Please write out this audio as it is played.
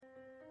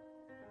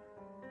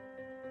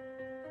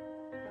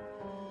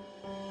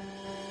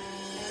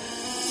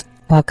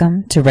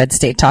Welcome to Red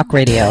State Talk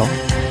Radio.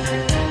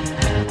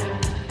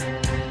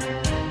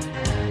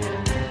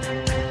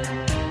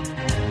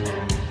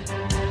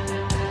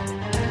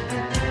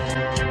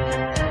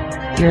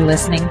 You're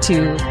listening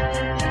to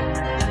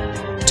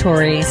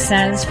Tori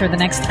Says. For the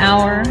next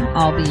hour,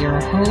 I'll be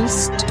your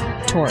host,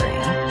 Tori.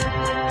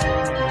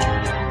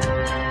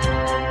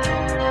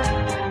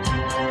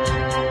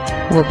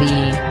 We'll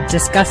be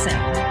discussing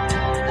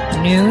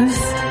news,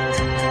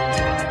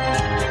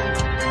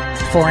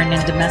 foreign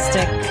and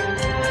domestic,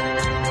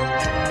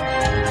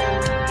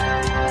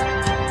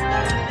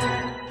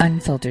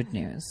 unfiltered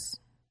news.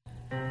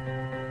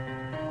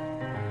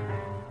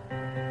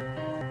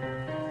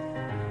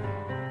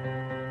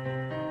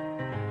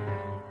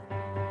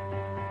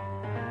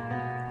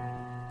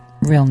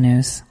 Real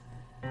news.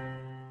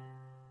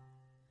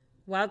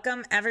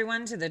 Welcome,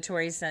 everyone, to the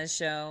Tori Says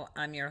Show.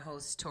 I'm your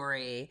host,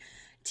 Tori.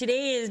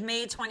 Today is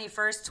May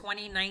 21st,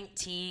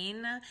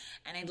 2019,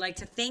 and I'd like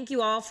to thank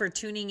you all for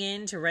tuning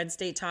in to Red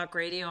State Talk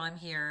Radio. I'm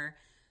here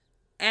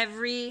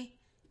every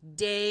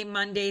day,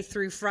 Monday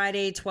through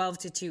Friday, 12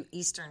 to 2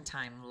 Eastern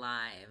Time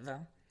live.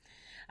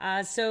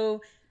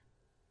 So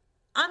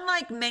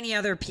unlike many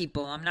other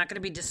people, I'm not going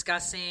to be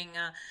discussing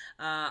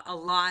a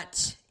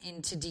lot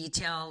into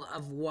detail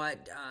of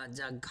what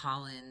Doug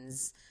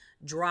Collins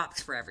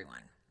dropped for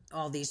everyone,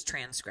 all these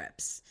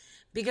transcripts,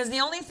 because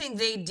the only thing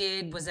they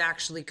did was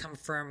actually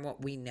confirm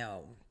what we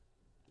know.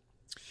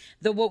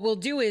 Though what we'll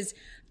do is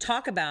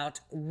talk about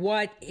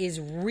what is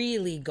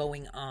really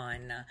going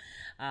on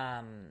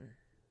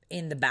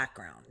in the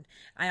background.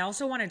 I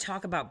also want to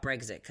talk about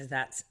Brexit because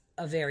that's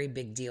a very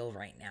big deal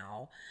right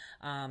now.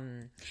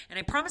 And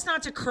I promise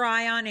not to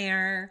cry on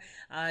air.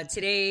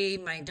 Today,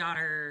 my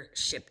daughter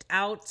shipped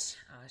out.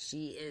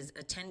 She is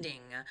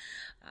attending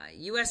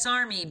U.S.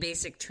 Army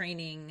basic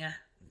training.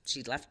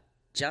 She left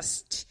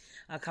just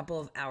a couple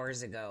of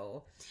hours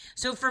ago.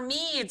 So for me,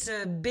 it's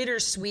a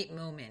bittersweet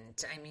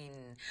moment. I mean,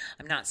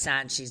 I'm not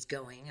sad she's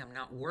going. I'm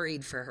not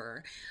worried for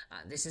her.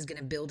 This is going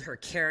to build her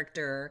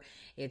character.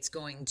 It's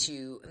going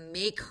to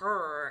make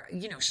her,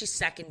 she's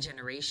second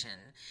generation.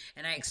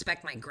 And I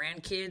expect my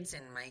grandkids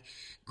and my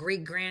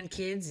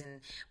great-grandkids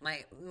and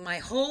my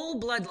whole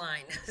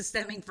bloodline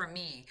stemming from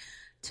me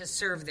to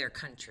serve their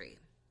country.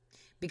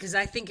 Because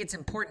I think it's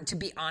important. To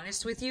be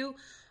honest with you,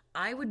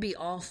 I would be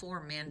all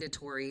for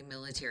mandatory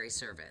military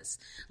service.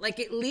 Like,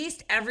 at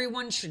least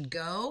everyone should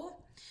go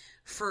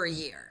for a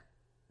year.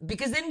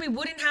 Because then we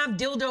wouldn't have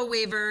dildo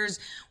waivers.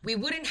 We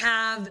wouldn't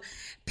have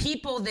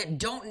people that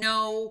don't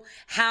know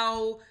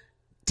how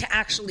to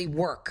actually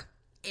work.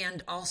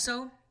 And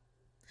also,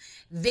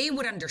 they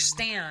would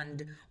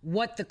understand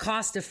what the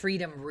cost of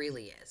freedom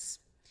really is.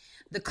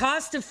 The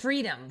cost of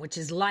freedom, which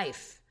is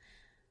life.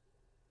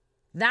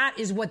 That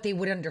is what they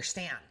would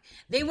understand.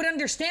 They would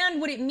understand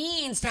what it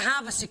means to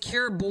have a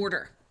secure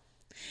border.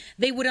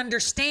 They would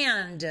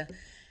understand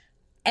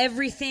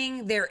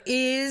everything there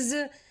is.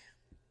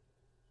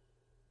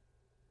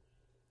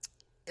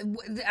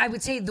 I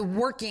would say the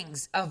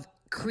workings of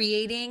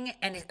creating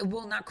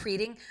not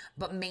creating,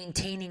 but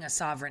maintaining a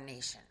sovereign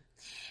nation.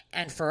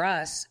 And for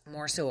us,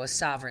 more so a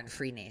sovereign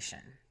free nation.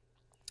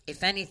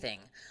 If anything,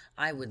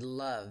 I would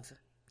love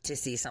to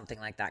see something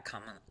like that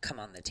come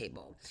on the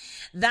table.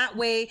 That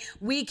way,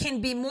 we can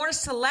be more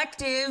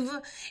selective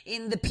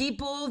in the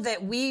people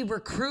that we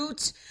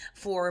recruit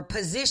for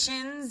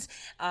positions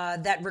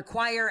that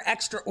require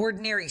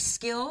extraordinary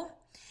skill,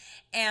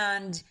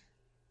 and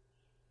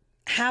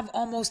have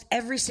all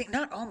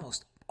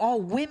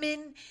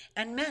women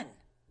and men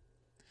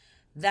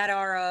that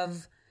are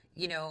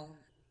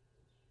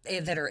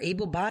that are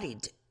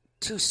able-bodied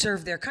to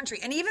serve their country.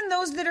 And even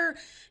those that are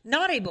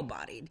not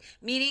able-bodied,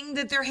 meaning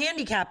that they're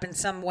handicapped in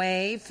some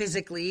way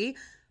physically,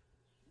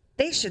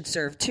 they should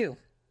serve too.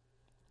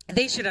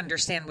 They should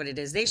understand what it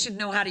is. They should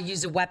know how to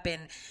use a weapon.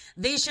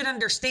 They should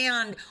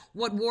understand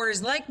what war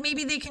is like.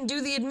 Maybe they can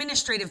do the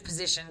administrative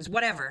positions,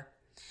 whatever.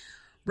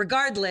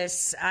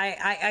 Regardless,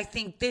 I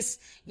think this,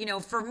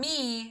 for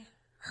me,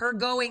 her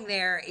going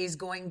there is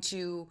going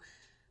to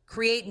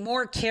create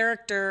more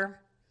character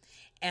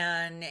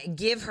and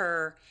give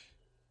her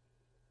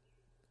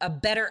a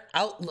better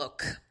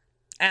outlook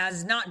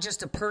as not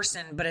just a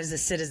person, but as a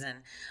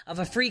citizen of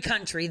a free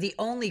country, the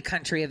only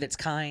country of its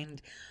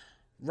kind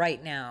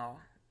right now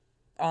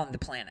on the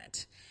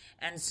planet.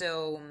 And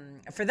so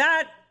for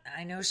that,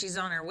 I know she's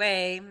on her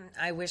way.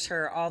 I wish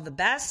her all the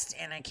best,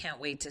 and I can't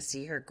wait to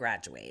see her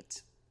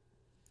graduate.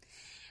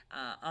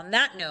 On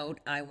that note,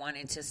 I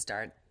wanted to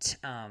start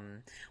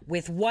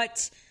with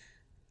what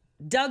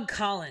Doug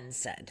Collins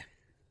said.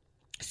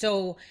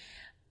 So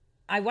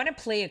I want to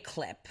play a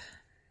clip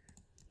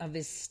of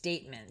his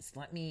statements.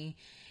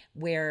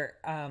 Where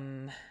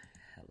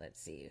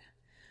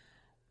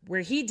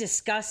he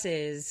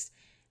discusses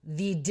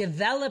the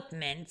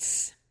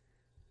developments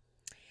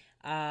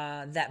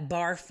that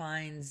Barr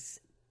finds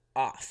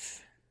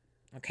off,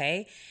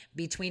 okay?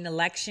 Between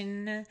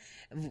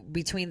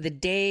the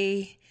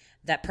day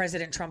that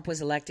President Trump was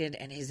elected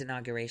and his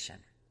inauguration.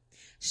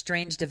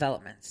 Strange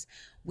developments.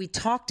 We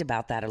talked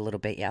about that a little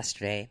bit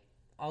yesterday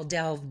I'll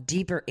delve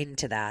deeper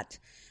into that.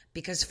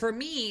 Because for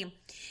me,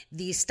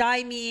 the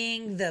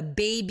stymieing, the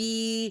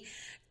baby,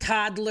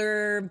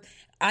 toddler,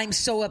 I'm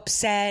so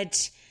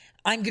upset,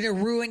 I'm going to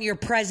ruin your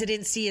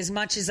presidency as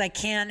much as I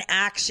can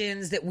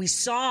actions that we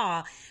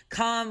saw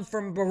come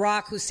from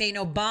Barack Hussein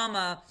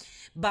Obama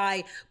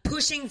by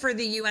pushing for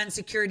the UN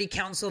Security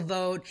Council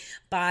vote,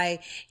 by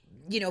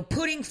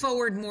putting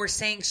forward more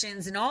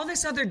sanctions and all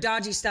this other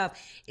dodgy stuff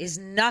is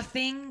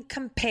nothing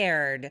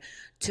compared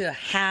to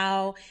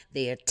how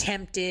they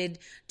attempted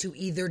to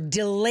either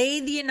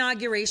delay the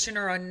inauguration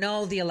or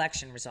annul the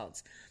election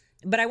results.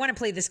 But I want to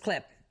play this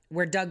clip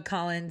where Doug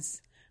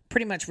Collins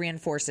pretty much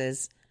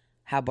reinforces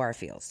how Barr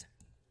feels.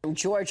 From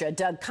Georgia,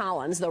 Doug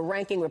Collins, the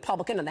ranking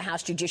Republican on the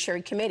House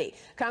Judiciary Committee.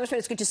 Congressman,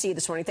 it's good to see you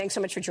this morning. Thanks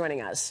so much for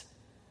joining us.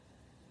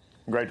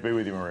 Great to be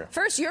with you, Maria.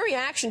 First, your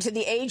reaction to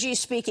the AG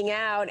speaking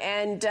out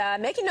and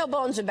making no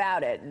bones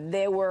about it.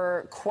 There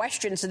were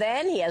questions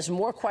then. He has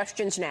more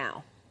questions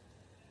now.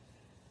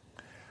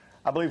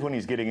 I believe when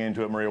he's getting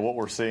into it, Maria, what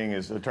we're seeing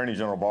is Attorney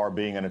General Barr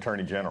being an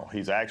Attorney General.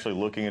 He's actually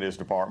looking at his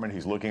department.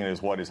 He's looking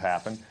at what has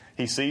happened.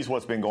 He sees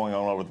what's been going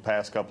on over the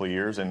past couple of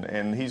years,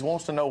 and he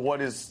wants to know what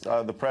is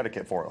the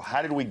predicate for it.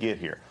 How did we get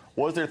here?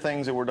 Was there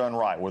things that were done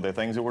right? Were there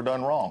things that were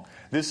done wrong?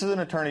 This is an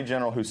Attorney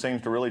General who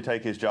seems to really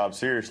take his job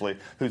seriously,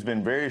 who's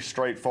been very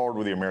straightforward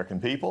with the American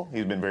people.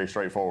 He's been very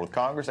straightforward with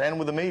Congress and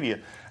with the media.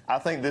 I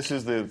think this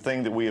is the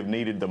thing that we have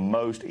needed the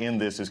most in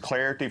this is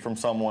clarity from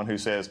someone who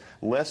says,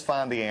 let's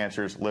find the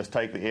answers, let's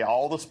take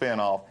all the spin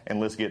off, and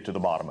let's get to the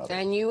bottom of it.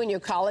 And you and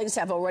your colleagues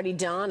have already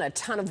done a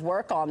ton of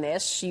work on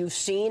this. You've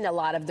seen a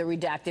lot of the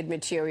redacted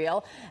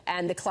material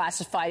and the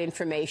classified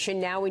information.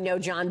 Now we know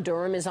John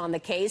Durham is on the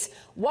case.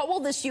 What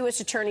will this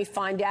U.S. attorney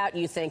find out,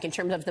 you think, in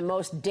terms of the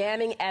most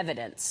damning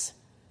evidence?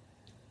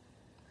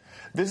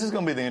 This is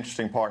going to be the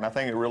interesting part, and I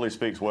think it really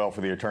speaks well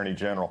for the Attorney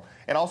General,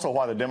 and also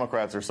why the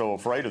Democrats are so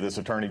afraid of this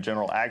Attorney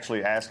General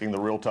actually asking the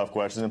real tough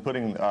questions and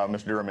putting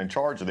Mr. Durham in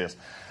charge of this.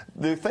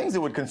 The things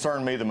that would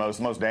concern me the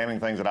most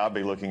damning things that I'd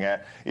be looking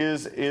at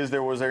was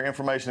there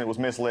information that was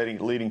misleading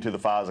leading to the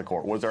FISA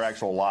court? Was there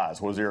actual lies?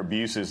 Was there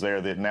abuses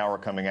there that now are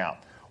coming out?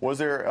 Was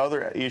there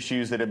other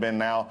issues that have been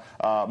now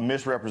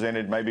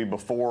misrepresented maybe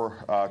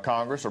before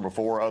Congress or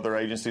before other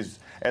agencies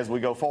as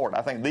we go forward?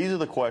 I think these are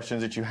the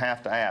questions that you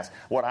have to ask.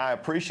 What I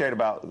appreciate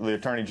about the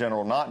Attorney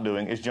General not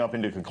doing is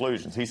jumping to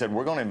conclusions. He said,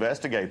 we're going to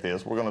investigate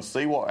this. We're going to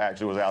see what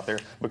actually was out there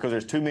because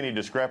there's too many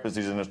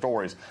discrepancies in the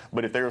stories.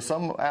 But if there are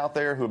some out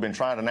there who have been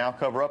trying to now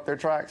cover up their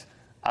tracks,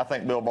 I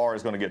think Bill Barr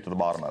is going to get to the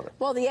bottom of it.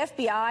 Well, the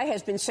FBI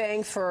has been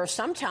saying for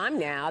some time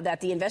now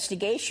that the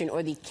investigation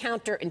or the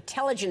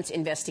counterintelligence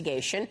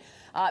investigation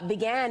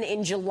began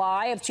in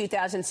July of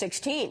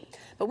 2016.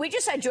 But we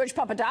just had George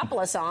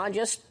Papadopoulos on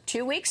just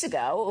 2 weeks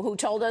ago, who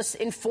told us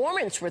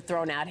informants were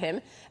thrown at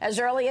him as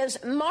early as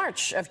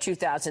March of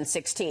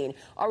 2016.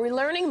 Are we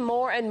learning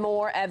more and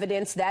more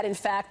evidence that, in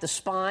fact, the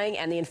spying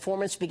and the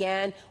informants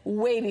began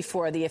way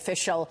before the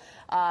official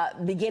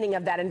beginning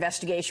of that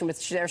investigation,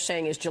 which they're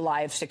saying is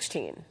July of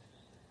 16?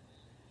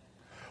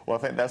 Well,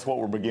 I think that's what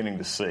we're beginning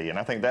to see. And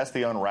I think that's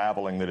the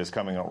unraveling that is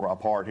coming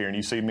apart here. And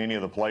you see many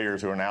of the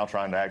players who are now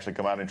trying to actually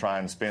come out and try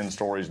and spin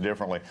stories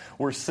differently.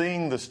 We're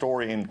seeing the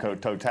story in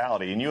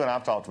totality. And you and I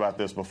have talked about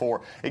this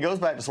before. It goes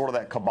back to sort of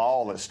that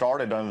cabal that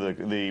started under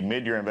the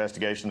mid-year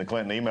investigation, the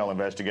Clinton email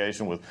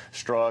investigation with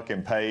Strzok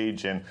and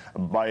Page and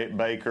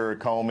Baker,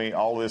 Comey,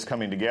 all this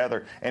coming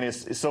together. And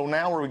so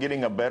now we're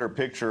getting a better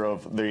picture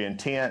of the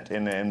intent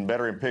and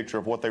better picture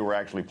of what they were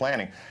actually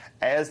planning.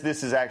 As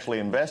this is actually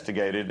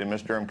investigated, and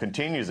Mr. Durham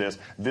continues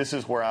this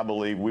is where I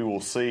believe we will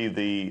see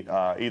the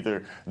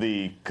either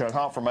the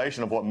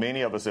confirmation of what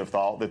many of us have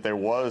thought, that there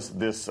was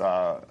this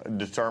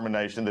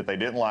determination that they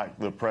didn't like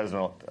the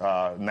president,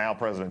 now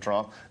President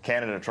Trump,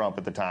 candidate Trump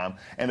at the time,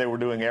 and they were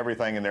doing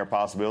everything in their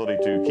possibility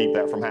to keep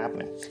that from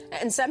happening.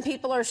 And some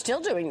people are still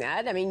doing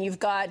that. I mean, you've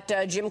got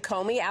Jim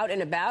Comey out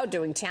and about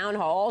doing town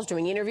halls,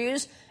 doing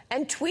interviews,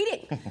 and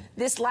tweeting.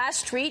 This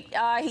last tweet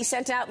he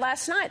sent out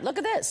last night. Look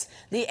at this.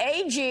 The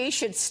AG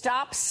should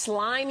stop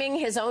sliming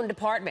his own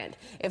department.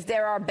 If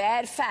there are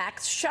bad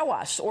facts, show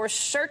us or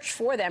search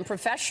for them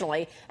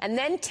professionally and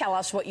then tell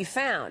us what you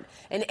found.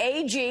 An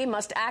AG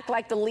must act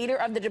like the leader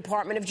of the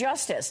Department of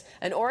Justice,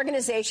 an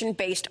organization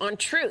based on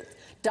truth.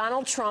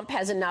 Donald Trump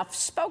has enough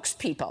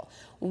spokespeople.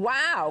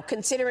 Wow,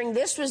 considering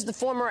this was the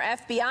former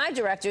FBI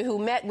director who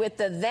met with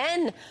the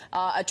then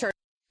attorney.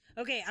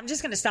 Okay, I'm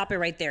just going to stop it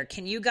right there.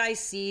 Can you guys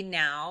see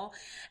now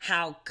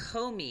how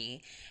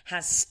Comey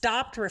has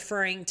stopped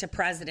referring to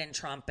President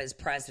Trump as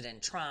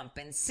President Trump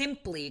and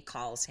simply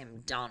calls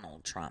him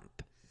Donald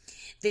Trump?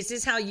 This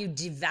is how you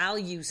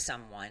devalue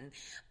someone,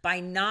 by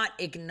not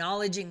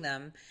acknowledging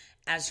them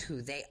as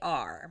who they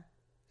are.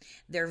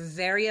 They're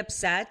very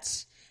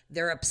upset.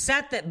 They're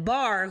upset that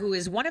Barr, who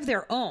is one of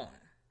their own,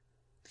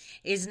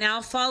 is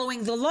now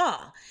following the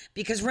law.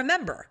 Because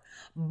remember,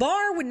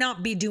 Barr would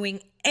not be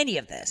doing any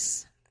of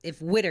this if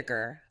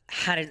Whitaker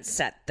hadn't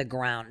set the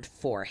ground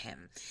for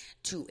him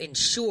to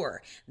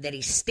ensure that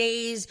he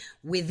stays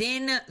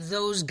within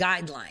those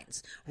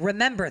guidelines.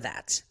 Remember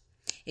that.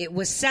 It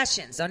was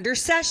Sessions, under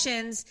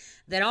Sessions,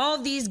 that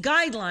all these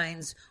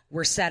guidelines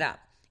were set up.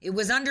 It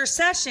was under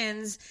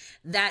Sessions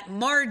that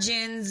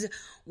margins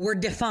were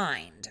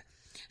defined.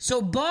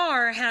 So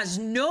Barr has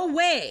no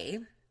way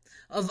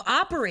of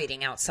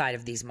operating outside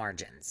of these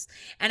margins.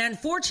 And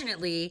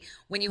unfortunately,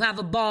 when you have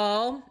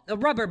a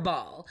rubber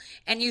ball,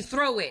 and you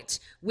throw it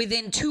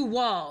within two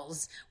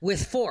walls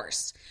with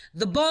force,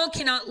 the ball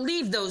cannot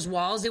leave those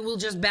walls. It will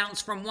just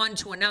bounce from one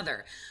to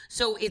another.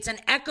 So it's an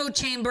echo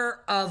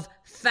chamber of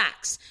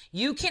facts.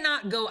 You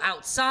cannot go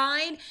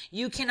outside.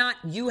 You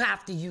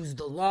have to use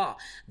the law.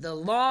 The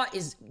law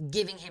is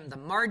giving him the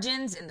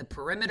margins and the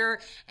perimeter,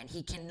 and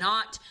he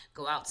cannot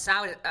go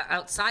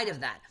outside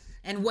of that.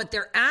 And what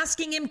they're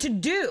asking him to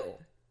do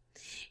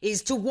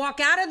is to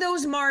walk out of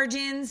those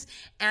margins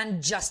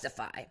and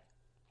justify.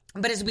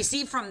 But as we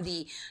see from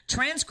the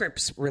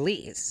transcripts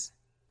release,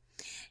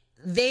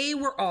 they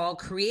were all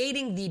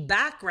creating the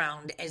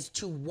background as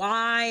to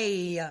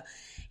why,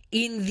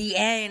 in the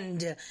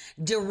end,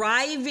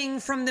 deriving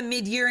from the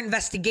mid-year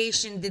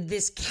investigation, did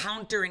this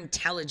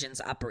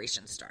counterintelligence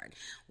operation start,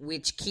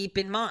 which, keep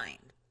in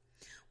mind,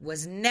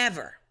 was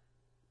never,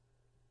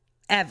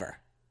 ever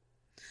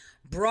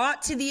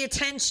brought to the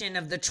attention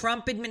of the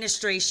Trump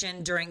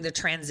administration during the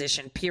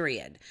transition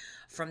period.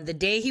 From the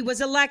day he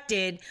was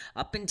elected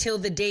up until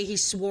the day he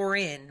swore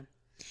in,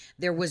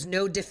 there was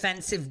no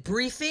defensive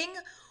briefing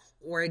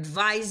or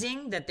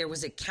advising that there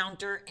was a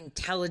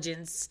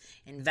counterintelligence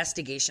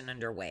investigation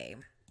underway.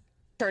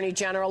 Attorney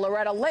General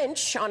Loretta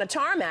Lynch on a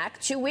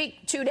tarmac 2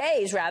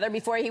 days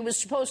before he was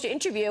supposed to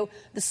interview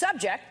the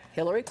subject,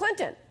 Hillary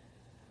Clinton.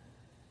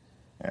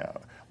 Yeah.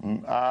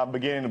 I'm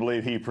beginning to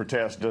believe he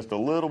protests just a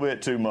little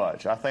bit too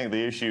much. I think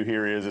the issue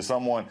here is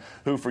someone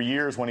who for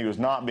years when he was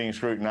not being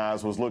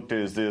scrutinized was looked at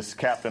as this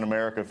Captain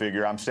America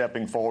figure. I'm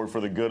stepping forward for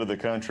the good of the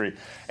country.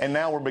 And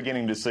now we're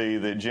beginning to see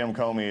that Jim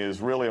Comey is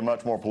really a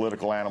much more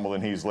political animal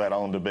than he's let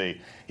on to be.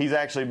 He's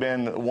actually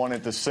been one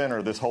at the center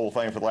of this whole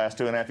thing for the last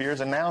 2.5 years,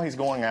 and now he's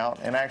going out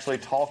and actually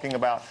talking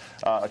about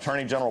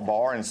Attorney General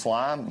Barr and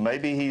slime.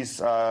 Maybe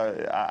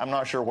I'm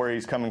not sure where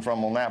he's coming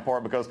from on that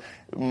part, because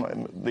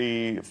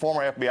the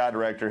former FBI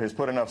director has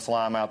put enough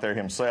slime out there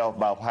himself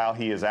about how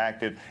he has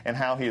acted and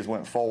how he has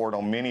went forward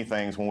on many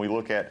things when we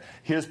look at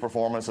his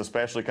performance,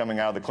 especially coming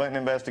out of the Clinton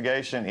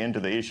investigation, into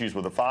the issues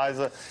with the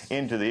FISA,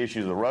 into the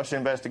issues of the Russia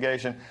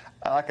investigation.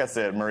 Like I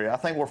said, Maria, I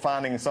think we're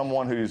finding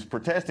someone who's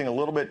protesting a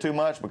little bit too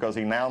much because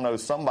he now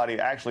knows somebody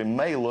actually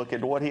may look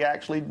at what he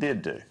actually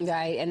did do.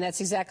 Right, and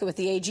that's exactly what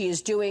the AG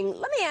is doing.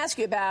 Let me ask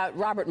you about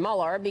Robert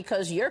Mueller,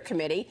 because your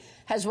committee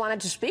has wanted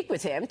to speak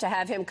with him, to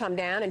have him come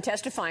down and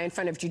testify in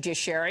front of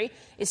judiciary.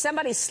 Is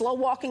somebody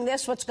slow-walking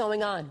this? What's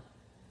going on?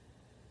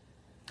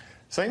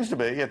 Seems to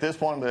be. At this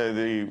point,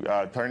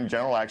 the Attorney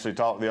General actually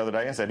talked the other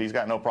day and said he's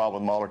got no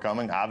problem with Mueller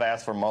coming. I've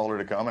asked for Mueller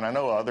to come, and I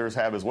know others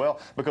have as well,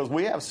 because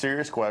we have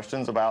serious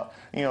questions about,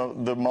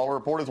 the Mueller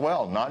report as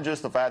well. Not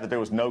just the fact that there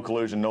was no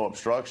collusion, no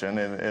obstruction,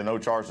 and no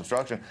charge of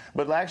obstruction,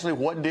 but actually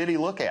what did he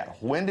look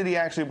at? When did he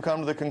actually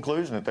come to the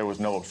conclusion that there was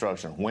no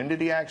obstruction? When did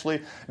he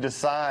actually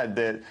decide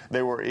that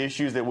there were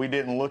issues that we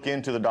didn't look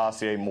into the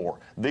dossier more?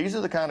 These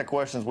are the kind of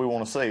questions we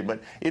want to see.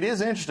 But it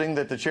is interesting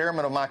that the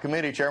chairman of my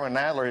committee, Chairman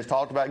Nadler, has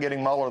talked about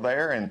getting Mueller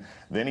there, and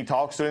then he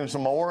talks to him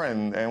some more,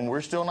 and we're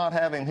still not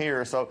having him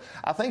here. So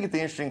I think the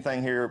interesting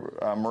thing here,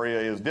 Maria,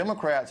 is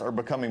Democrats are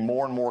becoming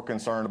more and more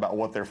concerned about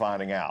what they're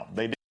finding out.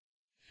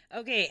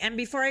 Okay, and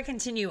before I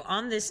continue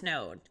on this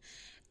note,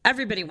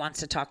 everybody wants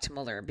to talk to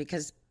Mueller,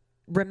 because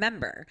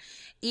remember,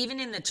 even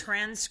in the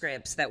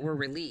transcripts that were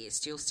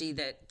released, you'll see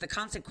that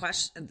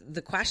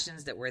the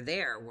questions that were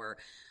there were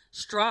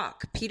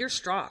Peter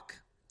Strzok,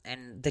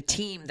 and the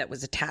team that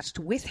was attached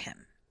with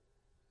him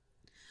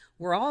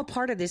were all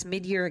part of this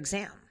mid-year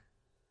exam.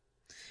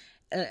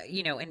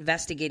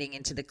 Investigating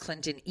into the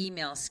Clinton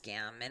email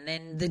scam, and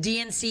then the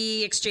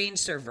DNC exchange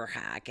server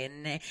hack,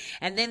 and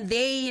then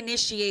they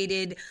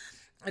initiated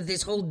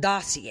this whole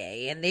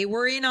dossier, and they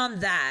were in on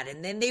that,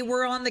 and then they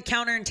were on the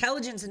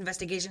counterintelligence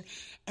investigation,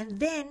 and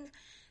then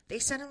they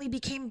suddenly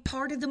became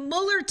part of the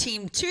Mueller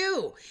team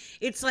too.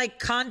 It's like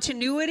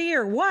continuity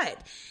or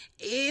what?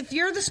 If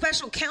you're the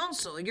special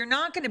counsel, you're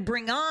not going to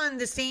bring on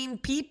the same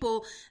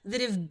people that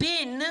have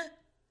been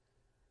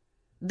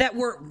that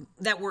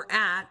were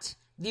at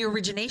the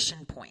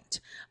origination point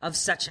of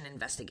such an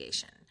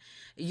investigation.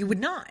 You would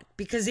not,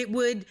 because it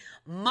would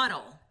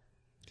muddle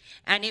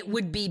and it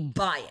would be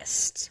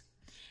biased.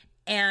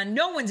 And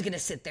no one's going to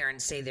sit there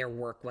and say their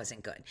work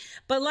wasn't good.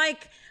 But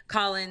like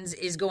Collins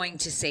is going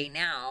to say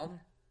now,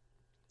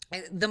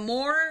 the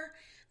more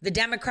the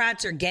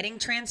Democrats are getting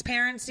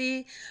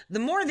transparency, the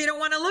more they don't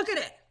want to look at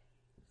it.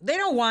 They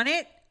don't want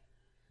it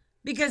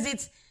because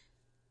it's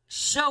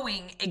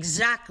showing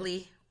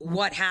exactly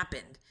what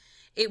happened.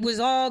 It was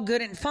all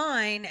good and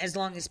fine as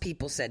long as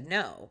people said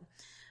no.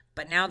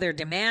 But now they're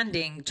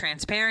demanding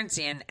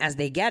transparency, and as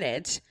they get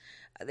it,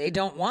 they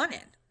don't want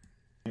it.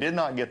 did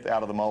not get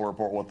out of the Mueller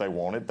report what they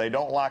wanted. They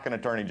don't like an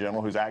attorney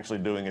general who's actually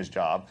doing his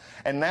job.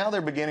 And now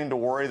they're beginning to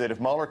worry that if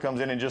Mueller comes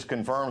in and just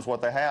confirms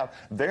what they have,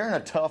 they're in a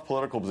tough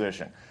political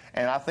position.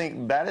 And I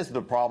think that is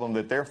the problem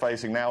that they're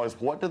facing now is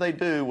what do they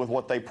do with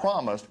what they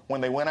promised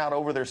when they went out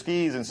over their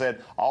skis and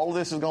said, all of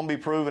this is going to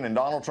be proven and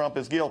Donald Trump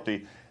is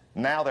guilty.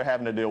 Now they're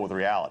having to deal with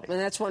reality. And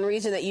that's one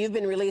reason that you've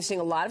been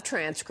releasing a lot of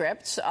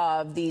transcripts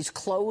of these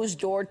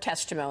closed-door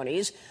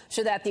testimonies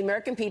so that the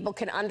American people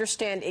can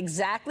understand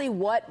exactly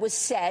what was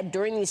said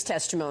during these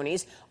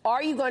testimonies.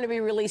 Are you going to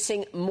be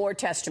releasing more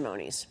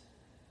testimonies?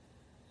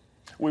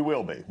 We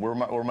will be.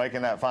 We're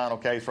making that final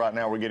case right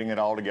now. We're getting it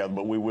all together,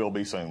 but we will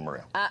be soon,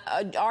 Maria.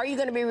 Are you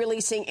going to be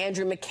releasing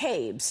Andrew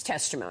McCabe's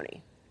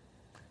testimony?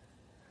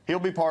 He'll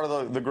be part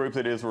of the group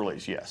that is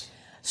released, yes.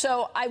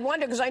 So I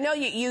wonder, because I know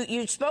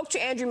you spoke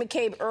to Andrew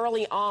McCabe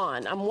early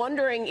on. I'm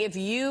wondering if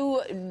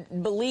you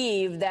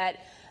believe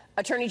that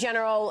Attorney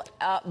General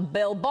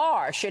Bill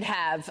Barr should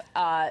have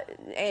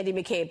Andy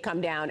McCabe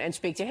come down and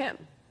speak to him.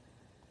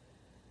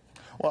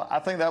 Well, I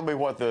think that would be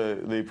what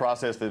the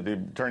process that the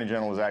Attorney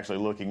General is actually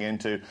looking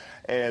into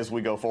as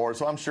we go forward.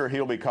 So I'm sure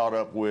he'll be caught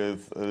up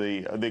with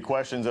the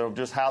questions of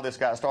just how this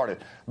got started.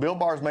 Bill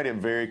Barr's made it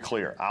very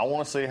clear. I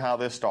want to see how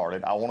this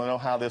started. I want to know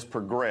how this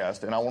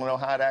progressed, and I want to know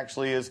how it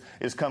actually is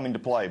coming to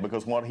play,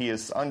 because what he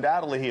has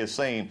undoubtedly he has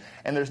seen,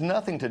 and there's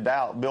nothing to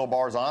doubt Bill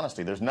Barr's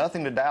honesty. There's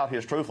nothing to doubt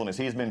his truthfulness.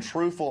 He's been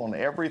truthful in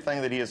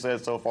everything that he has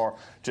said so far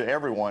to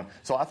everyone.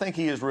 So I think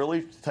he is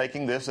really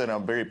taking this in a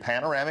very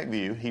panoramic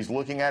view. He's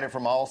looking at it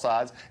from all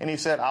sides. And he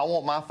said, I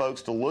want my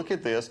folks to look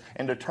at this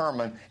and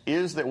determine,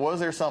 was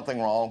there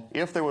something wrong?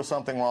 If there was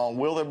something wrong,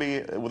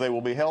 they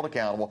will be held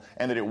accountable,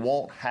 and that it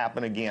won't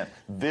happen again.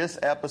 This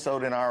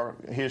episode in our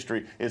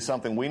history is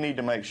something we need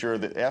to make sure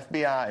that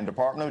FBI and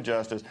Department of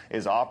Justice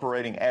is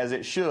operating as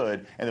it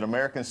should, and that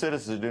American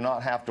citizens do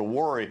not have to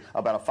worry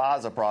about a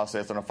FISA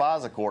process and a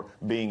FISA court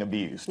being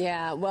abused.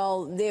 Yeah,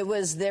 well, there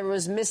was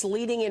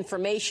misleading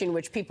information,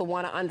 which people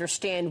want to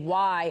understand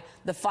why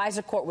the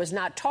FISA court was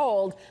not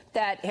told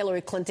that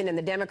Hillary Clinton and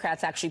the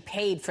Democrats actually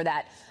paid for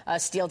that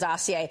Steele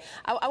dossier.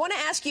 I want to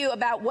ask you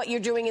about what you're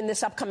doing in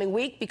this upcoming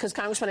week, because,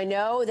 Congressman, I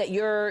know that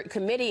your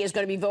committee is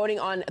going to be voting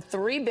on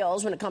 3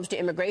 bills when it comes to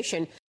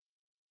immigration.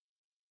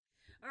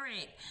 All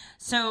right.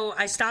 So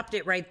I stopped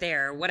it right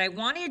there. What I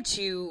wanted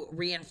to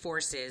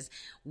reinforce is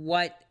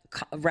what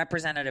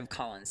Representative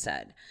Collins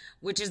said,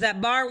 which is that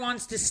Barr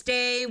wants to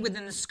stay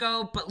within the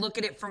scope, but look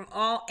at it from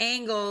all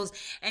angles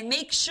and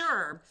make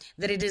sure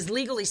that it is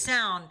legally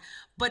sound,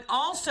 but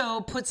also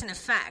puts in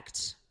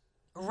effect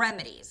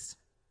remedies.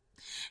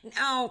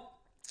 Now,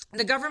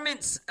 the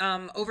government's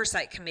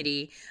oversight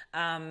committee,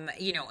 and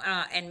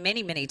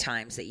many, many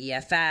times the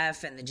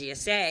EFF and the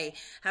GSA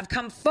have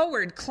come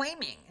forward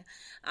claiming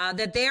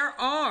that there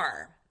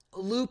are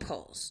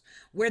loopholes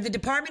where the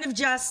Department of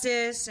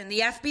Justice and the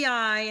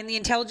FBI and the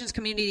intelligence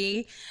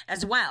community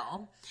as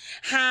well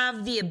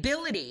have the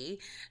ability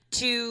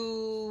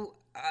to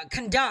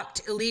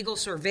conduct illegal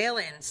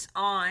surveillance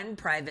on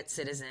private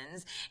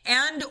citizens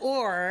and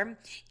or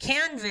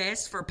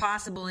canvass for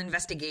possible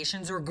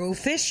investigations or go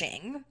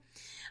fishing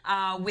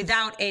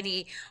without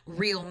any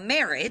real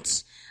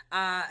merit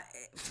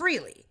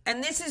freely.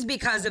 And this is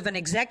because of an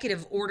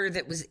executive order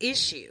that was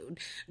issued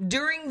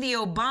during the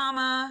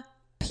Obama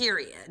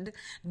period,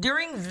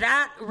 during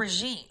that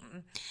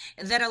regime,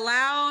 that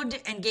allowed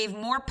and gave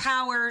more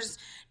powers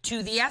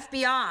to the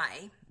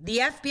FBI,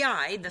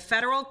 the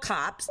federal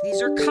cops, these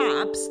are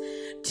cops,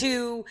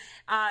 to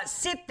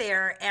sit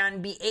there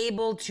and be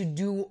able to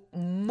do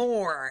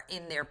more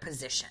in their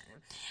position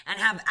and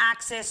have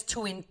access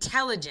to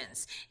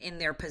intelligence in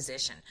their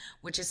position,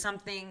 which is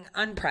something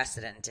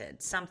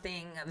unprecedented,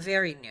 something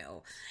very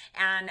new,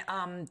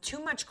 and too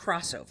much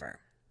crossover.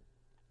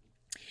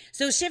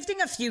 So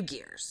shifting a few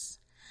gears,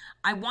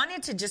 I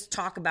wanted to just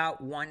talk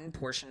about one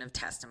portion of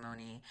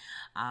testimony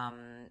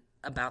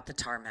about the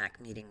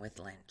tarmac meeting with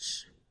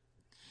Lynch.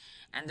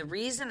 And the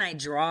reason I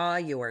draw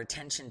your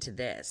attention to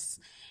this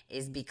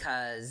is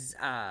because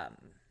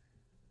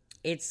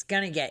it's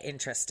going to get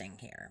interesting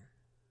here.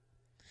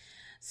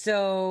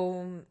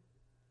 So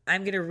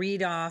I'm going to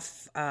read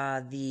off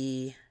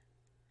the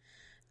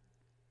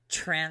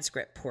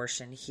transcript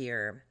portion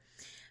here.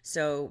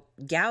 So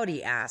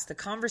Gowdy asked, the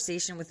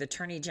conversation with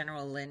Attorney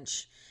General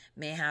Lynch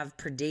may have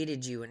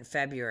predated you in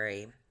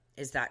February.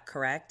 Is that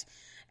correct?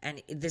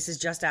 And this is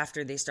just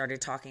after they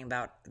started talking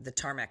about the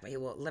tarmac.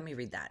 Well, let me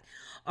read that.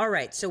 All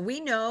right. So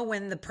we know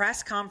when the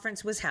press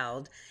conference was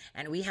held,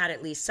 and we had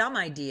at least some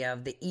idea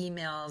of the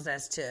emails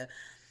as to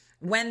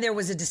when there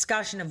was a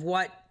discussion of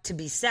what to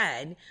be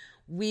said.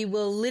 We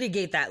will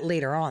litigate that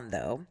later on,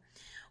 though.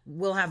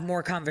 We'll have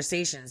more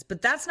conversations.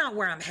 But that's not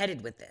where I'm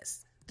headed with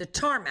this. The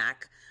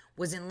tarmac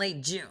was in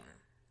late June.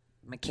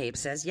 McCabe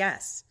says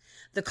yes.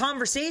 The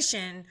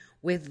conversation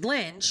with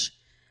Lynch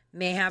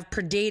may have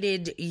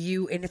predated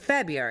you in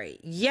February.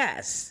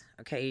 Yes.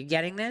 Okay, you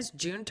getting this?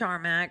 June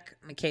tarmac,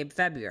 McCabe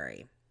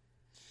February.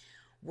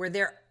 Were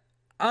there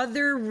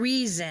other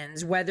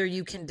reasons, whether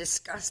you can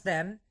discuss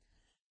them,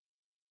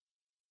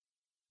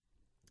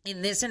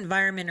 in this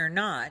environment or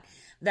not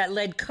that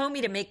led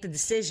Comey to make the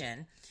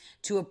decision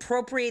to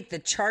appropriate the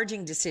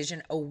charging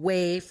decision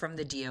away from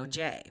the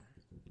DOJ.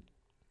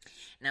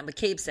 Now,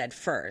 McCabe said,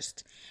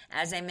 first,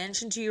 as I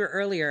mentioned to you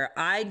earlier,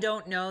 I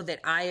don't know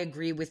that I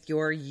agree with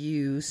your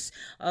use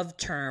of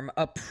term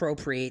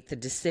appropriate the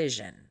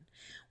decision.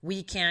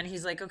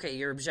 He's like, okay,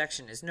 your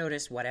objection is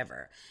noticed,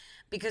 whatever.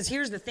 Because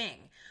here's the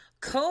thing.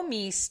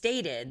 Comey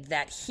stated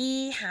that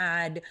he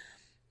had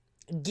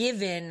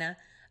given,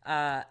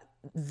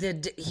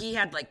 he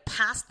had like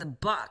passed the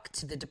buck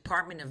to the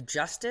Department of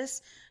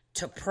Justice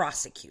to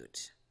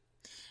prosecute,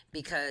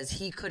 because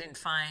he couldn't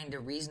find a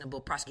reasonable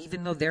prosecution,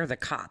 even though they're the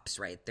cops,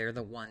 right? They're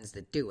the ones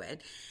that do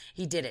it.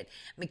 He did it.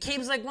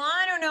 McCabe's like, well,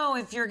 I don't know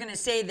if you're going to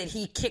say that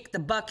he kicked the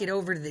bucket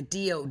over to the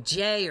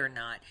DOJ or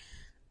not.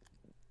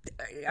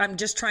 I'm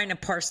just trying to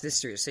parse this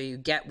through so you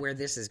get where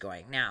this is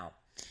going. Now,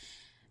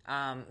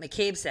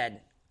 McCabe said,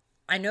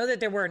 I know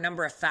that there were a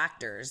number of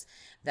factors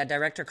that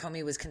Director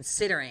Comey was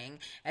considering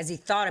as he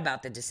thought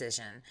about the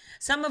decision,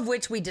 some of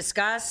which we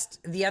discussed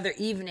the other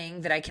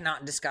evening that I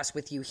cannot discuss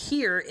with you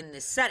here in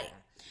this setting.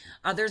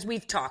 Others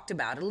we've talked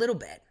about a little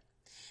bit.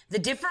 The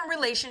different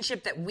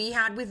relationship that we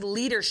had with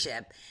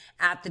leadership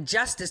at the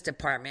Justice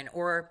Department,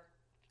 or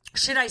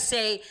should I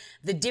say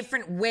the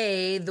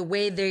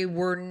way they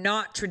were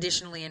not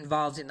traditionally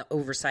involved in the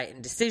oversight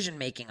and decision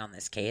making on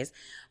this case,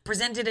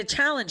 presented a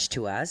challenge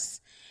to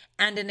us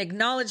and an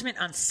acknowledgement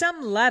on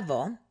some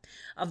level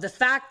of the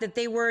fact that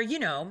they were,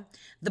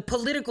 the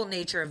political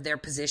nature of their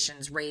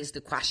positions raised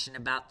the question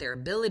about their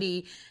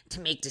ability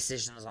to make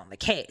decisions on the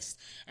case.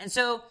 And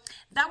so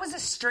that was a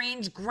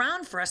strange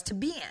ground for us to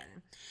be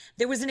in.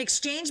 There was an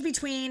exchange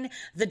between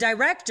the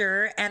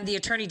director and the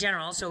attorney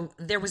general. So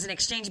there was an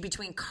exchange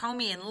between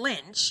Comey and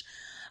Lynch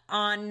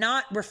on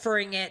not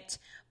referring it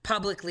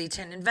publicly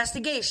to an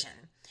investigation.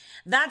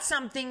 That's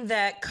something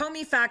that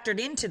Comey factored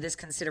into this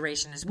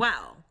consideration as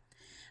well.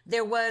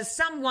 There was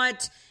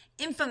somewhat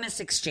infamous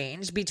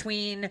exchange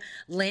between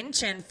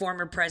Lynch and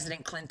former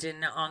President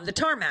Clinton on the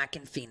tarmac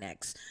in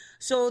Phoenix.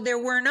 So there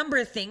were a number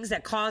of things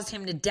that caused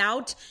him to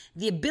doubt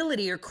the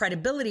ability or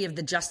credibility of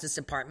the Justice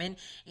Department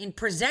in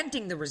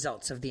presenting the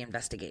results of the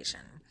investigation.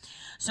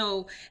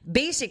 So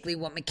basically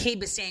what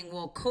McCabe is saying,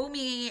 well,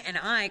 Comey and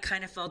I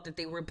kind of felt that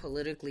they were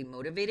politically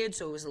motivated,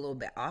 so it was a little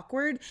bit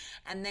awkward.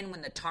 And then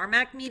when the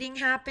tarmac meeting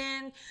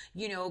happened,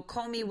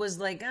 Comey was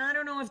like, I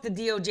don't know if the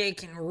DOJ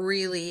can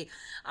really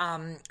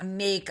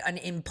make an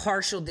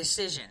impartial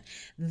decision.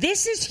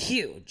 This is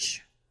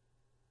huge.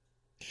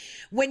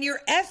 When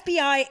your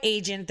FBI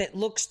agent that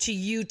looks to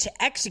you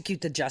to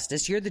execute the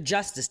justice, you're the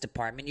Justice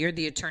Department, you're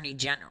the Attorney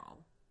General,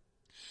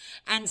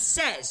 and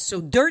says,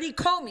 so Dirty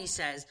Comey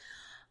says,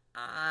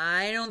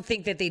 I don't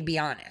think that they'd be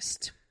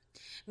honest.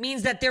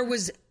 Means that there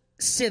was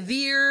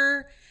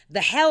the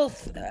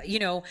health,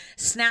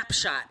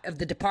 snapshot of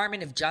the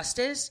Department of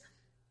Justice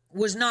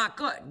was not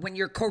good. When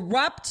your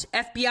corrupt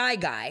FBI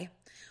guy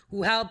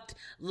who helped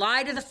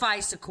lie to the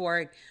FISA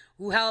court,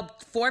 who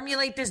helped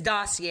formulate this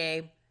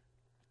dossier,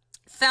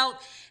 felt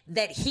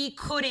that he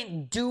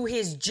couldn't do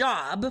his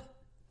job.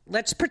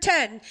 Let's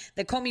pretend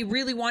that Comey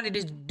really wanted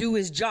to do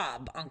his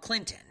job on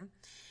Clinton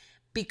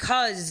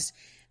because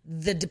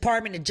the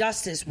Department of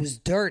Justice was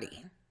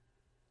dirty.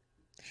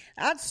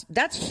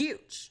 That's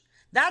huge.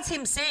 That's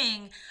him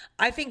saying,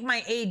 I think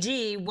my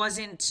AG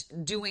wasn't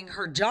doing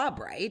her job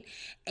right,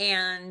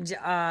 and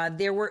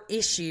there were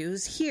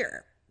issues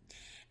here.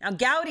 Now,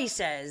 Gowdy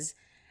says,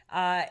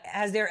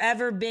 has there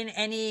ever been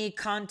any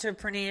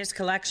contemporaneous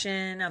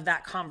collection of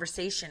that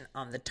conversation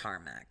on the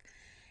tarmac?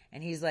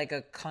 And he's like,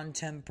 a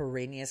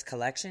contemporaneous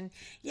collection?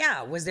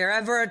 Yeah. Was there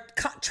ever a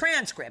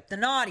transcript,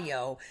 an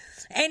audio,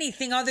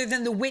 anything other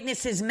than the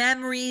witness's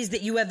memories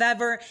that you have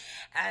ever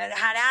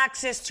had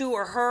access to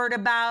or heard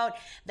about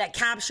that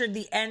captured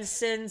the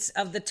essence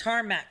of the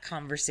tarmac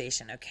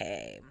conversation?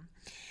 Okay.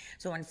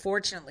 So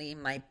unfortunately,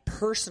 my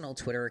personal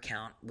Twitter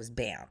account was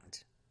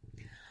banned.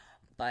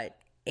 But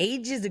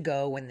ages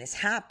ago when this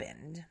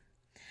happened,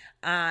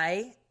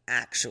 I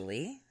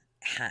actually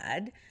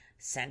had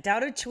sent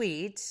out a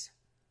tweet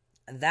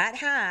that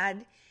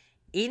had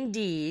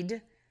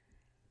indeed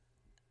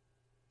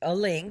a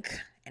link,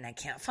 and I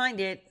can't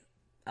find it,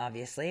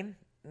 obviously.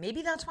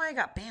 Maybe that's why I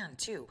got banned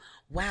too.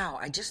 Wow,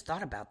 I just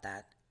thought about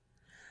that.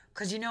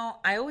 Because,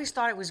 I always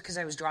thought it was because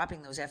I was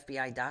dropping those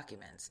FBI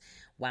documents.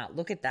 Wow,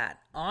 look at that.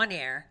 On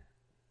air.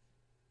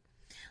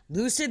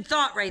 Lucid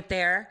thought right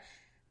there.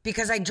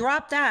 Because I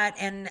dropped that,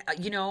 and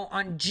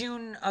on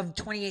June of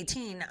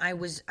 2018,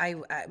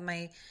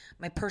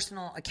 my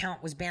personal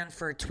account was banned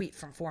for a tweet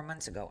from 4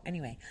 months ago.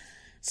 Anyway,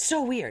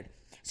 so weird.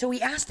 So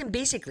we asked him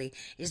basically,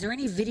 is there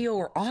any video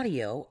or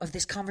audio of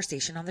this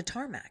conversation on the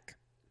tarmac?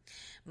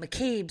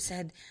 McCabe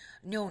said,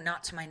 no,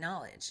 not to my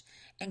knowledge.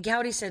 And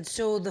Gowdy said,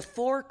 so the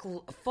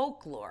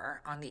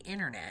folklore on the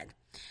internet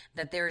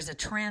that there is a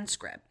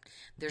transcript,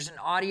 there's an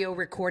audio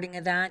recording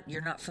of that,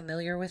 you're not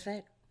familiar with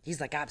it? He's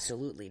like,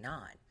 absolutely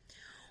not.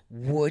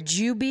 Would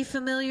you be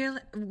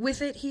familiar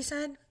with it? He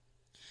said.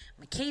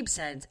 McCabe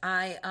said,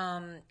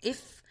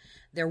 if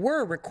there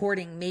were a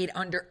recording made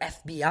under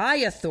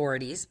FBI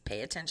authorities,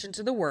 pay attention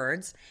to the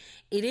words,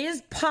 it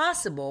is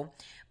possible,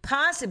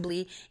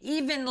 possibly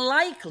even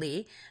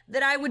likely,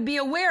 that I would be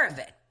aware of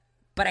it.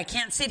 But I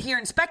can't sit here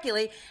and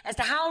speculate as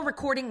to how a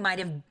recording might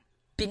have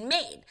been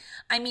made.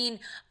 I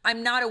mean,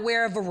 I'm not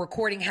aware of a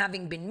recording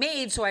having been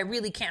made, so I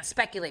really can't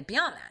speculate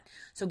beyond that.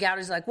 So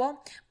Gowder's like,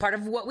 well, part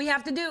of what we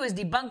have to do is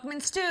debunk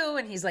stew.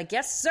 And he's like,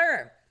 yes,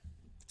 sir.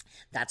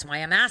 That's why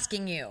I'm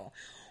asking you.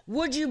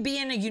 Would you be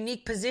in a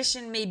unique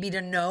position maybe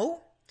to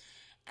know?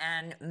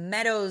 And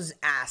Meadows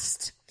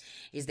asked,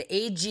 is the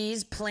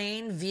AG's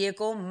plane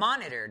vehicle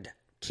monitored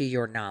to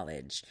your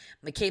knowledge?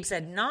 McCabe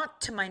said,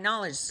 not to my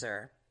knowledge,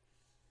 sir.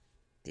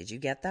 Did you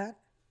get that?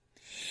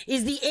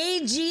 Is the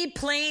AG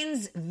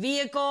plane's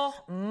vehicle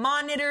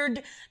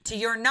monitored to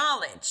your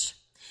knowledge?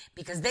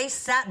 Because they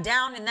sat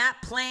down in that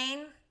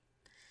plane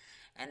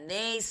and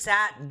they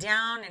sat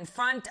down in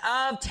front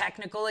of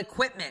technical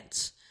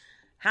equipment.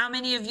 How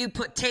many of you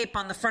put tape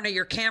on the front of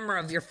your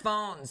camera of your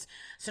phones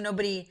so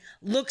nobody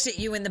looks at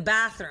you in the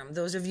bathroom?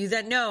 Those of you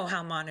that know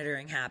how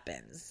monitoring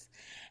happens.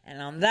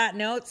 And on that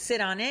note, sit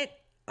on it.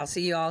 I'll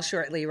see you all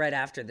shortly right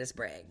after this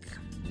break.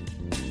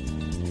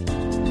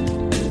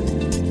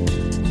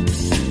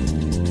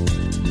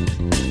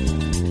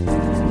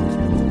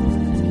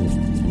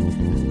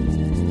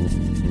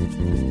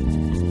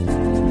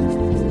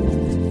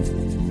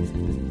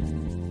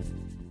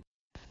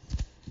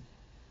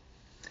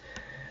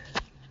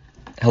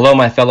 Hello,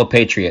 my fellow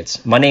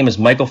patriots. My name is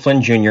Michael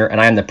Flynn Jr.,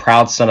 and I am the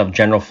proud son of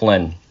General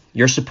Flynn.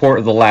 Your support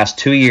of the last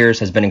 2 years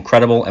has been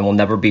incredible and will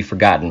never be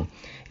forgotten.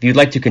 If you'd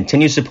like to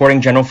continue supporting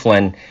General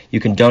Flynn, you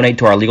can donate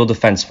to our Legal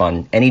Defense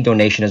Fund. Any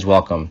donation is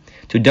welcome.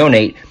 To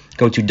donate,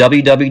 go to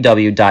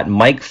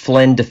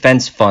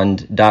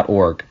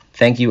www.mikeflynndefensefund.org.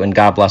 Thank you, and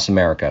God bless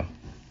America.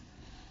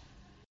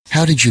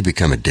 How did you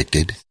become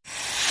addicted?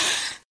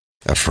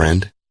 A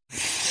friend?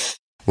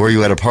 Were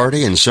you at a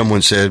party and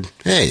someone said,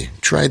 hey,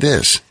 try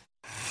this?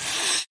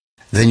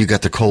 Then you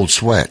got the cold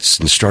sweats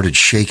and started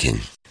shaking.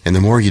 And the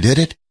more you did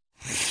it,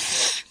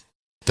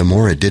 the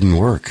more it didn't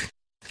work.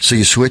 So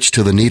you switched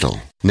to the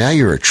needle. Now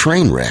you're a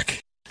train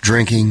wreck.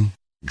 Drinking,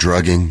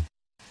 drugging,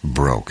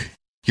 broke.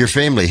 Your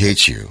family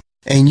hates you.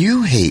 And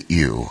you hate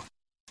you.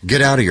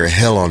 Get out of your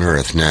hell on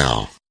earth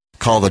now.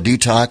 Call the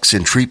Detox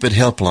and Treatment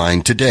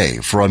Helpline today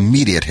for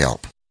immediate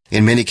help.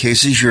 In many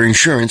cases, your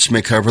insurance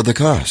may cover the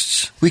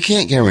costs. We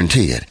can't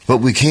guarantee it, but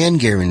we can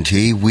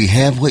guarantee we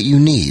have what you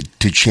need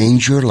to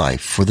change your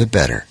life for the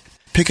better.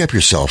 Pick up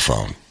your cell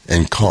phone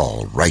and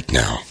call right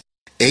now.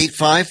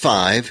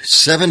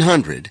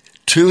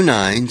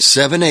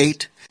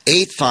 855-700-2978.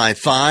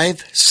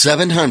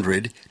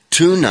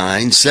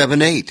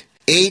 855-700-2978.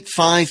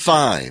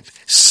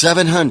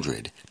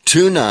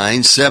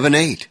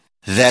 855-700-2978.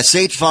 That's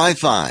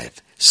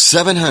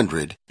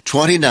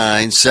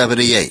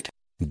 855-700-2978.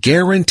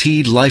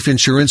 Guaranteed life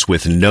insurance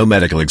with no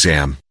medical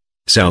exam.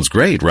 Sounds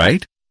great,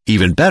 right?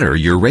 Even better,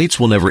 your rates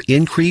will never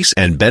increase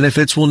and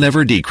benefits will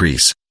never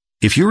decrease.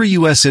 If you're a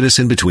U.S.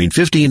 citizen between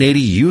 50 and 80,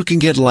 you can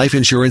get life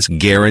insurance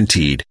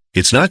guaranteed.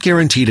 It's not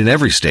guaranteed in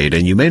every state,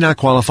 and you may not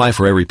qualify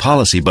for every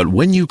policy, but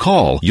when you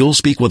call, you'll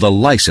speak with a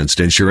licensed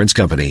insurance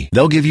company.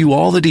 They'll give you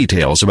all the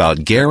details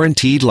about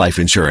guaranteed life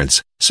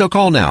insurance. So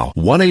call now,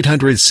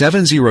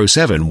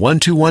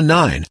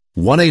 1-800-707-1219,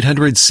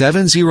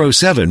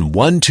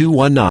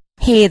 1-800-707-1219.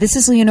 Hey, this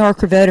is Leonora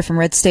Cravota from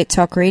Red State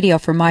Talk Radio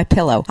for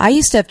MyPillow. I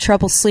used to have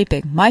trouble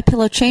sleeping.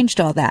 MyPillow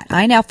changed all that.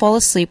 I now fall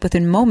asleep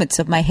within moments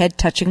of my head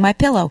touching my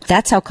pillow.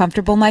 That's how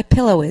comfortable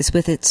MyPillow is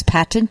with its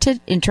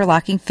patented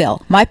interlocking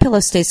fill.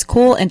 MyPillow stays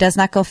cool and does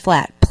not go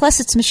flat. Plus,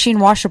 it's machine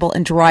washable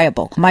and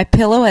dryable.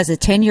 MyPillow has a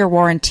 10-year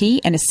warranty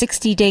and a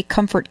 60-day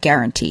comfort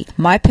guarantee.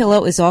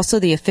 MyPillow is also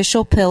the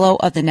official pillow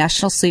of the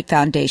National Sleep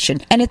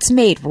Foundation, and it's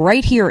made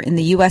right here in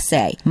the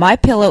USA.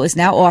 MyPillow is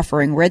now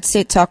offering Red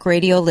State Talk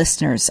Radio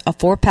listeners a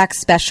 4-pack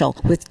special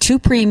with 2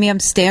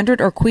 premium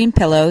standard or queen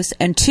pillows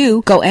and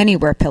 2 go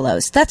anywhere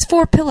pillows. That's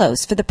 4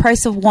 pillows for the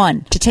price of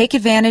 1. To take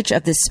advantage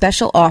of this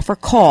special offer,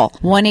 call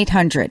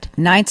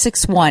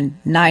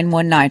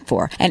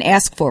 1-800-961-9194 and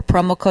ask for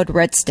promo code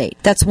RedState.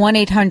 That's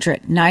 1-800-961-9194,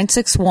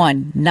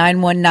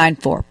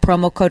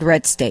 promo code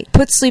RedState.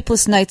 Put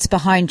sleepless nights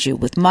behind you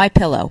with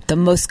MyPillow, the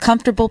most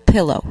comfortable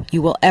pillow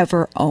you will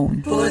ever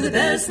own. For the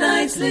best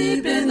night's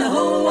sleep in the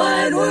whole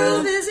wide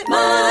world, visit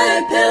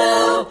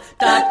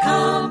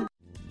MyPillow.com.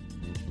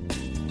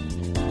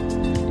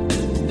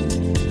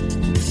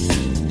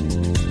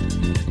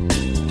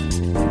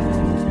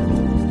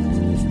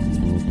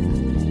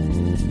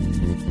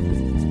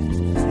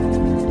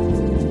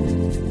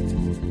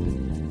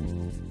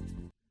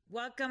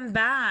 Welcome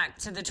back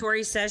to the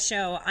Tori Says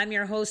Show. I'm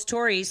your host,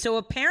 Tori. So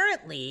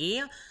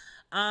apparently,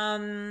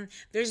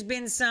 there's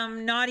been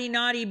some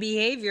naughty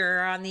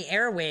behavior on the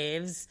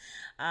airwaves,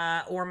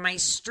 or my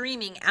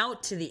streaming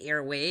out to the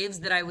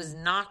airwaves, that I was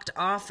knocked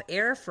off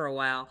air for a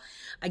while.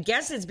 I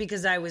guess it's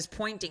because I was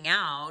pointing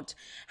out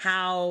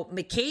how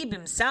McCabe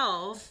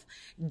himself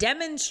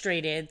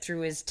demonstrated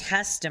through his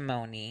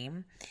testimony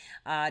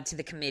to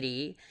the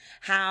committee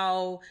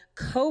how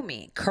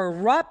Comey,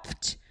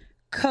 corrupt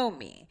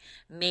Comey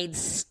made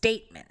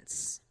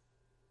statements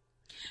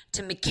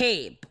to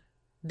McCabe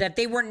that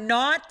they were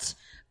not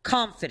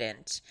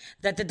confident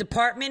that the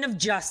Department of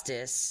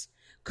Justice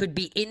could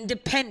be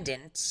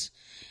independent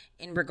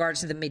in regards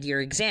to the mid-year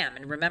exam.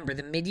 And remember,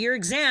 the mid-year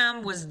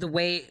exam was the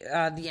way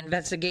the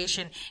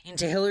investigation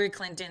into Hillary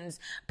Clinton's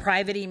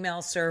private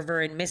email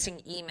server and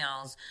missing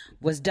emails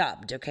was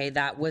dubbed, okay?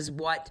 That was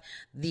what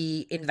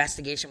the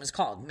investigation was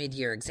called,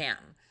 mid-year exam.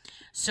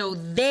 So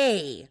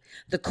they,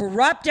 the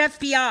corrupt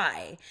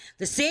FBI,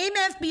 the same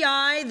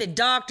FBI that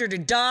doctored a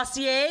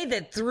dossier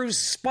that threw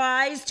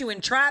spies to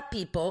entrap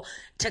people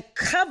to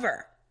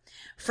cover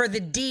for the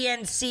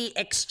DNC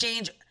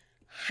exchange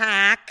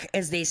hack,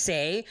 as they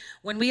say,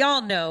 when we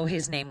all know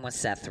his name was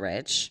Seth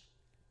Rich,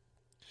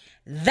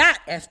 that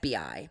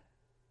FBI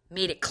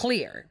made it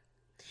clear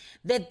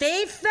that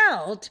they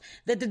felt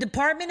that the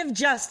Department of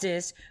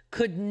Justice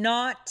could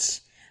not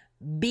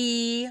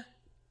be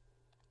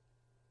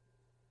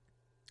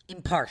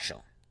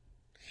impartial.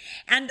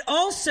 And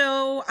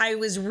also, I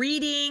was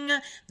reading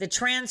the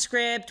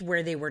transcript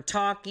where they were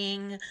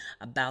talking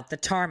about the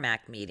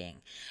tarmac meeting.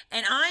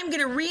 And I'm going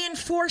to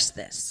reinforce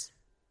this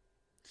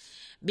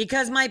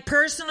because my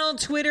personal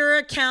Twitter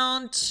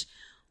account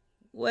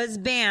was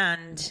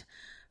banned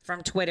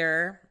from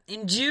Twitter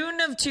in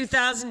June of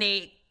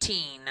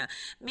 2018,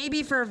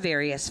 maybe for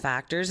various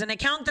factors, an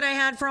account that I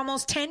had for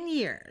almost 10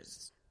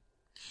 years.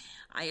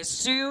 I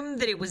assumed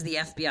that it was the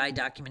FBI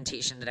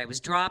documentation that I was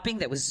dropping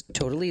that was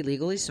totally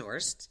legally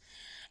sourced.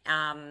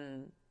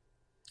 And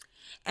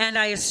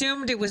I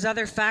assumed it was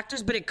other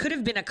factors, but it could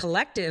have been a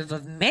collective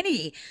of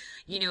many,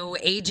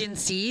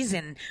 agencies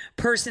and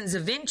persons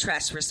of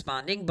interest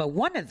responding. But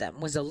one of them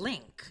was a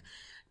link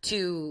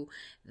to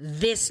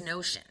this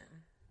notion.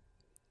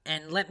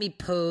 And let me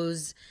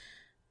pose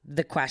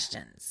the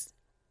questions.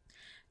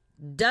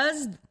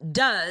 Does,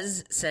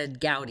 said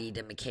Gowdy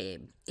to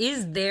McCabe,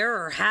 is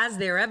there or has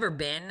there ever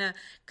been a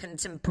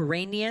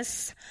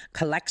contemporaneous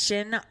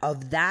collection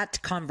of that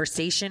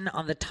conversation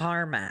on the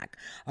tarmac?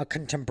 A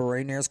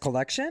contemporaneous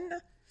collection?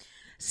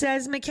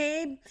 Says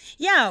McCabe.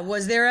 Yeah,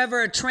 was there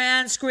ever a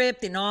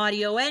transcript, an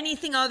audio,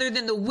 anything other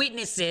than the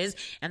witnesses,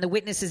 and the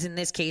witnesses in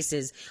this case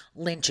is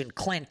Lynch and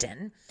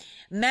Clinton,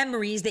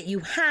 memories that you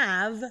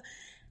have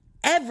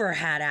ever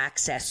had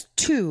access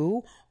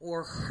to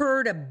or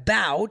heard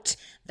about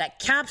that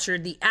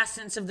captured the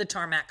essence of the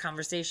tarmac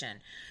conversation?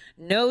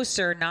 No,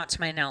 sir, not to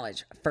my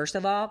knowledge. First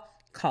of all,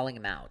 calling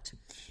him out.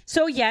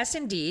 So yes,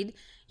 indeed,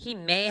 he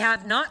may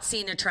have not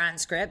seen a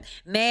transcript,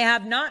 may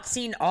have not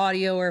seen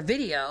audio or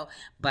video,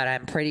 but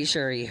I'm pretty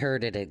sure he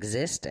heard it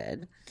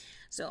existed.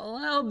 So a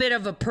little bit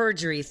of a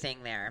perjury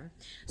thing there.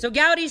 So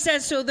Gowdy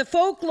says, so the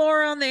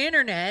folklore on the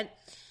internet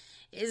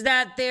is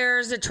that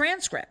there's a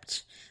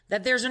transcript,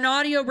 that there's an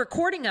audio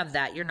recording of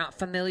that. You're not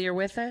familiar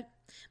with it?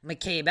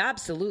 McCabe,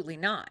 absolutely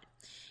not.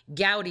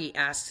 Gowdy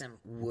asks him,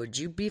 would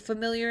you be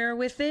familiar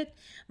with it?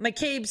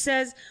 McCabe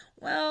says,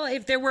 well,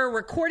 if there were a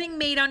recording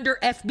made under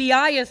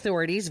FBI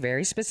authorities,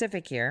 very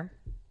specific here,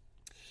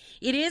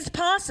 it is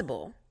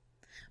possible,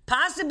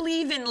 possibly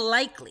even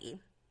likely,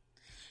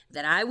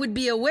 that I would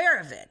be aware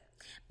of it.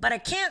 But I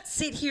can't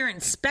sit here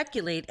and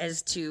speculate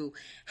as to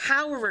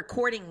how a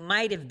recording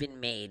might have been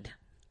made.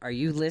 Are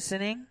you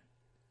listening?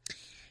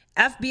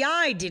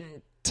 FBI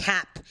didn't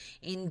tap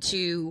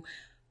into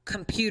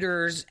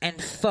computers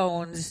and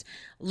phones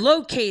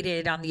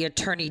located on the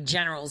Attorney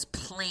General's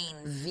plane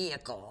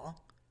vehicle,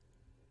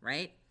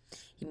 right?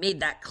 He made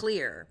that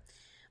clear.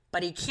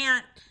 But he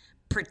can't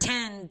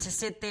pretend to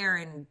sit there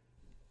and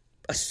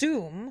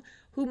assume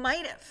who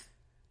might have.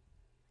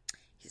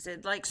 He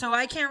said, so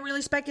I can't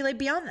really speculate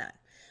beyond that.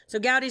 So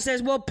Gowdy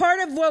says, well, part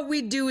of what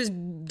we do is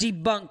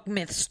debunk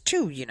myths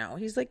too,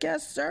 He's like,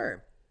 yes,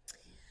 sir.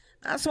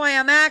 That's why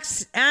I'm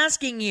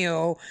asking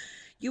you.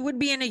 You would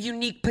be in a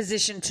unique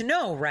position to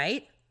know,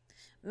 right?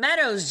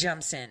 Meadows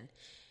jumps in.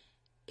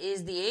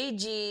 Is the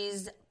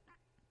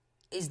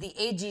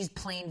AG's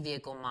plane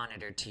vehicle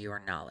monitored to your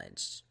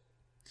knowledge?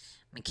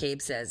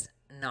 McCabe says,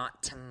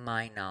 not to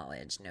my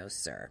knowledge, no,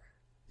 sir.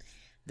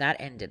 That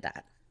ended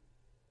that.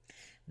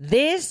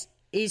 This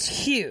is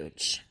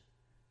huge.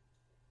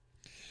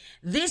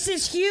 This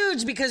is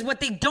huge because what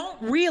they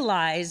don't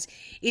realize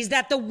is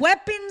that the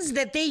weapons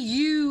that they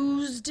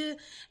used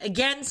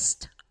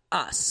against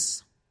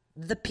us,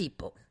 the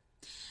people,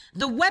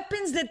 the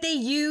weapons that they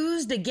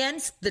used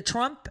against the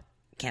Trump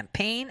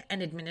campaign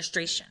and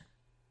administration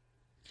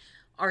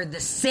are the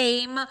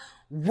same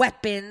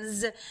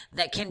weapons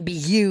that can be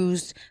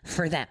used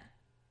for them.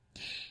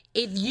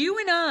 If you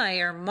and I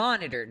are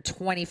monitored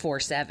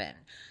 24/7,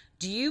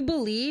 do you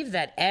believe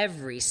that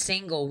every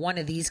single one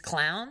of these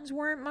clowns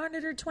weren't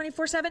monitored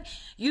 24/7?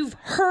 You've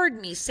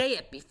heard me say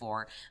it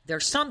before.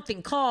 There's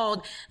something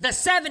called the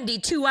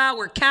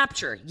 72-hour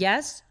capture.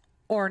 Yes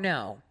or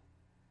no?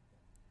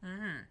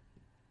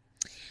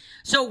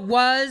 So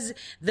was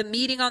the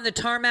meeting on the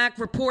tarmac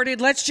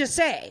reported, let's just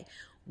say,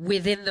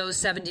 within those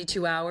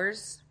 72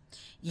 hours?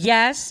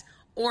 Yes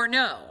or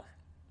no?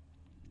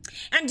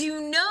 And do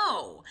you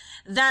know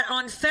that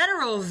on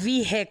federal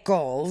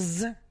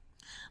vehicles,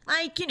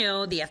 Like,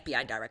 the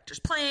FBI director's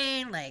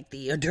plane, like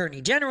the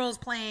Attorney General's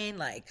plane,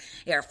 like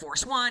Air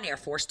Force One, Air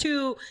Force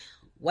Two,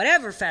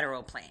 whatever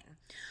federal plane.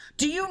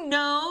 Do you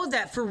know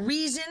that for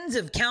reasons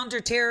of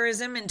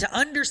counterterrorism and to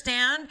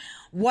understand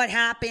what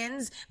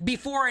happens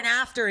before and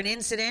after an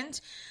incident,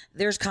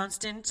 there's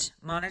constant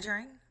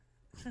monitoring?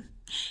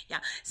 Yeah.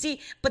 See,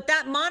 but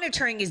that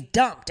monitoring is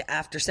dumped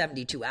after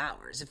 72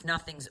 hours if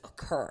nothing's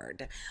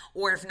occurred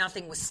or if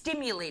nothing was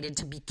stimulated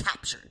to be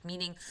captured,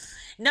 meaning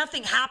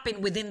nothing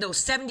happened within those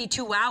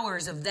 72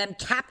 hours of them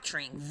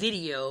capturing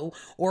video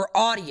or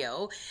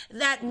audio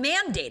that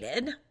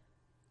mandated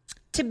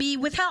to be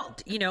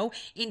withheld,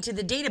 into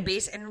the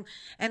database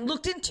and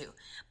looked into.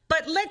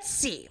 But let's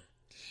see.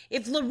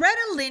 If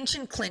Loretta Lynch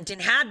and Clinton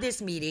had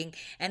this meeting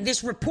and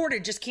this reporter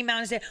just came out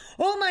and said,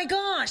 oh my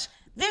gosh,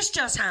 this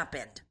just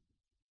happened.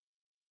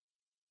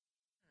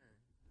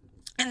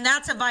 And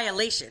that's a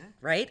violation,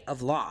 right,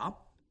 of law,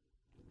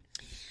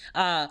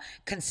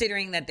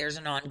 considering that there's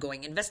an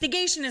ongoing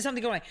investigation and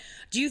something going on.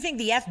 Do you think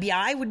the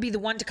FBI would be the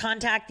one to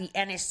contact the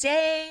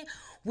NSA?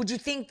 Would you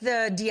think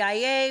the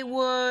DIA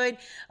would?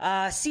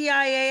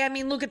 CIA? I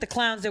mean, look at the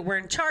clowns that were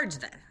in charge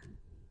then.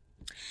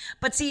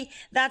 But see,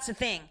 that's the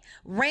thing.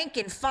 Rank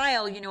and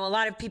file, a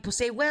lot of people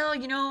say, well,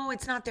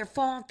 it's not their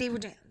fault. They were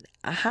doing...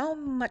 How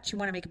much you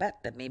want to make a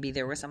bet that maybe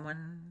there was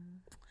someone...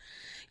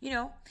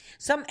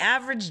 some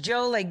average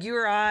Joe like you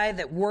or I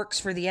that works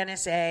for the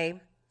NSA,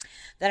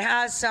 that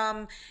has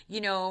some,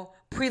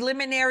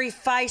 preliminary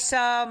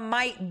FISA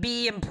might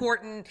be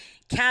important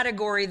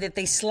category that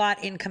they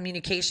slot in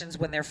communications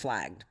when they're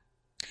flagged.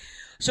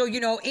 So,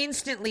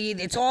 instantly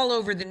it's all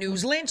over the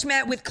news. Lynch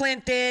met with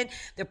Clinton.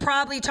 They're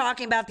probably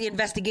talking about the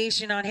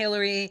investigation on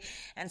Hillary.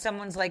 And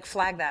someone's like,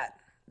 flag that.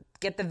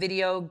 Get the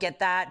video, get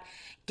that.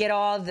 Get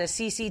all the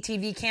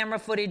CCTV camera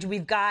footage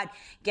we've got.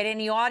 Get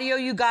any audio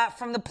you got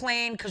from the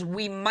plane because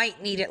we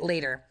might need it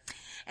later.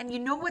 And you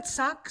know what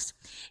sucks?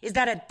 Is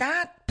that at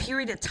that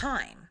period of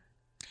time,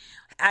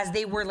 as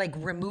they were like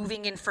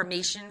removing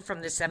information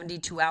from the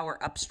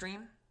 72-hour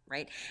upstream,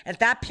 right? At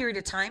that period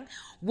of time,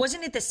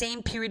 wasn't it the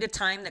same period of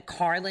time that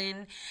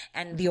Carlin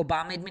and the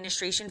Obama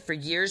administration for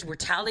years were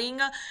telling,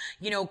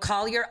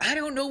 Collier, I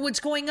don't know what's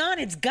going on.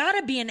 It's got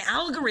to be an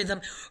algorithm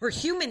or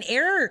human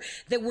error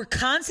that we're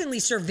constantly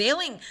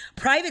surveilling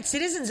private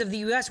citizens of the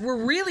U.S.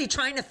 We're really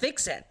trying to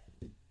fix it.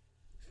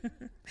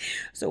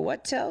 So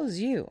what tells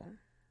you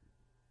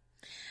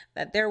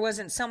that there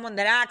wasn't someone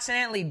that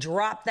accidentally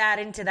dropped that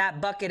into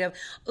that bucket of,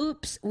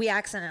 oops, we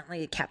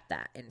accidentally kept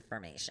that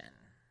information?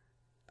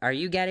 Are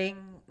you getting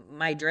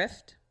my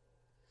drift?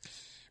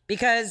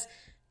 Because,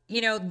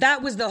 that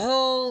was the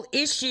whole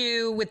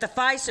issue with the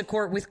FISA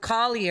court with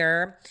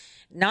Collier,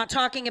 not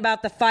talking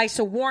about the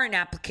FISA warrant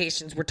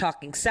applications. We're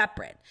talking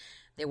separate.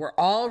 They were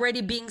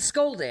already being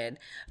scolded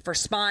for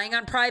spying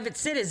on private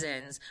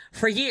citizens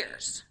for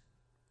years.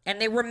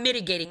 And they were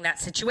mitigating that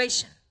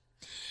situation.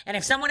 And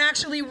if someone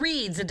actually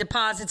reads the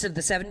deposits of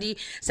the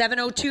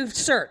 702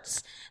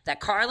 certs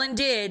that Carlin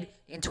did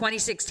in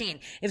 2016,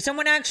 if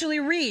someone actually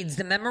reads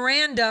the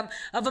memorandum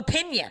of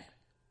opinion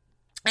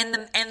and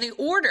the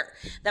order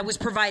that was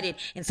provided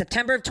in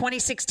September of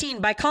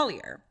 2016 by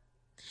Collier,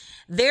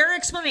 their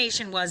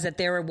explanation was that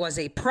there was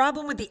a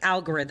problem with the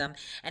algorithm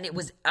and it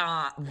was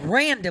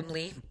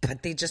randomly,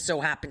 but they just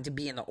so happened to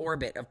be in the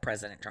orbit of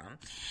President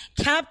Trump,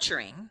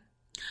 capturing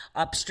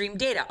upstream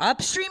data.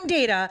 Upstream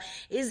data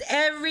is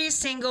every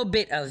single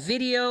bit of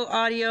video,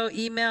 audio,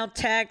 email,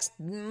 text,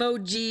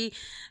 emoji,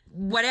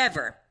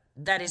 whatever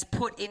that is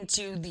put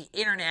into the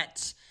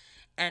internet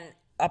and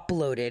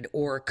uploaded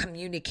or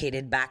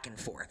communicated back and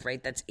forth,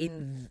 right? That's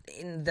in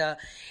the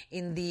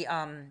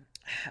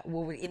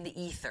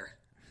ether,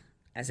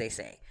 as they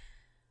say.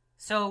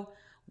 So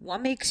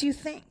what makes you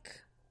think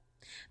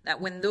that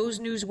when those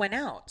news went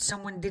out,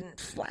 someone didn't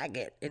flag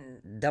it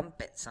and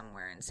dump it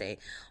somewhere and say,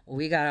 well,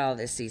 we got all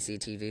this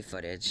CCTV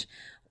footage.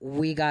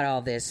 We got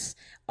all this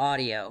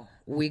audio.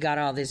 We got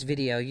all this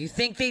video. You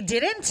think they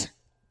didn't?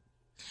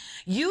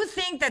 You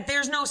think that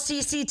there's no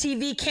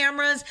CCTV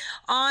cameras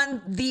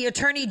on the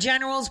Attorney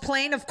General's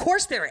plane? Of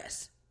course there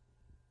is.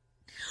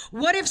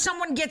 What if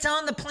someone gets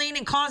on the plane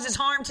and causes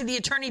harm to the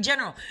Attorney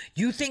General?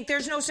 You think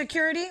there's no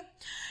security?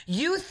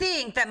 You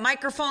think that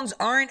microphones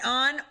aren't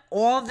on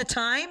all the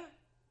time?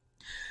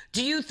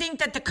 Do you think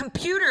that the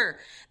computer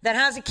that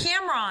has a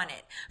camera on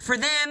it for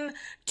them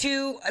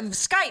to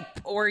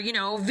Skype or,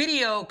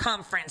 video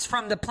conference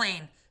from the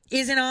plane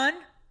isn't on?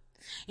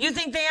 You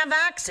think they have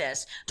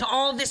access to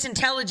all this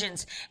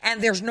intelligence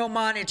and there's no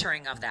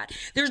monitoring of that?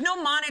 There's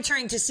no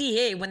monitoring to see,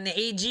 hey, when the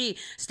AG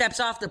steps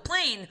off the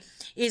plane,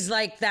 is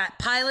like that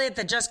pilot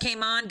that just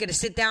came on going to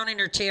sit down in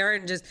her chair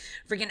and just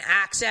freaking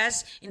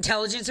access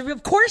intelligence?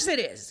 Of course it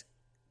is.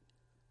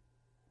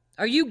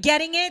 Are you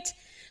getting it?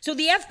 So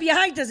the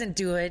FBI doesn't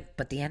do it,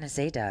 but the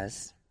NSA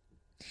does.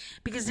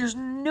 Because there's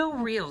no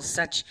real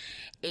such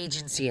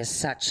agency as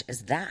such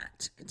as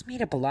that. It's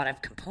made up a lot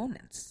of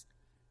components.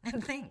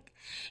 And think,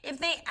 if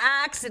they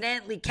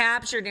accidentally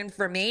captured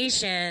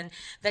information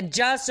that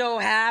just so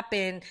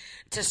happened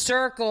to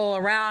circle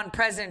around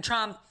President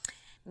Trump,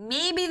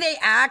 Maybe they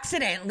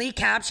accidentally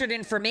captured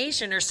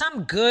information, or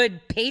some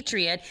good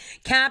patriot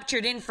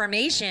captured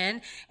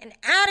information and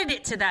added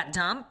it to that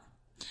dump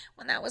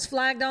when that was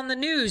flagged on the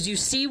news. You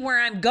see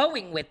where I'm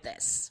going with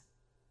this?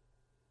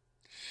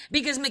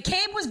 Because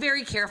McCabe was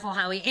very careful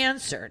how he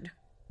answered.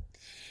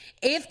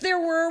 If there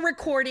were a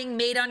recording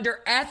made under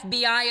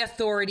FBI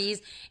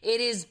authorities,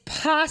 it is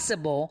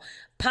possible,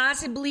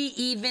 possibly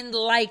even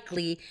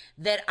likely,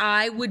 that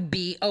I would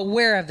be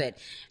aware of it.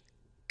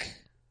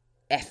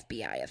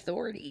 FBI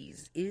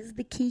authorities is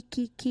the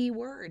key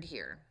word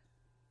here.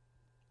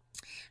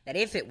 That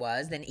if it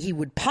was, then he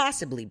would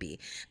possibly be.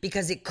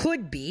 Because it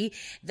could be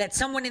that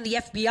someone in the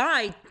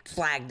FBI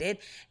flagged it,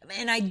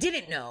 and I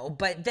didn't know,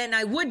 but then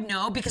I would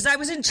know because I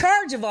was in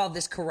charge of all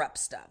this corrupt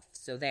stuff.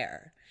 So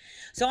there.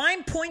 So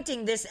I'm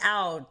pointing this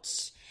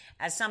out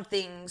as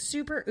something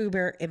super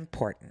uber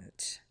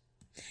important.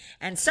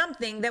 And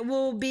something that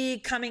will be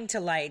coming to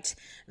light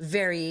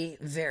very,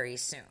 very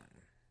soon.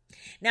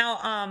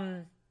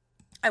 Now,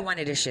 I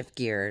wanted to shift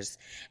gears,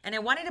 and I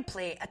wanted to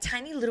play a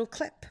tiny little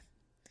clip.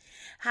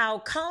 How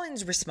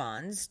Collins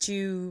responds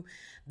to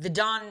the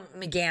Don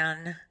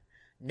McGahn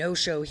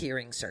no-show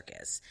hearing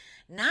circus.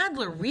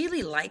 Nadler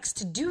really likes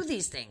to do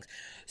these things.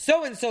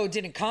 So-and-so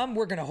didn't come,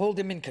 we're going to hold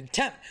him in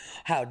contempt.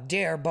 How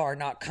dare Barr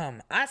not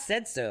come? I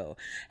said so.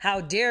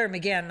 How dare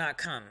McGahn not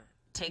come?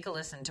 Take a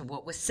listen to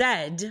what was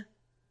said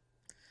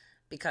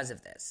because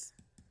of this.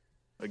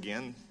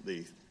 Again,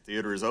 the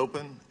theater is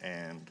open,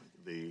 and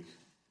the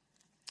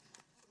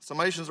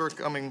summations are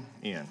coming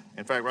in.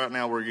 In fact, right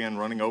now we're again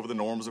running over the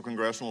norms of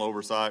congressional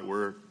oversight.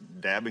 We're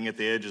dabbing at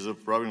the edges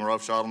of rubbing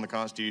roughshod on the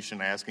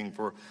Constitution, asking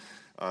for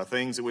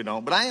things that we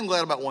don't. But I am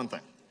glad about one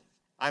thing.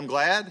 I'm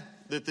glad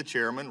that the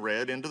chairman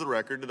read into the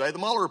record today the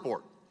Mueller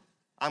report.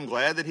 I'm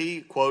glad that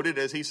he quoted,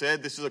 as he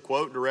said, this is a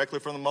quote directly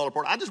from the Mueller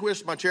report. I just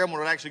wish my chairman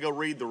would actually go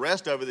read the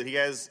rest of it that he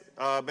has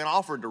been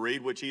offered to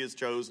read, which he has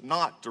chose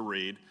not to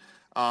read.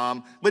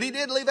 But he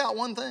did leave out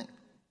one thing.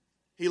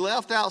 He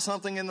left out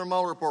something in the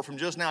Mueller report from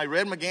just now. He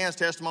read McGahn's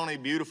testimony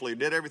beautifully,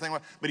 did everything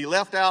right, but he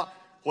left out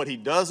what he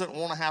doesn't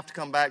want to have to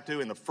come back to,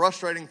 and the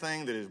frustrating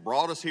thing that has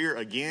brought us here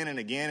again and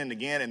again and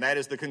again, and that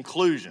is the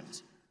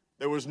conclusions.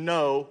 There was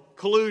no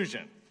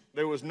collusion.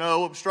 There was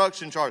no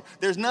obstruction charge.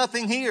 There's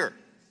nothing here.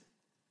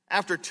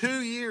 After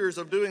 2 years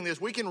of doing this,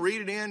 we can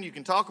read it in. You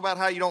can talk about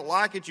how you don't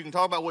like it. You can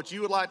talk about what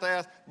you would like to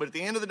ask. But at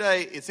the end of the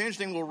day, it's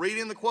interesting. We'll read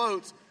in the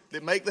quotes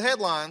that make the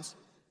headlines,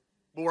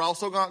 but we're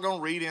also not going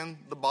to read in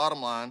the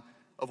bottom line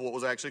of what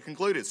was actually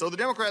concluded. So the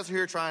Democrats are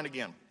here trying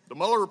again. The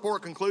Mueller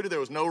report concluded there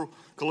was no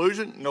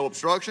collusion, no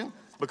obstruction,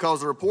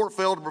 because the report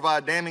failed to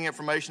provide damning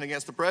information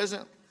against the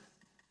president.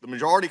 The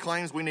majority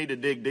claims we need to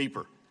dig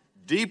deeper.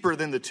 Deeper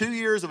than the 2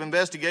 years of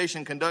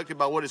investigation conducted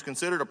by what is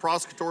considered a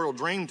prosecutorial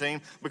dream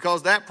team,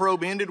 because that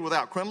probe ended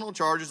without criminal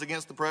charges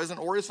against the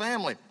president or his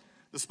family.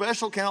 The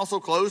special counsel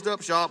closed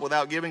up shop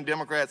without giving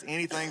Democrats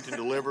anything to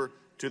deliver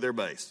to their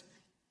base.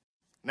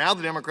 Now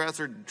the Democrats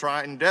are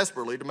trying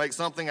desperately to make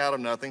something out of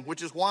nothing,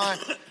 which is why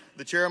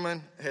the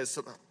chairman has,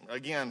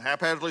 again,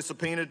 haphazardly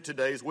subpoenaed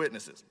today's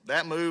witnesses.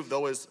 That move,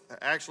 though, has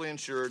actually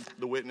ensured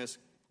the witness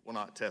will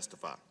not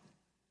testify.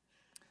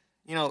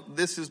 You know,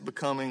 this is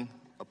becoming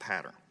a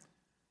pattern.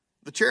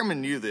 The chairman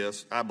knew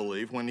this, I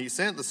believe, when he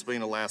sent the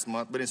subpoena last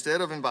month, but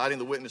instead of inviting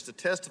the witness to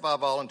testify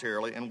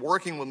voluntarily and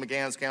working with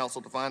McGahn's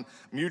counsel to find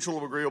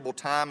mutual agreeable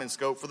time and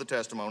scope for the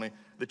testimony,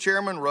 the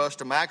chairman rushed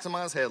to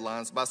maximize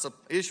headlines by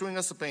issuing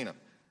a subpoena.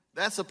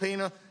 That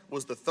subpoena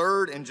was the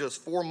third in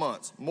just 4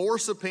 months, more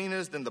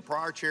subpoenas than the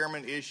prior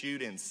chairman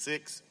issued in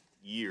 6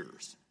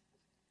 years.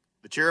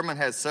 The chairman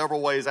has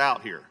several ways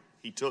out here.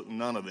 He took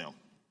none of them.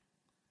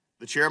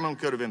 The chairman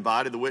could have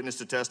invited the witness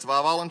to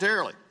testify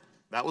voluntarily.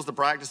 That was the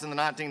practice in the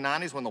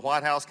 1990s when the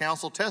White House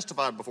counsel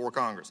testified before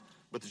Congress.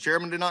 But the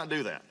chairman did not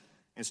do that.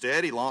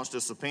 Instead, he launched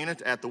a subpoena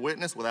at the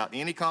witness without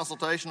any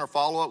consultation or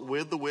follow-up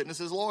with the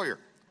witness's lawyer.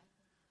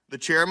 The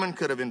chairman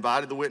could have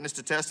invited the witness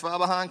to testify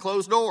behind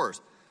closed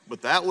doors,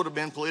 but that would have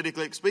been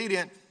politically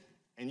expedient,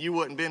 and you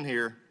wouldn't have been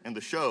here, and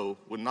the show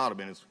would not have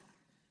been as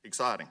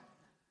exciting.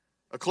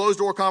 A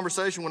closed-door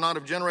conversation would not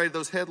have generated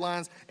those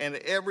headlines, and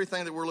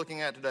everything that we're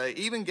looking at today,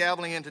 even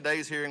gaveling in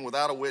today's hearing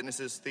without a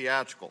witness, is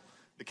theatrical.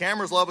 The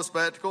cameras love a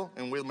spectacle,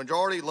 and the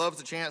majority loves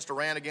the chance to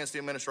rant against the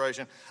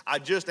administration. I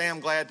just am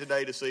glad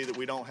today to see that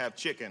we don't have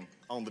chicken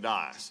on the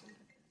dais.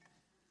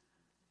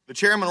 The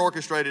chairman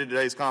orchestrated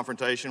today's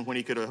confrontation when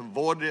he could have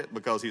avoided it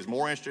because he's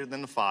more interested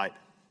in the fight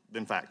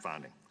than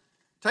fact-finding.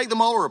 Take the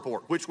Mueller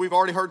report, which we've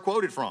already heard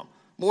quoted from.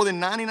 More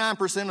than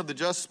 99% of the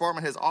Justice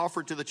Department has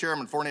offered to the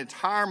chairman. For an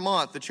entire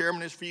month, the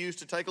chairman has refused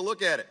to take a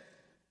look at it.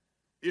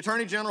 The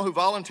Attorney General who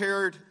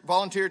volunteered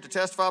to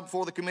testify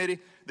before the committee,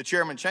 the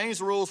chairman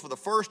changed the rules for the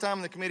first time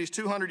in the committee's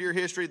 200-year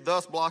history,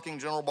 thus blocking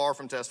General Barr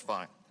from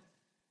testifying.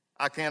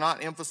 I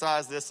cannot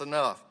emphasize this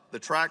enough. The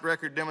track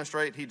record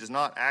demonstrates he does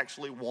not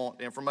actually want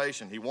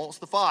information. He wants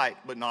the fight,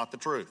 but not the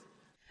truth.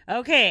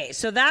 Okay,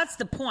 so that's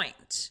the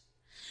point.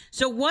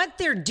 So what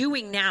they're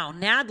doing now,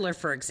 Nadler,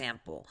 for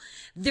example,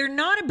 they're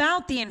not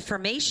about the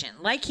information.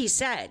 Like he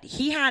said,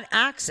 he had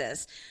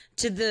access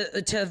to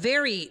a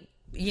very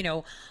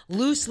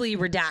loosely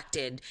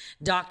redacted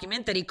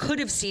document that he could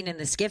have seen in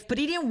the SCIF, but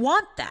he didn't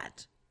want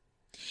that.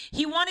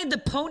 He wanted the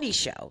pony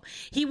show.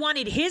 He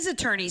wanted his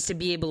attorneys to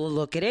be able to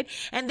look at it,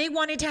 and they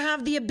wanted to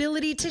have the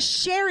ability to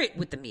share it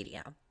with the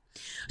media.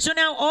 So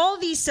now all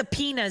these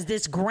subpoenas,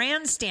 this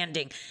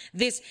grandstanding,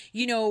 this,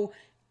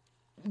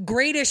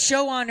 greatest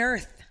show on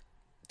earth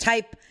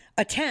type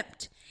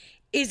attempt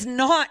is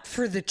not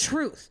for the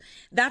truth.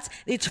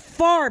 It's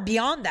far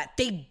beyond that.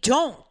 They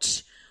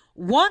don't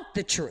want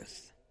the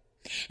truth.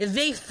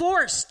 They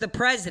force the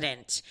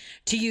president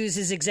to use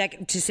his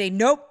executive to say,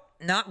 nope,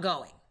 not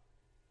going.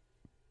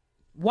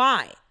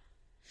 Why?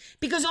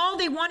 Because all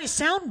they want is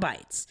sound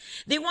bites.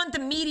 They want the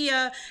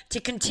media to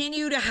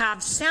continue to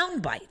have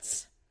sound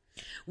bites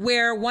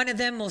where one of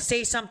them will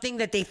say something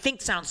that they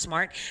think sounds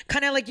smart.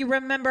 Kind of like you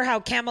remember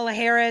how Kamala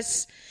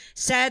Harris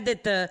said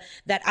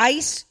that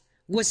ICE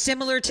was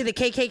similar to the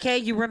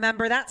KKK. You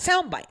remember that?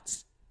 Sound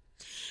bites.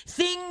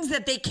 Things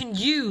that they can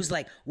use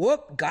like,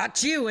 whoop,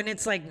 got you. And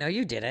it's like, no,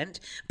 you didn't.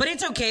 But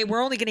it's okay.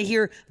 We're only going to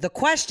hear the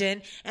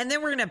question. And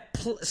then we're going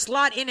to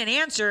slot in an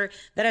answer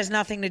that has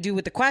nothing to do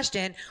with the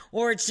question.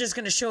 Or it's just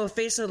going to show a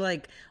face of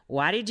like,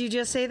 why did you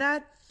just say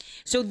that?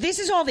 So this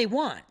is all they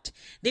want.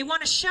 They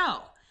want a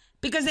show.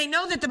 Because they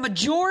know that the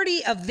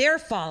majority of their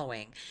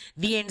following,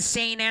 the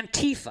insane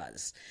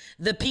Antifas,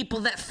 the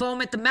people that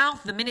foam at the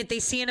mouth the minute they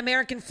see an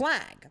American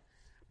flag,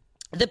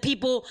 the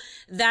people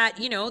that,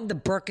 the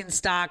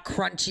Birkenstock,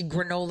 crunchy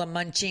granola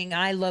munching,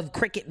 I love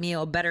cricket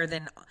meal better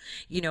than,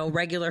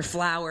 regular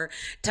flour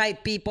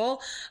type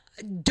people,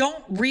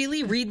 don't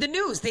really read the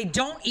news. They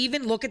don't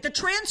even look at the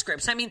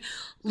transcripts. I mean,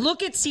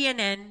 look at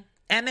CNN,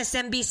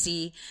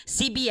 MSNBC,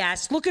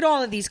 CBS, look at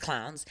all of these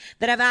clowns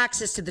that have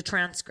access to the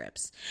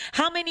transcripts.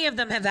 How many of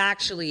them have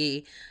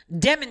actually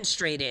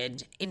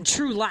demonstrated in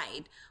true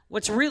light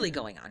what's really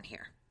going on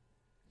here?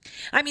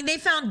 I mean, they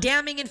found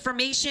damning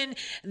information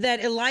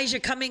that Elijah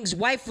Cummings'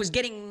 wife was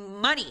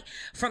getting money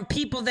from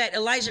people that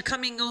Elijah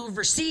Cummings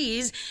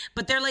oversees,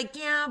 but they're like,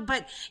 yeah,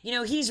 but,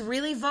 he's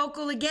really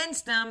vocal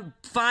against them.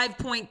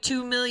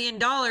 $5.2 million.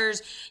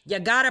 You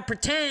gotta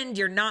pretend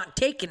you're not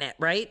taking it,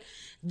 right?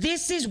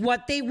 This is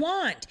what they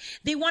want.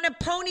 They want a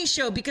pony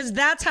show because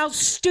that's how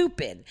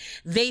stupid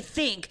they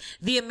think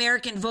the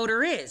American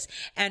voter is.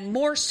 And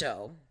more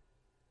so,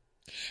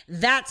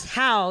 that's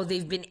how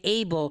they've been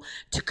able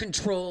to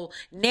control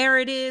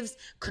narratives,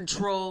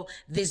 control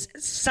this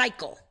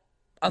cycle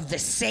of the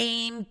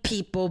same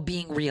people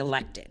being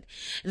reelected.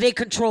 They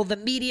control the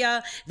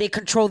media, they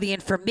control the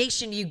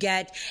information you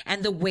get,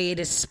 and the way it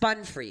is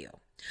spun for you.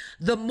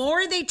 The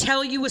more they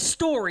tell you a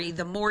story,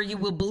 the more you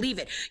will believe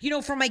it.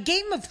 For my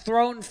Game of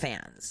Thrones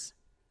fans,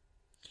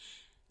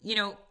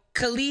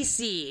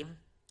 Khaleesi,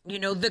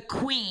 the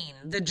queen,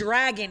 the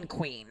dragon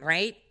queen,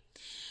 right?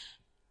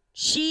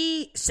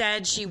 She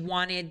said she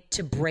wanted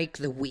to break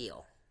the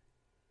wheel.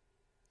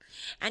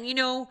 And,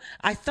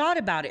 I thought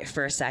about it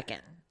for a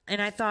second.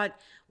 And I thought,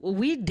 well,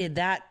 we did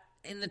that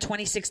in the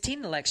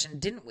 2016 election,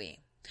 didn't we?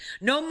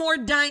 No more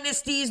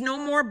dynasties, no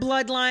more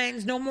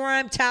bloodlines, no more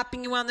I'm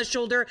tapping you on the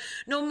shoulder,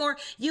 no more,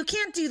 you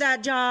can't do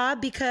that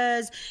job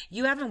because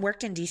you haven't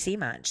worked in D.C.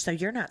 much, so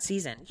you're not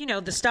seasoned.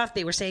 The stuff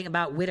they were saying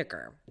about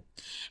Whitaker.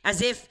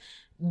 As if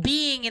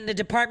being in the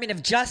Department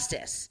of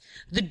Justice,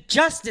 the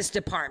Justice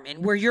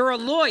Department, where you're a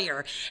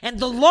lawyer and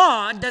the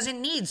law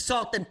doesn't need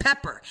salt and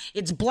pepper.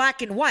 It's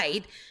black and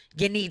white.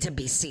 You need to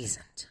be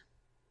seasoned.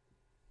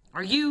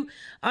 Are you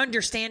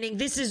understanding?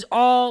 This is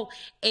all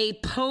a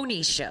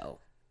pony show.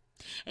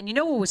 And you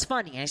know what was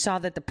funny? I saw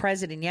that the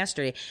president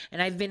yesterday,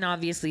 and I've been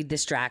obviously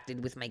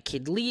distracted with my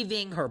kid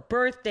leaving, her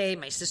birthday,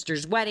 my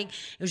sister's wedding.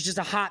 It was just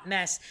a hot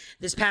mess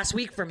this past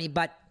week for me,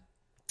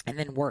 and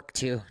then work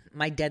too.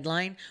 My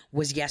deadline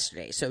was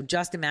yesterday. So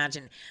just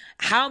imagine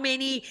how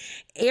many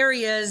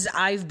areas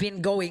I've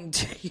been going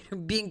to,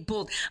 being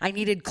pulled. I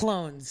needed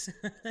clones.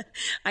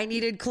 I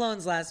needed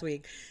clones last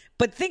week.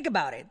 But think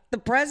about it. The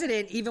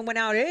president even went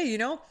out, hey,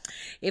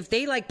 if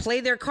they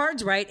play their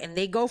cards right and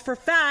they go for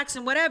facts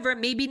and whatever,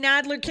 maybe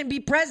Nadler can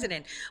be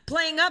president,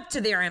 playing up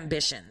to their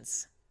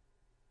ambitions.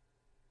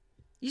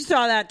 You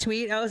saw that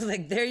tweet. I was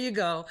like, there you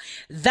go.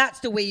 That's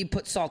the way you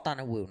put salt on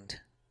a wound.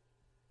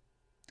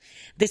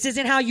 This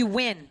isn't how you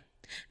win.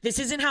 This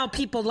isn't how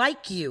people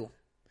like you.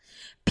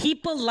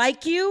 People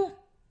like you,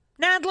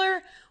 Nadler,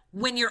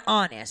 when you're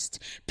honest.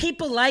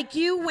 People like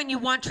you when you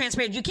want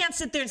transparency. You can't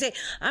sit there and say,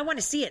 I want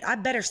to see it. I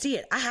better see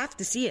it. I have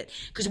to see it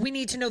because we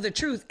need to know the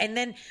truth. And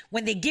then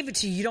when they give it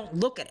to you, you don't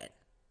look at it.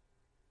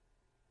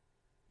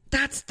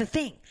 That's the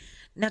thing.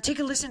 Now take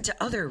a listen to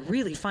other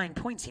really fine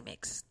points he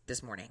makes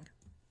this morning.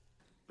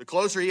 The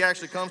closer he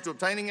actually comes to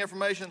obtaining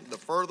information, the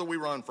further we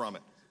run from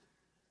it.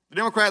 The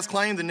Democrats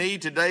claim the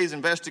need today's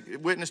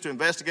witness to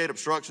investigate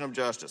obstruction of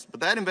justice, but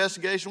that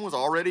investigation was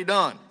already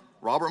done.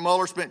 Robert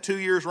Mueller spent 2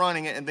 years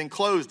running it and then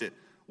closed it.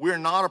 We're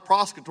not a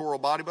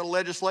prosecutorial body, but a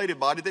legislative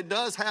body that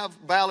does have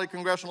valid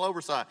congressional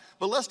oversight.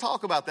 But let's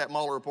talk about that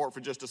Mueller report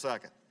for just a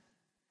second.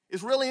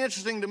 It's really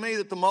interesting to me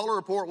that the Mueller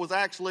report was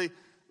actually,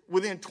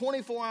 within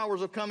 24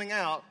 hours of coming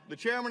out, the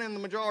chairman and the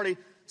majority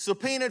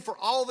subpoenaed for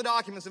all the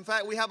documents. In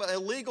fact, we have a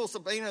legal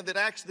subpoena that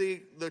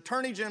actually the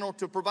Attorney General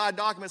to provide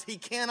documents he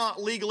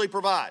cannot legally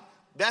provide.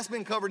 That's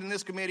been covered in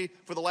this committee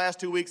for the last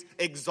 2 weeks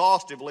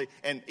exhaustively,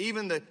 and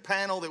even the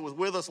panel that was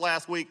with us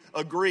last week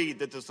agreed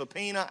that the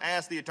subpoena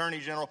asked the Attorney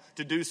General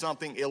to do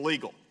something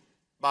illegal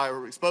by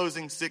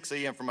exposing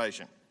 6E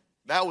information.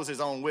 That was his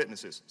own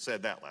witnesses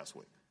said that last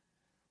week.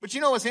 But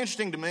you know what's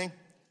interesting to me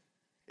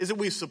is that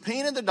we've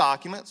subpoenaed the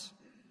documents.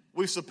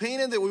 We've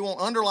subpoenaed that we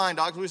want underlying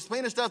documents. We've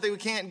subpoenaed stuff that we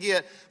can't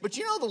get. But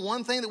you know the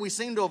one thing that we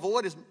seem to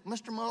avoid is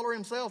Mr. Mueller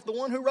himself, the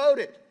one who wrote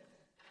it.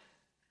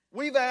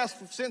 We've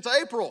asked since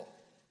April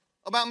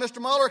about Mr.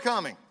 Mueller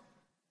coming.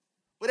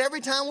 But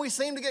every time we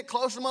seem to get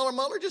close to Mueller,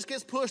 Mueller just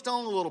gets pushed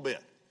on a little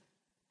bit.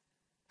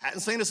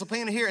 Hadn't seen a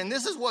subpoena here. And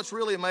this is what's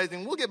really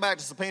amazing. We'll get back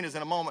to subpoenas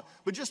in a moment.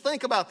 But just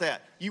think about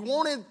that. You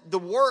wanted the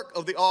work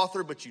of the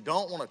author, but you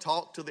don't want to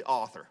talk to the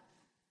author.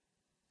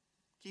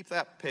 Keep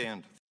that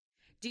pinned.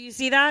 Do you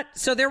see that?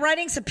 So they're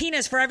writing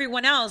subpoenas for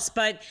everyone else,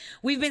 but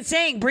we've been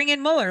saying, bring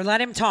in Mueller,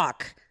 let him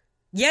talk.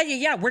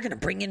 Yeah, we're going to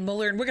bring in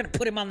Mueller and we're going to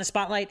put him on the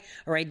spotlight.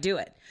 All right, do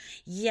it.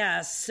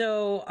 Yeah,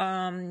 so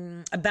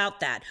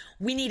about that,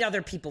 we need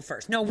other people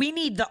first. No, we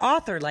need the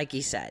author, like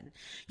he said.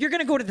 You're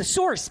going to go to the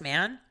source,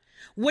 man.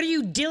 What are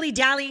you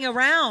dilly-dallying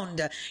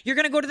around? You're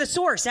going to go to the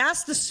source.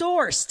 Ask the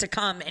source to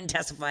come and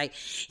testify.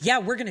 Yeah,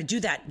 we're going to do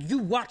that. You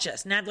watch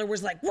us. Nadler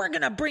was like, we're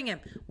going to bring him.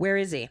 Where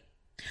is he?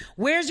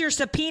 Where's your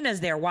subpoenas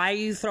there? Why are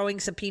you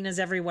throwing subpoenas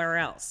everywhere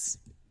else?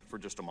 For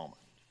just a moment.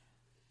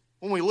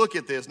 When we look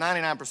at this,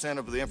 99%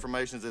 of the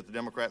information is at the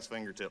Democrats'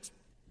 fingertips.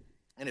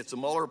 And it's a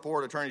Mueller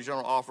report Attorney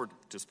General offered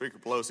to Speaker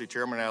Pelosi,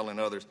 Chairman Adler, and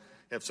others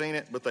have seen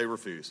it, but they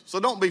refuse. So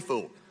don't be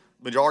fooled.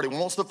 Majority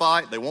wants the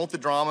fight. They want the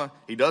drama.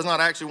 He does not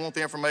actually want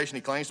the information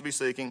he claims to be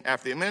seeking.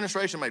 After the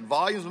administration made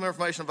volumes of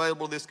information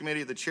available to this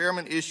committee, the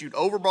chairman issued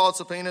overbroad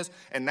subpoenas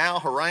and now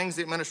harangues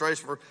the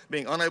administration for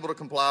being unable to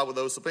comply with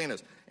those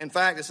subpoenas. In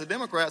fact, it's the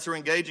Democrats who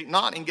are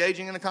not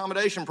engaging in an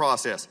accommodation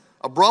process,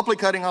 abruptly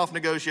cutting off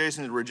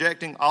negotiations and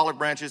rejecting olive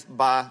branches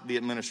by the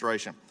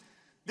administration.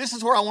 This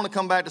is where I want to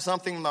come back to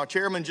something my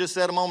chairman just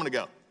said a moment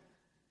ago.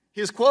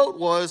 His quote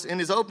was, in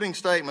his opening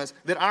statements,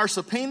 that our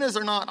subpoenas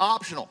are not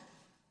optional.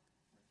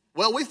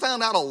 Well, we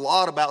found out a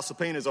lot about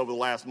subpoenas over the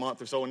last month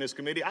or so in this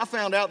committee. I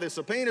found out that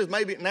subpoenas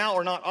maybe now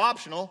are not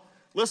optional.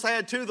 Let's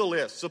add to the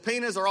list.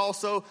 Subpoenas are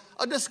also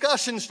a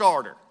discussion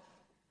starter.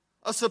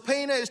 A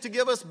subpoena is to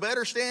give us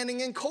better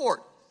standing in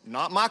court.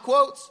 Not my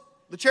quotes,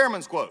 the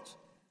chairman's quotes.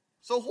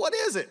 So what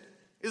is it?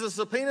 Is a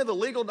subpoena the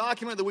legal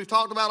document that we've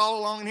talked about all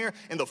along in here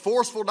and the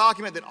forceful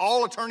document that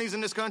all attorneys in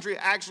this country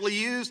actually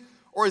use?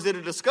 Or is it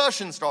a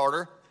discussion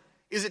starter?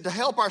 Is it to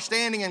help our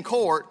standing in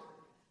court?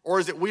 Or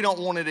is it we don't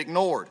want it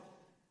ignored?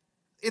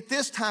 At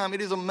this time,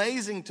 it is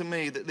amazing to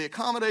me that the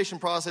accommodation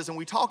process, and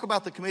we talk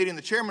about the committee, and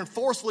the chairman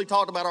forcefully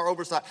talked about our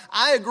oversight.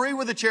 I agree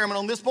with the chairman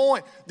on this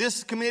point.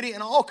 This committee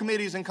and all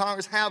committees in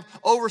Congress have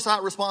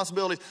oversight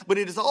responsibilities, but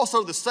it is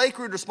also the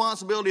sacred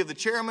responsibility of the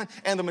chairman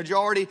and the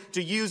majority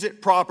to use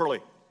it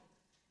properly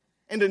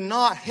and to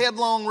not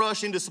headlong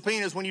rush into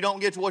subpoenas when you don't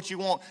get to what you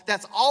want.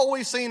 That's all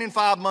we've seen in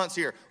 5 months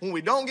here. When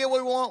we don't get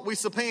what we want, we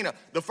subpoena.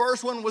 The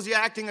first one was the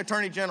acting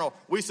attorney general.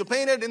 We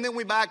subpoenaed and then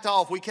we backed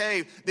off. We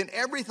caved. Then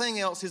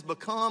everything else has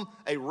become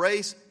a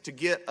race to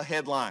get a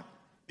headline.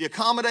 The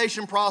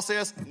accommodation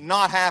process,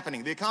 not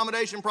happening. The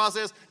accommodation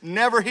process,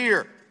 never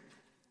here.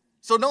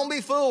 So don't be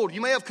fooled.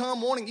 You may have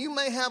come wanting, you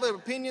may have an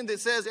opinion that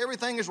says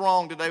everything is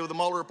wrong today with the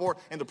Mueller report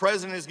and the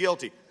president is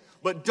guilty.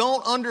 But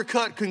don't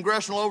undercut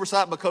congressional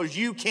oversight because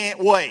you can't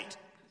wait.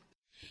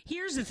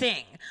 Here's the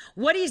thing.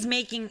 What he's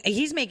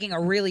making a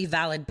really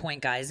valid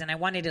point, guys, and I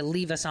wanted to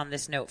leave us on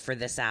this note for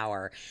this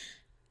hour.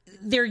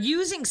 They're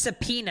using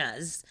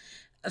subpoenas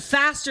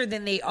faster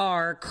than they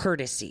are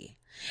courtesy.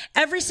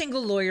 Every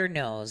single lawyer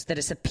knows that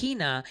a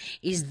subpoena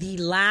is the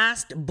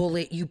last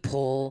bullet you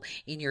pull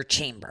in your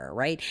chamber,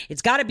 right?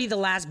 It's got to be the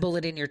last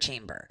bullet in your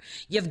chamber.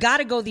 You've got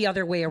to go the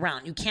other way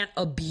around. You can't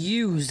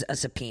abuse a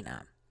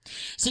subpoena.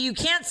 So you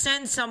can't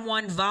send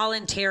someone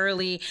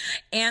voluntarily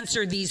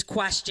answer these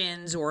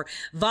questions or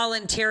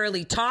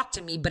voluntarily talk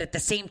to me, but at the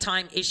same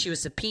time issue a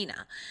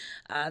subpoena.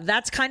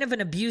 That's kind of an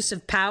abuse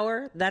of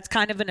power. That's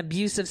kind of an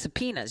abuse of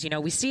subpoenas. You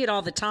know, we see it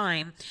all the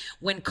time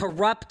when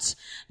corrupt,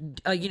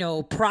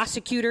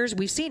 prosecutors,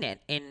 we've seen it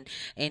in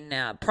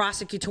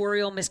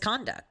prosecutorial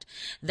misconduct,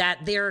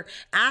 that they're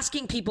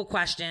asking people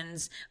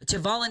questions to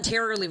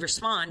voluntarily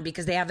respond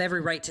because they have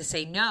every right to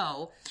say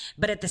no.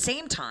 But at the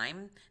same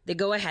time, they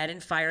go ahead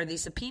and fire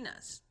these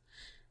subpoenas.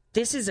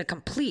 This is a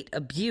complete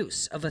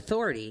abuse of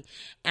authority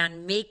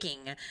and making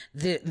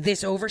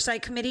this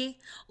oversight committee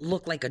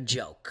look like a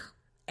joke.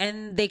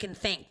 And they can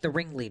thank the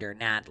ringleader,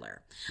 Nadler.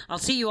 I'll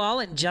see you all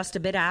in just a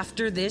bit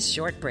after this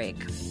short break.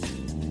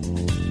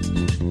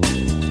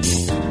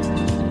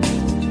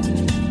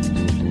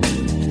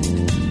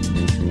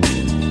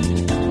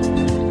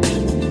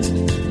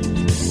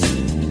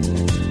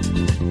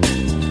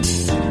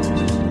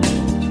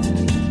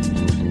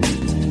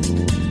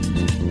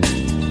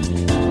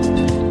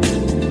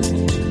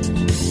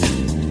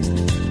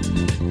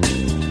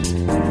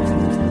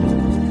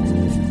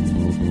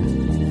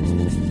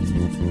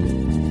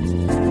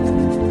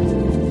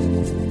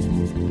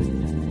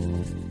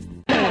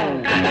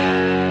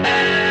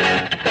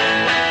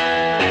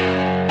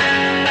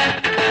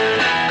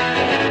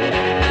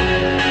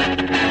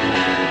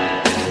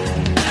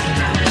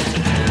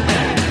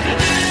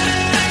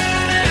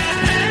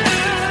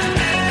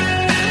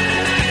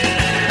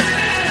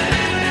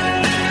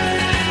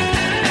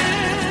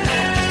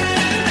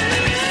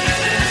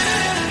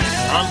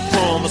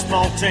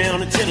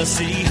 town in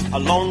Tennessee, a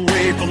long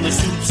way from the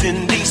suits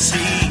in D.C.,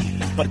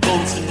 but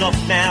close enough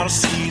now to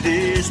see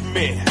this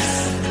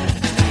mess.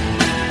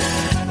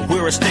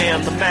 Where I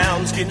stand, the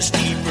mountain's getting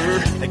steeper.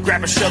 They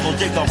grab a shovel,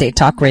 dig the State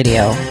Talk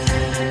Radio.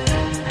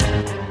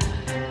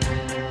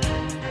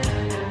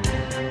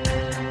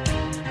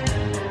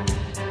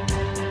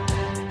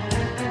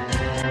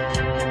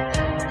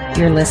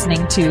 You're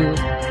listening to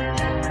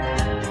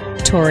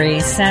Tori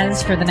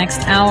Says. For the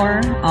next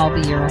hour, I'll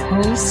be your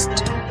host,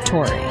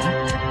 Tori.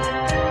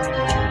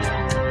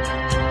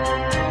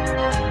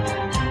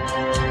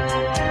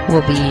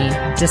 We'll be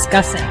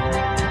discussing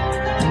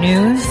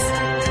news,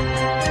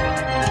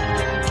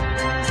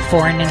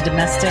 foreign and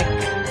domestic,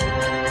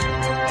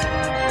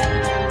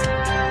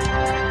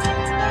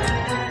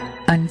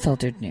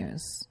 unfiltered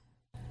news.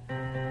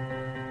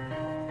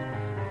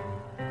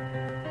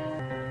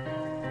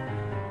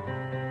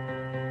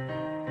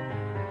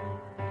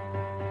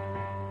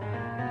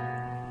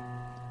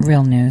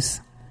 Real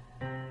news.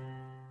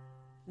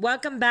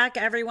 Welcome back,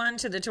 everyone,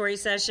 to the Tori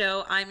Says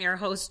Show. I'm your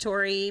host,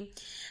 Tori.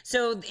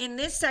 So in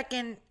this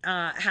second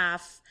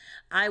half,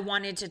 I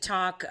wanted to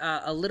talk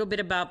a little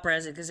bit about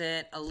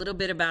Brexit, a little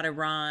bit about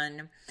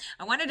Iran.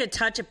 I wanted to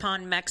touch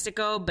upon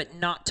Mexico, but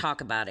not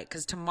talk about it,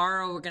 because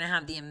tomorrow we're going to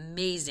have the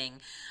amazing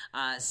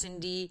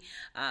Cindy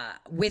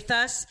with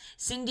us.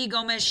 Cindy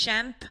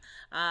Gomez-Schempp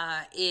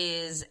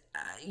is,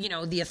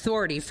 the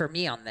authority for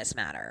me on this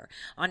matter,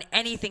 on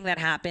anything that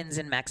happens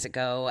in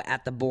Mexico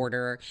at the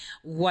border,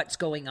 what's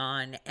going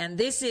on. And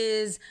this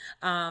is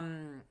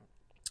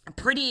a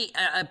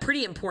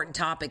pretty important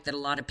topic that a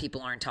lot of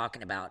people aren't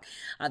talking about.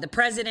 The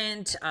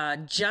president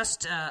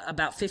just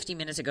about 50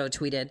 minutes ago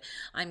tweeted,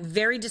 "I'm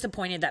very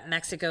disappointed that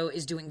Mexico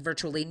is doing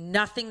virtually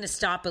nothing to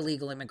stop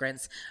illegal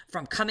immigrants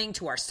from coming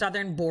to our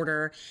southern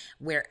border,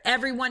 where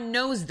everyone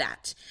knows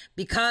that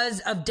because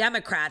of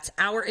Democrats,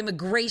 our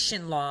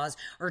immigration laws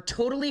are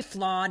totally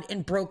flawed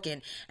and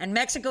broken. And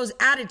Mexico's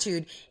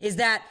attitude is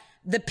that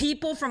the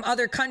people from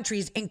other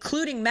countries,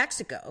 including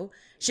Mexico,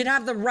 should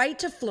have the right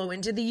to flow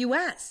into the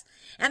U.S.,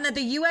 and that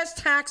the U.S.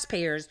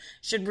 taxpayers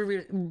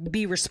should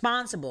be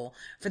responsible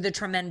for the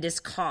tremendous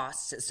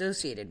costs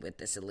associated with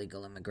this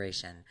illegal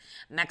immigration.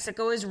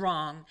 Mexico is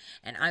wrong,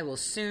 and I will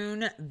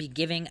soon be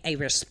giving a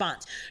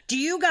response." Do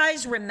you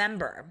guys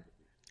remember?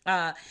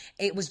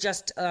 It was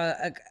just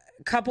a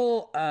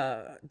couple,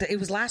 it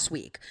was last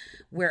week,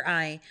 where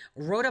I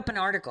wrote up an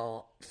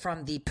article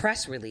from the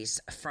press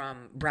release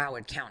from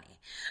Broward County.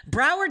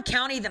 Broward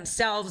County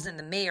themselves and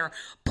the mayor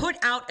put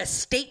out a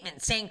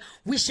statement saying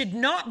we should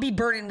not be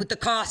burdened with the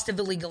cost of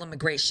illegal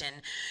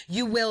immigration.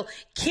 You will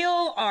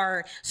kill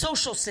our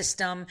social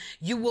system.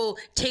 You will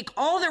take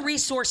all the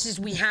resources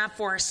we have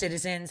for our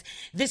citizens.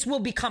 This will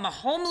become a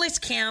homeless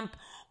camp.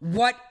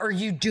 What are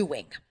you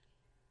doing?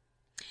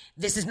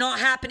 This is not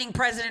happening,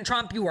 President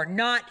Trump. You are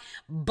not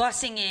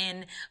bussing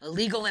in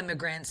illegal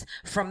immigrants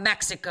from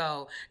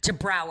Mexico to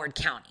Broward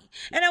County.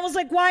 And I was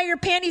like, why are your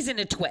panties in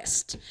a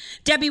twist?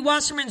 Debbie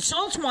Wasserman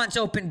Schultz wants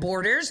open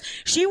borders.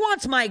 She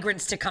wants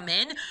migrants to come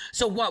in.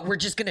 So what, we're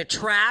just going to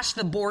trash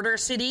the border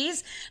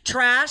cities?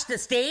 Trash the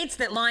states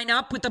that line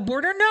up with the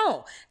border?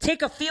 No.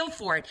 Take a feel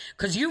for it,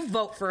 because you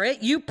vote for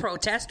it. You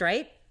protest,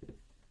 right?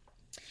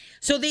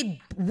 So they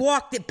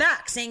walked it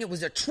back, saying it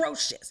was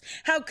atrocious.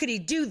 How could he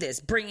do this?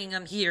 Bringing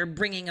them here,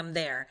 bringing them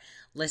there.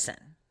 Listen,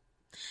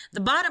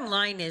 the bottom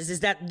line is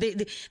that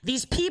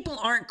these people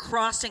aren't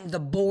crossing the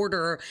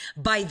border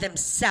by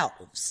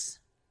themselves.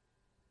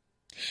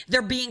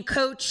 They're being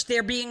coached,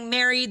 they're being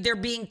married, they're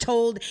being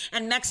told,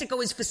 and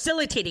Mexico is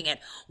facilitating it.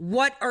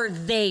 What are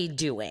they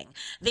doing?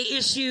 They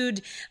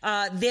issued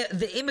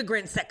the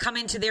immigrants that come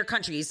into their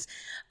countries,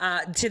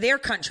 to their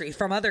country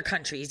from other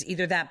countries,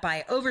 either that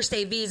by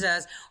overstay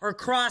visas or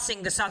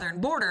crossing the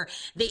southern border,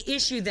 they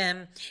issue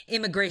them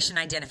immigration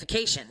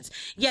identifications.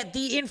 Yet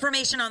the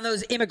information on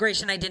those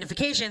immigration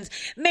identifications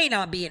may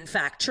not be in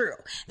fact true.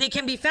 They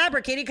can be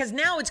fabricated, because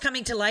now it's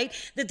coming to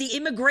light that the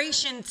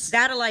immigration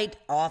satellite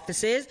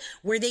offices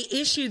where they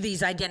issue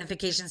these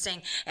identifications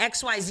saying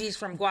XYZ is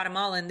from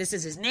Guatemala and this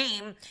is his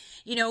name,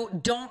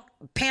 don't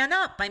pan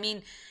up. I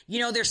mean,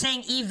 they're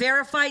saying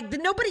E-Verified.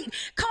 Nobody,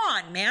 come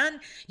on, man.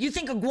 You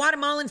think a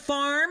Guatemalan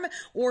farm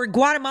or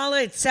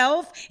Guatemala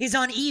itself is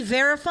on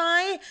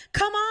E-Verify?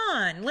 Come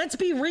on, let's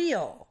be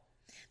real.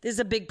 This is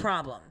a big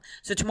problem.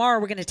 So tomorrow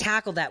we're going to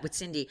tackle that with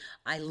Cindy.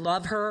 I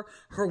love her.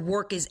 Her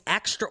work is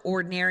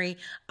extraordinary.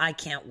 I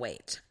can't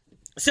wait.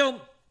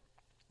 So,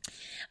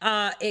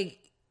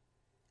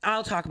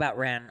 I'll talk about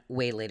Iran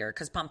way later,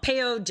 because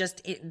Pompeo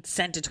just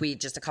sent a tweet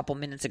just a couple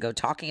minutes ago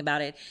talking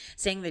about it,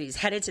 saying that he's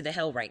headed to the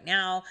Hill right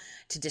now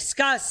to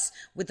discuss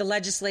with the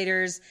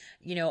legislators,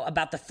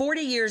 about the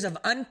 40 years of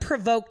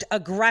unprovoked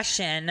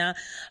aggression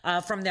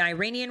from the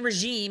Iranian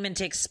regime, and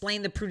to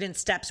explain the prudent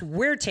steps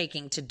we're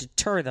taking to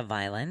deter the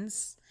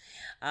violence,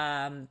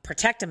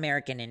 protect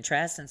American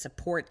interests, and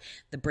support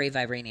the brave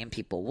Iranian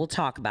people. We'll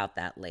talk about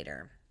that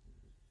later,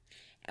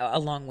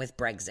 along with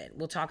Brexit.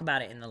 We'll talk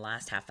about it in the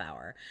last half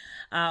hour.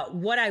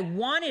 What I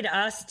wanted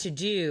us to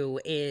do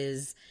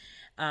is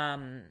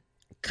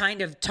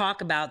kind of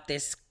talk about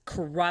this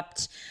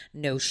corrupt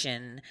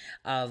notion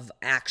of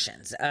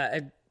actions,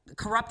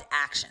 corrupt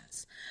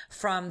actions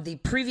from the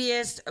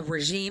previous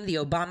regime, the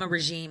Obama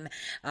regime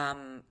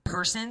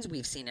persons.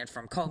 We've seen it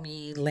from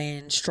Comey,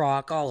 Lynn,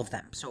 Strzok, all of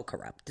them. So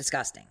corrupt,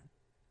 disgusting.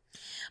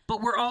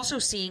 But we're also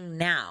seeing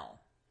now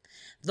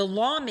the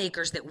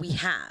lawmakers that we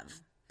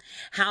have,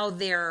 how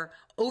they're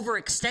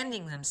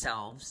overextending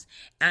themselves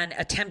and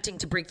attempting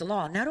to break the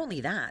law. Not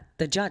only that,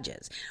 the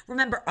judges.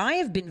 Remember, I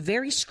have been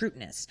very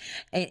scrutinous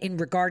in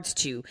regards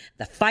to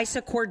the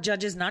FISA court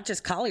judges, not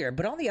just Collier,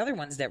 but all the other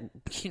ones that,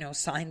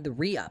 signed the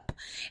re-up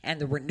and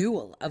the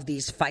renewal of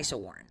these FISA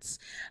warrants.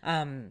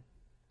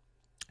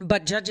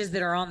 But judges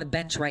that are on the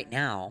bench right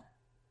now,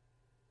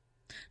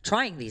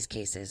 trying these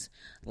cases,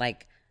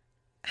 like,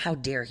 how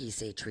dare he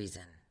say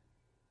treason?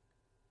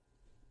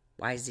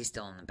 Why is he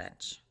still on the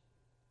bench?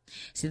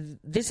 See,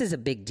 this is a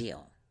big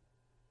deal.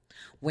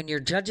 When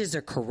your judges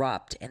are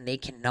corrupt and they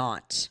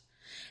cannot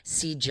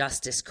see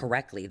justice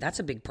correctly, that's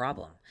a big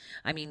problem.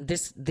 I mean,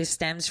 this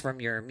stems from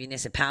your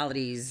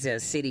municipalities,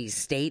 cities,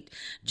 state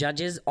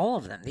judges, all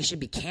of them. They should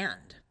be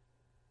canned.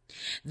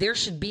 There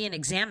should be an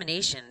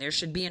examination. There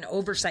should be an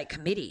oversight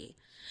committee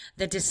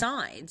that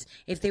decides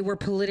if they were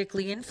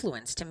politically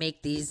influenced to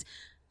make these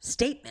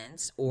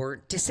statements or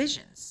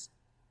decisions.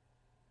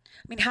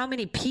 I mean, how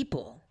many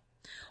people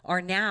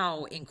are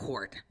now in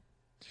court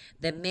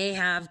that may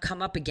have come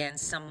up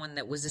against someone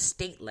that was a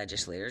state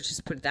legislator?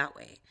 Just put it that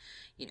way.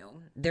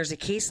 There's a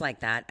case like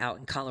that out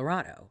in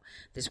Colorado.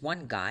 This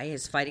one guy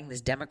is fighting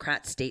this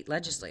Democrat state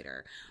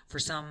legislator for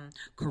some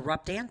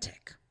corrupt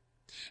antic.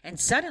 And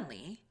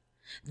suddenly,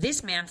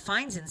 this man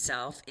finds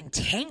himself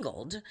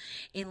entangled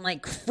in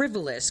like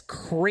frivolous,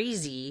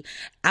 crazy,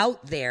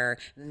 out there,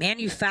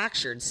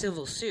 manufactured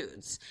civil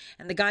suits.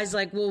 And the guy's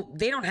like, well,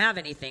 they don't have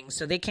anything,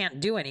 so they can't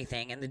do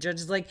anything. And the judge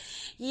is like,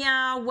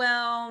 yeah,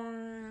 well,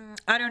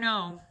 I don't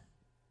know.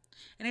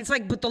 And it's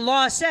like, but the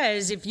law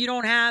says if you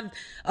don't have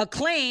a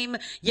claim,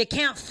 you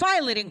can't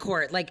file it in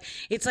court. Like,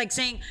 it's like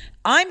saying,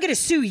 I'm going to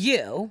sue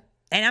you,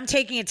 and I'm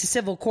taking it to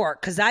civil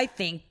court because I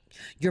think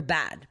you're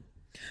bad.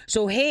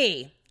 So,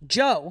 hey,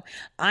 Joe,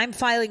 I'm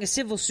filing a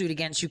civil suit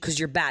against you because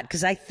you're bad,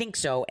 because I think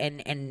so,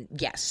 and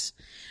yes.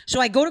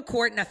 So I go to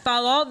court and I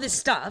file all this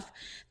stuff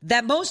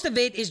that most of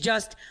it is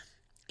just,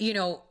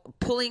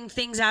 pulling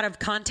things out of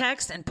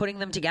context and putting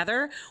them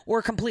together,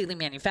 or completely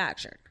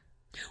manufactured.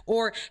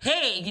 Or,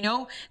 hey,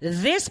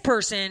 this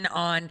person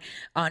on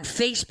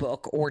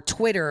Facebook or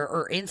Twitter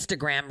or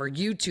Instagram or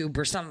YouTube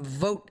or some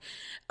vote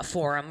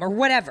forum or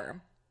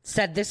whatever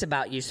said this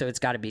about you, so it's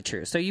got to be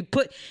true. So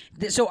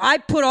I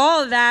put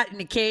all of that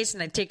in a case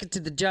and I take it to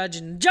the judge,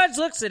 and the judge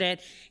looks at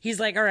it. He's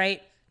like, all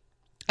right.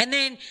 And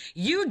then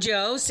you,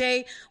 Joe,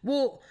 say,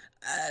 well,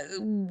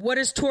 what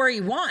does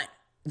Tori want?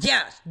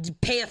 Yeah,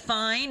 pay a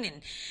fine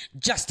and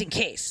just in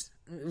case.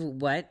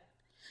 What?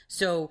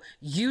 So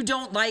you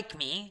don't like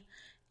me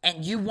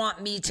and you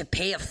want me to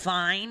pay a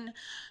fine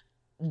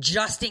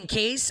just in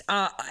case?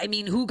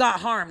 Who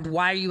got harmed?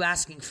 Why are you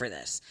asking for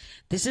this?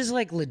 This is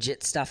like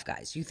legit stuff,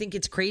 guys. You think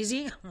it's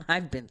crazy?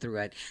 I've been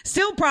through it.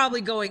 Still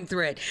probably going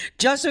through it.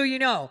 Just so you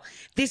know,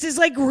 this is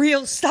like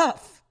real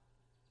stuff.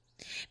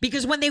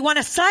 Because when they want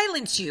to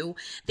silence you,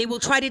 they will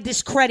try to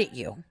discredit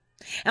you.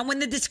 And when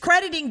the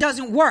discrediting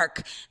doesn't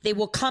work, they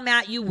will come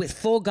at you with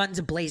full guns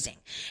blazing.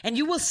 And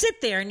you will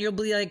sit there and you'll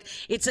be like,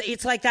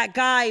 it's like that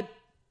guy.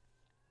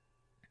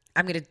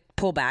 I'm going to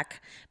pull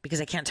back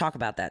because I can't talk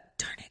about that.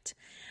 Darn it.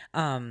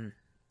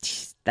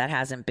 That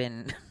hasn't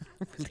been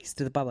released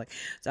to the public.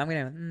 So I'm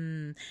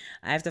going to,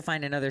 I have to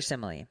find another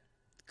simile.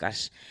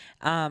 Gosh.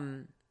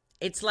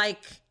 It's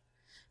like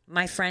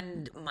my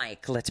friend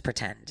Mike, let's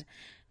pretend.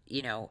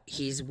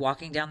 He's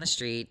walking down the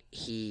street.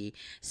 He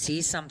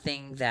sees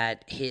something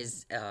that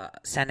his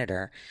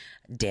senator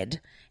did,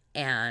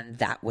 and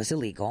that was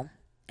illegal.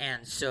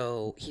 And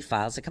so he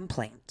files a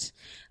complaint,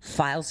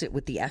 files it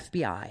with the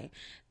FBI,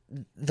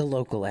 the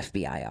local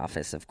FBI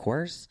office, of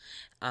course,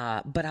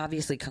 but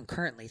obviously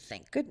concurrently,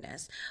 thank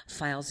goodness,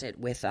 files it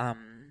with, a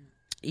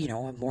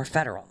more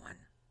federal one.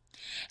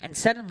 And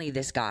suddenly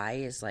this guy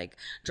is like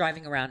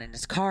driving around in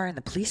his car and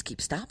the police keep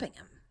stopping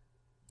him.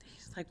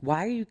 He's like,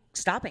 why are you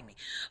stopping me?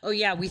 Oh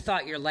yeah, we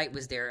thought your light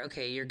was there.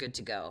 Okay, you're good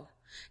to go.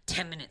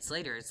 10 minutes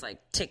later, it's like,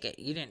 ticket,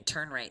 you didn't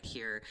turn right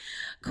here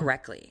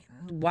correctly.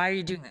 Why are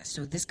you doing this?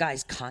 So this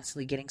guy's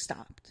constantly getting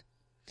stopped.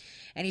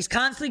 And he's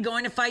constantly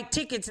going to fight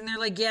tickets, and they're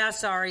like, yeah,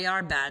 sorry,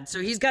 our bad. So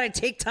he's got to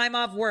take time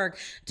off work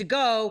to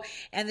go,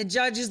 and the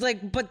judge is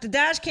like, but the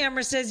dash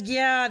camera says,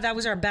 yeah, that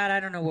was our bad. I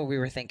don't know what we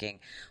were thinking.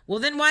 Well,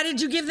 then why did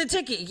you give the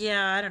ticket?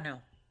 Yeah, I don't know.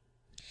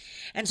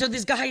 And so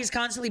this guy is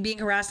constantly being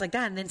harassed like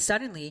that, and then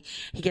suddenly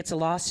he gets a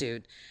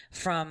lawsuit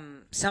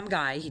from some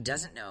guy he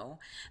doesn't know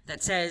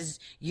that says,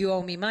 you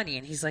owe me money.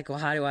 And he's like, well,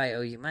 how do I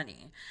owe you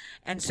money?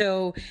 And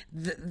so,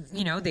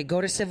 they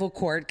go to civil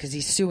court because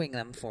he's suing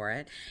them for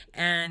it.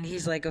 And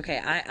he's like, okay,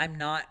 I'm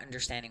not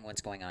understanding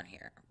what's going on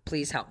here.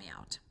 Please help me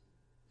out.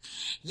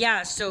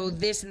 yeah, so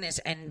this and this,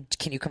 and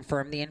can you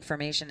confirm the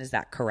information? Is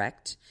that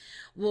correct?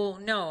 Well,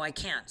 no, I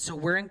can't. So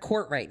we're in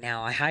court right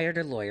now. I hired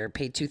a lawyer,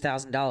 paid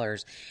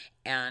 $2,000,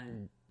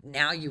 and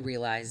now you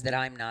realize that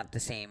I'm not the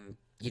same,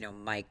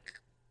 Mike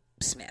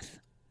Smith.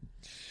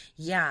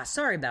 Yeah,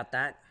 sorry about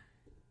that.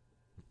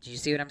 Do you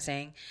see what I'm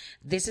saying?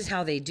 This is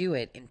how they do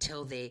it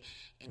until they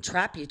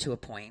entrap you to a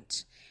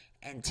point,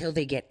 until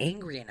they get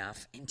angry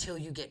enough, until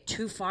you get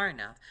too far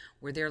enough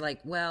where they're like,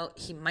 well,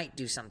 he might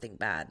do something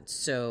bad,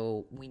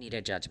 so we need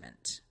a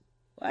judgment.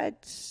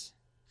 What?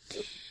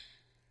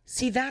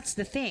 See, that's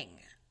the thing.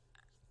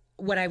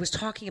 What I was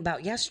talking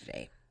about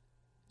yesterday,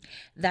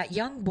 that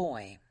young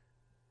boy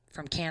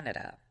from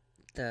Canada,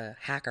 the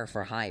hacker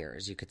for hire,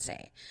 as you could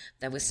say,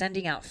 that was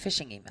sending out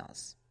phishing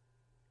emails.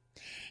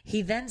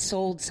 He then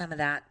sold some of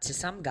that to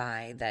some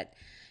guy that,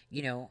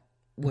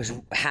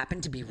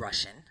 happened to be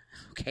Russian,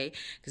 okay?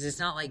 Because it's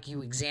not like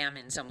you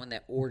examine someone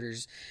that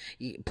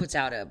puts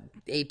out a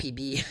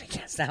APB, I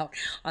guess, out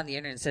on the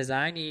internet and says,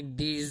 I need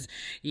these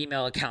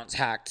email accounts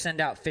hacked.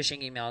 Send out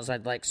phishing emails.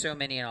 I'd like so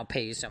many and I'll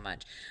pay you so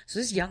much. So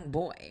this young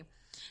boy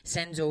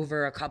sends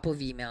over a couple of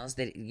emails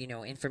that,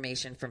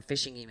 information from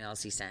phishing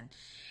emails he sent.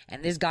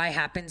 And this guy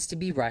happens to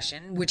be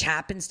Russian, which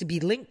happens to be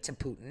linked to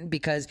Putin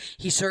because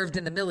he served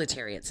in the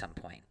military at some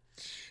point.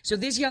 So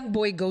this young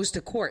boy goes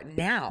to court.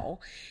 Now,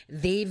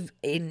 they've,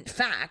 in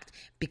fact,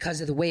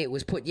 because of the way it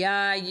was put, he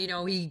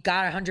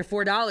got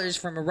 $104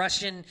 from a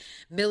Russian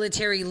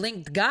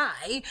military-linked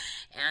guy.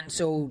 And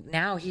so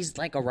now he's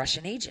like a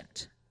Russian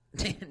agent.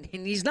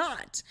 And he's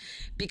not.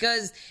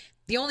 Because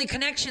the only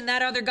connection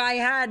that other guy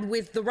had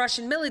with the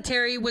Russian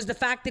military was the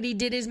fact that he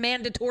did his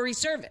mandatory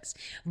service.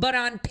 But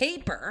on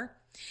paper,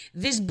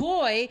 this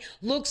boy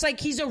looks like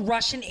he's a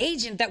Russian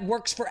agent that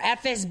works for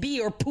FSB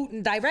or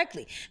Putin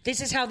directly. This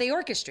is how they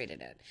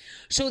orchestrated it.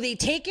 So they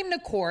take him to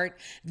court.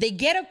 They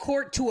get a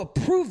court to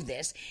approve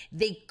this.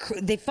 They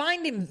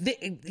find him,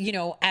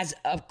 as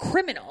a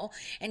criminal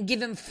and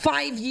give him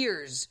 5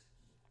 years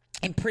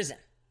in prison.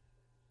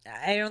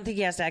 I don't think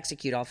he has to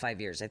execute all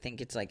 5 years. I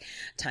think it's like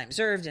time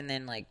served and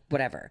then like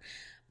whatever.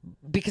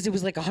 Because it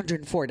was like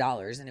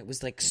 $104 and it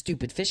was like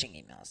stupid phishing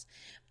emails.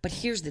 But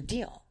here's the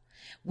deal.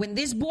 When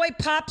this boy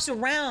pops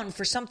around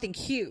for something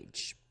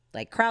huge,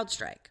 like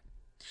CrowdStrike.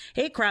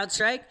 Hey,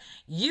 CrowdStrike,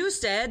 you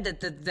said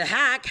that the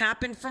hack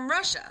happened from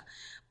Russia,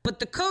 but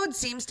the code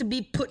seems to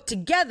be put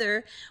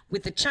together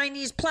with the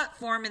Chinese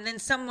platform, and then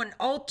someone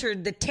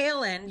altered the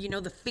tail end,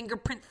 the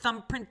fingerprint,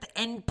 thumbprint, the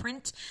end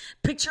print.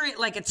 Picture it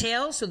like a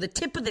tail, so the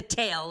tip of the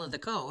tail of the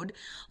code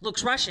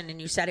looks Russian,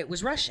 and you said it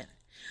was Russian.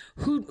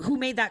 Who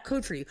made that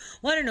code for you?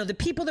 Well, I don't know. The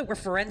people that were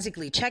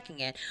forensically checking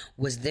it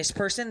was this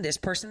person.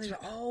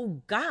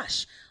 Oh,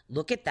 gosh,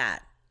 look at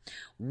that.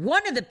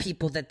 One of the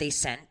people that they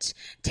sent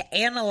to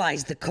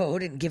analyze the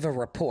code and give a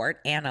report,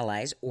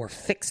 analyze or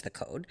fix the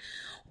code,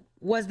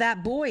 was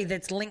that boy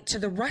that's linked to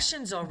the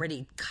Russians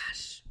already.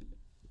 Gosh.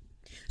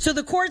 So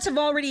the courts have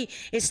already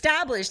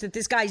established that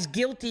this guy's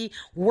guilty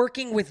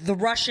working with the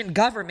Russian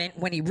government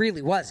when he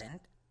really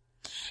wasn't.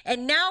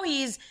 And now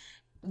he's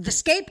the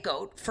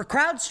scapegoat for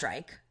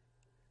CrowdStrike,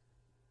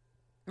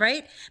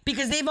 right?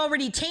 Because they've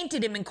already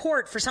tainted him in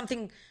court for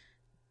something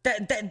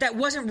that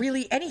wasn't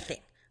really anything.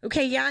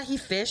 Okay, yeah, he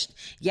phished.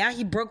 Yeah,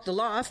 he broke the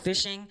law of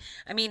phishing.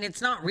 I mean,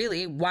 it's not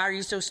really, why are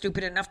you so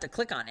stupid enough to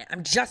click on it?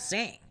 I'm just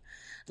saying.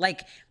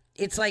 Like,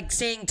 it's like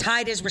saying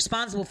Tide is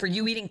responsible for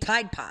you eating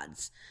Tide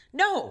Pods.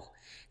 No,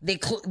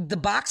 the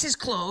box is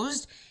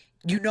closed.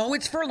 You know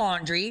it's for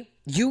laundry.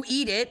 You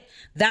eat it.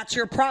 That's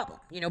your problem.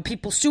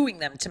 People suing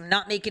them to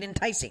not make it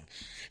enticing.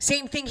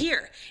 Same thing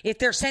here. If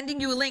they're sending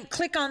you a link,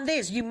 click on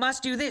this. You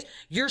must do this.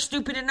 You're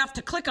stupid enough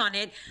to click on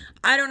it.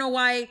 I don't know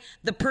why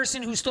the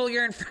person who stole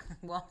your information,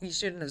 well, you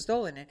shouldn't have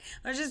stolen it.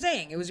 I was just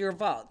saying it was your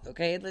fault.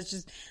 Okay,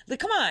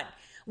 come on.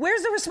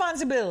 Where's the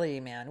responsibility,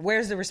 man?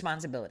 Where's the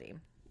responsibility?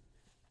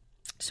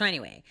 So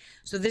anyway,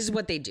 this is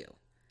what they do.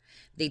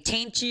 They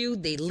taint you,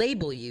 they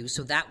label you,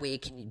 so that way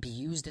it can be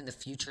used in the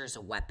future as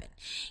a weapon.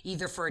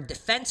 Either for a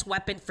defense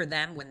weapon for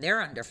them when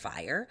they're under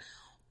fire,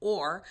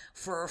 or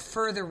for a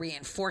further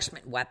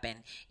reinforcement weapon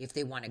if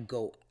they want to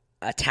go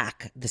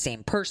attack the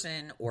same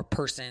person or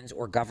persons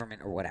or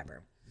government or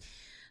whatever.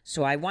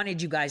 So I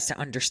wanted you guys to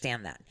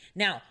understand that.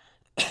 Now,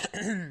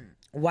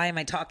 why am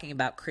I talking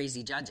about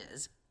crazy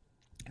judges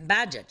and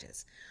bad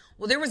judges?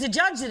 Well, there was a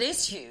judge that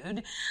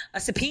issued a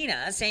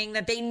subpoena saying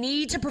that they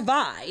need to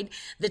provide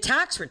the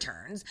tax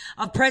returns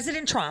of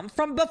President Trump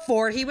from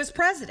before he was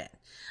president.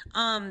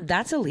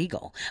 That's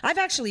illegal. I've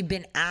actually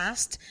been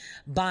asked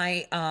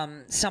by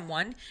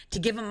someone to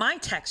give them my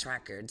tax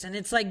records. And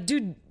it's like,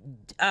 dude,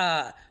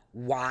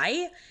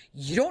 why?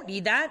 You don't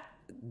need that.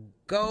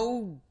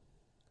 Go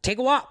take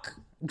a walk.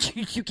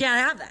 You can't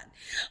have that.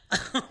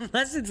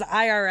 Unless it's the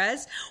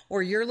IRS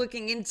or you're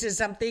looking into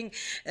something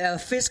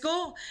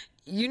fiscal.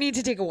 You need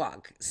to take a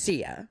walk.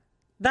 See ya.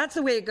 That's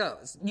the way it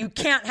goes. You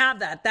can't have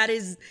that.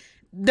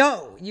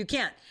 No, you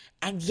can't.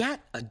 And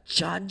yet a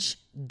judge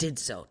did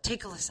so.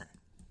 Take a listen.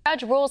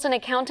 Judge rules an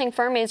accounting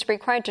firm is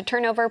required to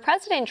turn over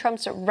President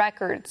Trump's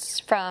records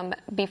from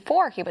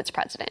before he was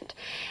president.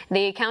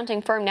 The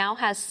accounting firm now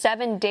has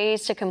 7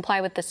 days to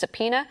comply with the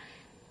subpoena,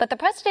 but the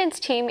president's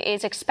team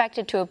is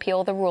expected to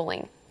appeal the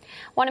ruling.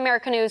 One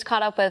America News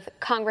caught up with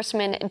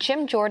Congressman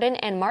Jim Jordan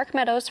and Mark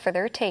Meadows for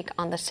their take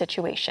on the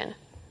situation.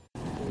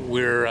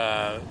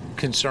 We're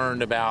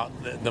concerned about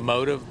the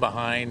motive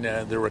behind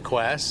the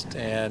request,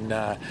 and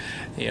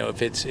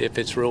if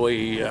it's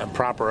really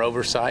proper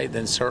oversight,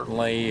 then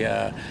certainly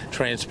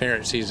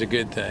transparency is a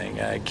good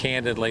thing.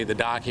 Candidly, the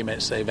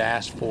documents they've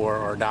asked for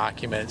are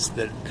documents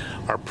that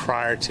are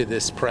prior to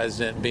this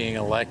president being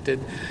elected.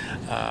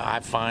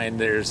 I find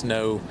there's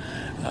no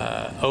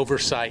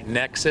oversight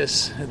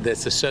nexus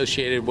that's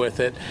associated with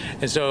it,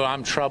 and so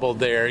I'm troubled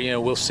there.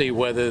 We'll see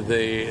whether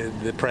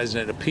the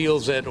president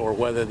appeals it or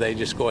whether they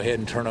just go ahead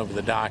and turn over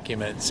the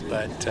documents.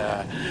 But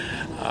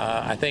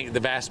I think the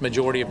vast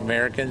majority of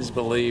Americans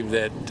believe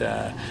that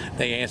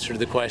they answered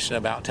the question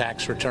about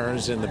tax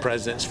returns in the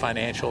president's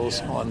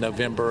financials on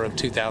November of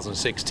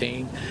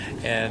 2016,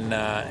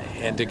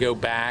 and to go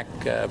back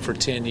for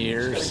 10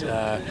 years,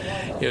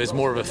 it was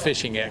more of a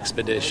fishing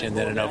expedition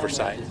than an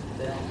oversight.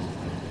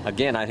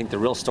 Again, I think the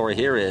real story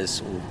here is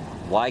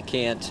why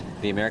can't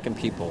the American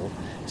people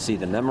see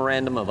the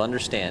memorandum of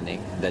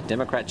understanding that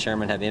Democrat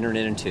chairmen have entered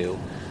into?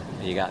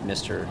 You got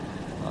Mr.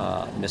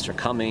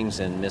 Cummings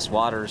and Ms.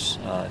 Waters,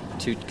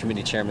 two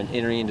committee chairmen,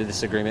 entering into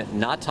this agreement,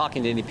 not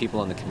talking to any people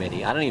on the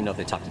committee. I don't even know if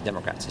they talked to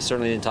Democrats. They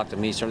certainly didn't talk to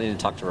me, certainly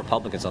didn't talk to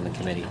Republicans on the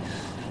committee.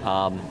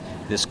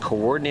 This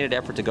coordinated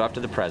effort to go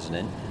after the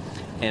president,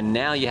 and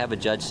now you have a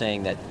judge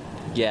saying that,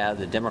 yeah,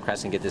 the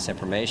Democrats can get this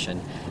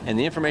information, and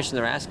the information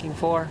they're asking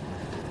for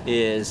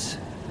is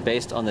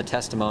based on the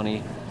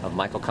testimony of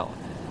Michael Cohen,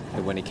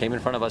 who, when he came in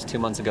front of us 2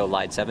 months ago,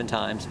 lied 7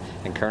 times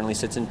and currently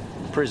sits in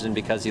prison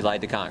because he lied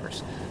to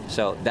Congress.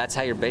 So that's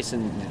how you're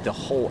basing the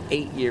whole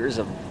 8 years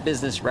of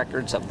business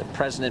records of the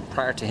president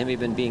prior to him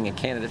even being a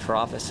candidate for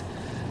office,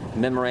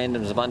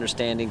 memorandums of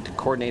understanding to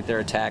coordinate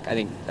their attack.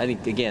 I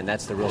think again,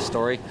 that's the real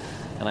story,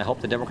 and I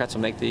hope the Democrats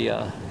will make the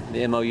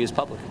MOUs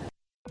public.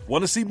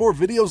 Want to see more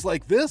videos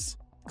like this?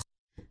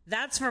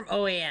 That's from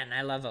OAN.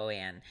 I love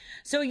OAN.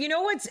 So you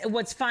know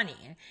what's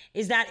funny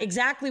is that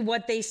exactly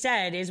what they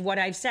said is what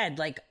I've said.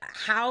 Like,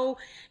 how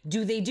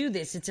do they do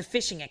this? It's a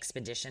fishing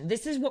expedition.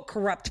 This is what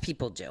corrupt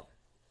people do.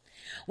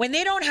 When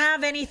they don't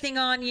have anything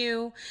on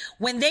you,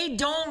 when they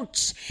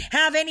don't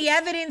have any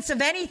evidence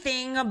of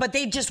anything, but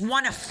they just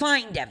want to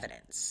find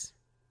evidence,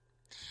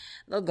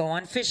 they'll go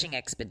on fishing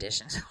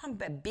expeditions.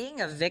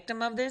 Being a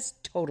victim of this,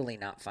 totally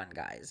not fun,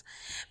 guys.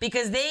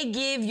 Because they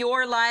give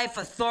your life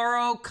a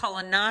thorough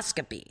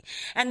colonoscopy.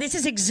 And this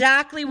is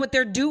exactly what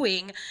they're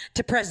doing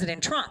to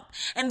President Trump.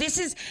 And this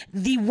is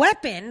the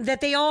weapon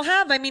that they all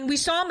have. I mean, we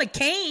saw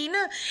McCain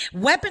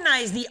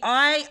weaponize the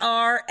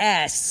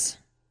IRS.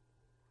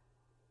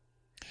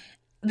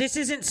 This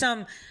isn't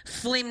some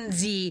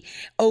flimsy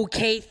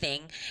okay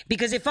thing,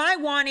 because if I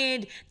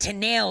wanted to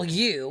nail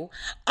you,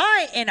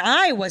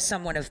 I was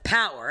someone of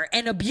power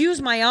and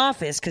abuse my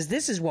office, because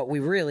this is what we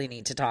really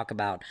need to talk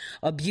about,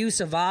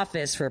 abuse of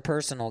office for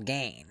personal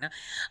gain.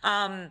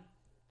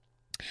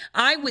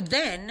 I would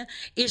then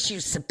issue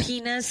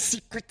subpoenas,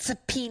 secret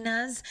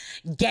subpoenas,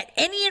 get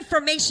any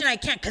information I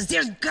can, because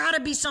there's got to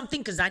be something,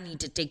 because I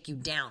need to take you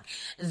down.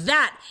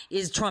 That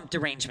is Trump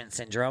derangement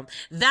syndrome.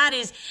 That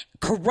is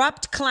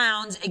corrupt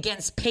clowns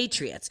against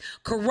patriots.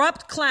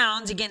 Corrupt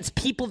clowns against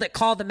people that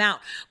call them out.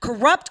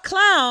 Corrupt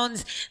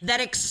clowns that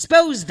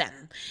expose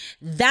them.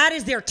 That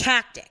is their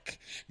tactic.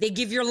 They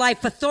give your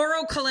life a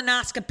thorough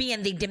colonoscopy,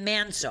 and they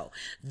demand so.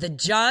 The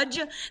judge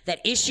that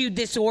issued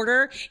this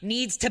order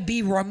needs to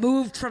be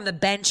removed from the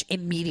bench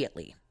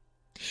immediately.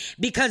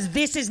 Because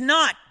this is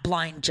not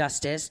blind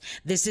justice.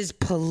 This is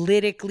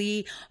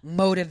politically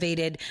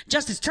motivated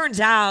justice. Turns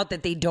out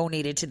that they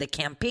donated to the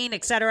campaign,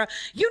 etc.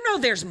 You know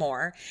there's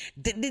more.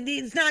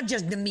 It's not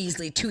just the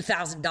measly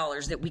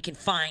 $2,000 that we can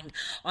find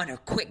on a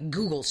quick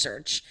Google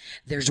search.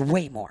 There's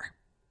way more.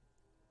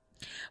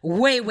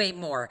 Way, way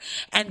more.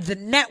 And the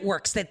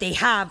networks that they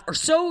have are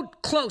so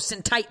close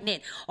and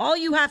tight-knit. All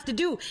you have to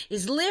do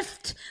is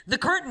lift the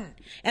curtain,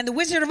 and the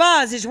Wizard of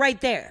Oz is right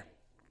there.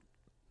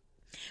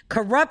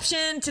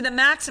 Corruption to the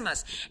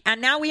maximus.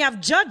 And now we have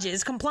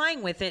judges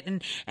complying with it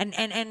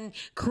and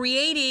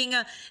creating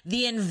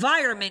the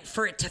environment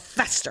for it to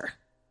fester.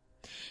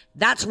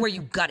 That's where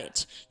you gut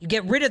it. You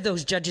get rid of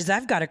those judges.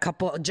 I've got a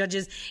couple of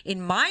judges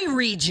in my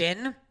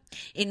region,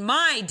 in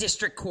my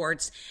district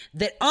courts,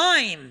 that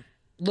I'm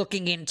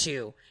looking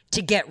into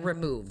to get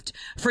removed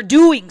for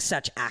doing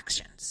such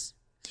actions.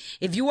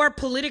 If you are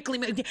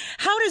politically...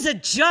 How does a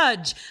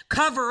judge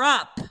cover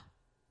up?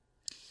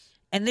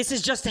 And this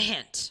is just a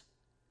hint.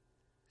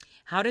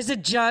 How does a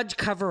judge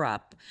cover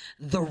up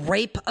the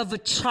rape of a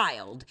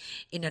child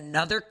in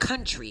another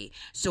country,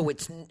 so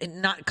it's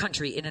not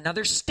country, in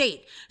another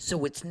state,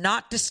 so it's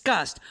not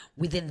discussed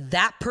within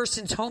that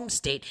person's home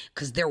state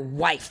because their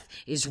wife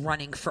is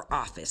running for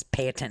office?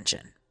 Pay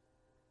attention.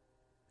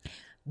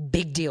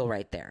 Big deal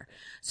right there.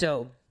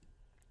 So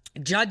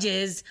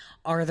Judges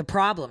are the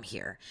problem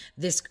here.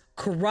 This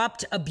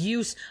corrupt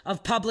abuse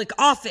of public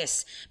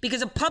office,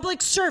 because a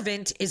public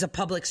servant is a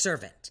public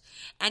servant,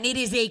 and it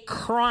is a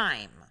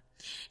crime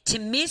to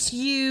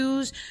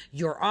misuse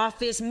your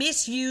office,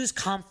 misuse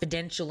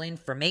confidential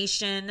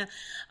information,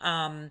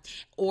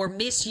 or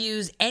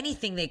misuse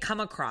anything they come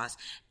across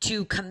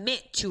to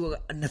commit to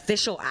an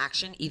official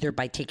action, either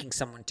by taking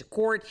someone to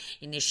court,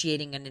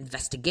 initiating an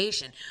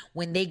investigation,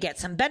 when they get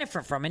some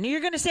benefit from it. And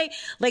you're going to say,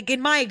 like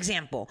in my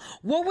example,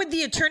 what would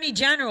the Attorney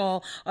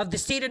General of the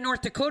state of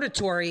North Dakota,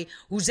 Tory,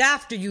 who's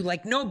after you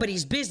like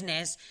nobody's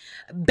business,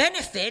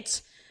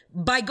 benefit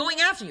by going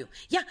after you?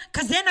 Yeah,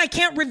 because then I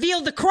can't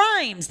reveal the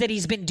crimes that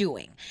he's been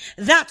doing.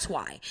 That's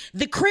why.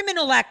 The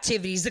criminal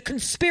activities, the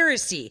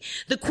conspiracy,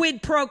 the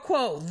quid pro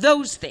quo,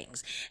 those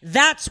things.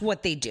 That's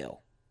what they do.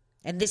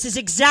 And this is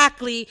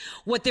exactly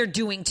what they're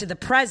doing to the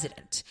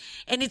president.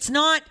 And it's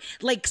not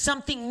like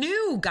something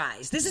new,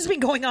 guys. This has been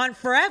going on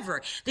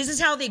forever. This is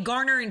how they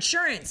garner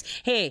insurance.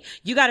 Hey,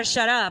 you got to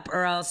shut up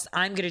or else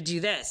I'm going to do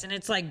this. And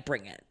it's like,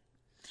 bring it.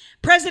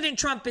 President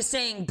Trump is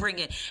saying, bring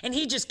it. And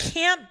he just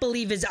can't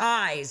believe his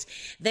eyes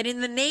that in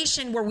the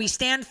nation where we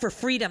stand for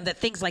freedom, that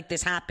things like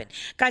this happen.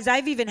 Guys,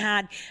 I've even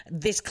had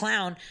this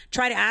clown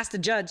try to ask the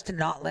judge to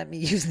not let me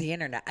use the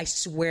internet. I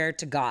swear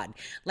to God.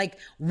 Like,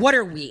 what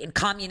are we, in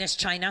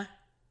communist China?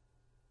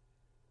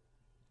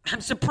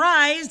 I'm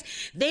surprised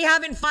they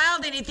haven't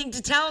filed anything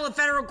to tell a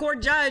federal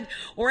court judge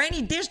or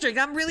any district.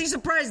 I'm really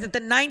surprised that the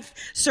Ninth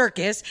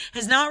Circus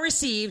has not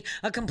received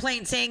a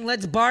complaint saying,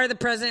 let's bar the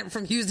president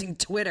from using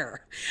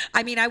Twitter.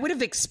 I mean, I would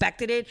have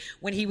expected it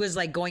when he was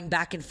like going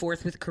back and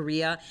forth with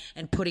Korea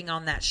and putting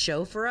on that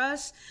show for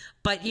us.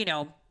 But, you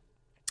know,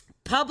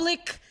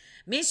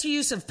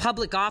 misuse of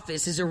public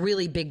office is a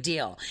really big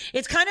deal.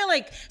 It's kind of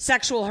like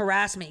sexual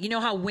harassment. You know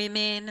how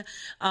women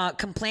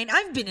complain?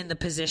 I've been in the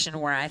position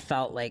where I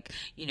felt like,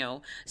 you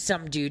know,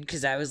 some dude,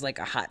 because I was like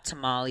a hot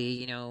tamale,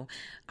 you know,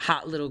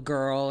 hot little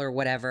girl or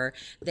whatever,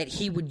 that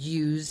he would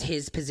use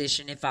his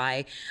position if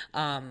I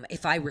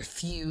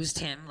refused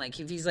him. Like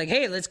if he's like,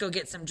 hey, let's go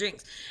get some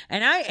drinks.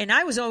 And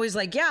I was always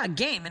like, yeah,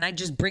 game. And I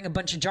just bring a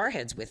bunch of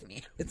jarheads with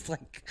me. It's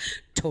like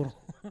total,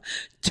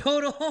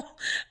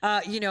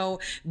 you know,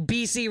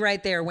 BC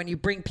right there. When you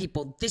bring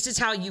people, this is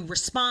how you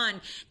respond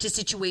to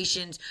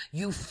situations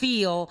you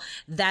feel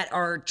that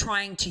are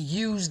trying to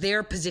use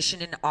their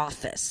position in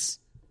office,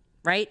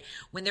 right?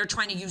 When they're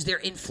trying to use their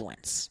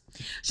influence.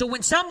 So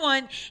when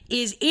someone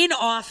is in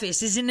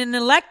office, is in an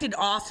elected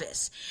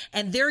office,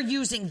 and they're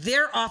using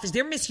their office,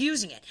 they're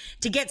misusing it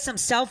to get some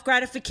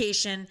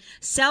self-gratification,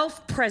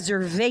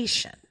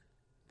 self-preservation.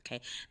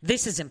 Okay,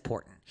 this is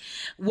important.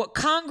 What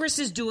Congress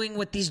is doing,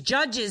 what these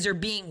judges are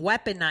being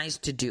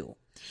weaponized to do,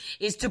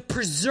 is to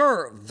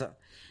preserve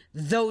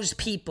those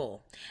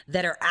people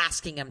that are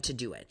asking them to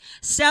do it.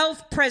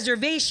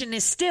 Self-preservation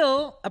is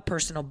still a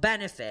personal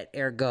benefit,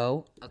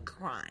 ergo a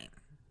crime.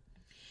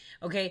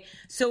 Okay,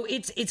 so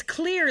it's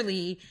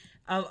clearly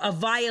a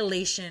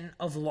violation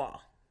of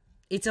law.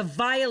 It's a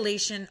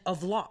violation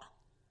of law.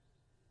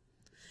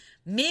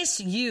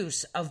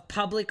 Misuse of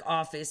public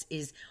office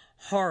is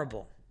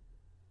horrible.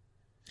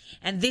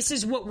 And this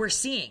is what we're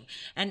seeing.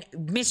 And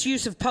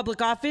misuse of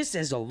public office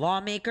as a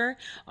lawmaker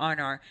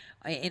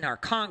in our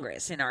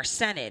Congress, in our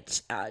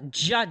Senate,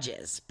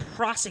 judges,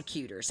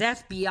 prosecutors,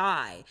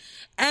 FBI,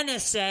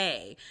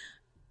 NSA.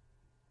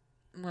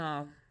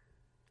 Well,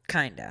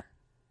 kinda.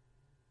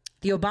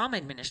 The Obama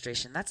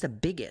administration, that's the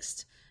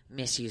biggest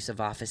misuse of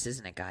office,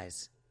 isn't it,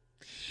 guys?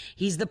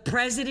 He's the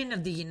president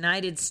of the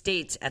United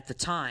States at the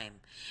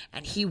time,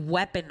 and he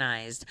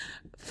weaponized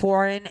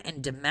foreign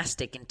and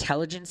domestic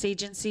intelligence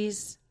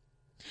agencies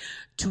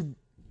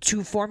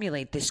to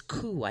formulate this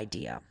coup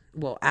idea.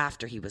 Well,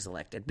 after he was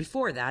elected.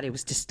 Before that, it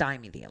was to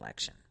stymie the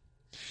election.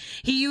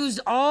 He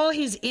used all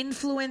his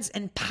influence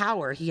and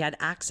power he had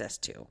access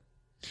to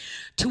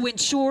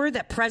ensure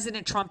that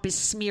President Trump is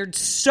smeared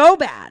so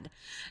bad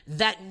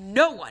that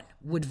no one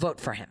would vote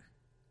for him.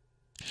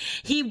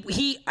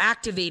 He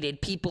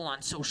activated people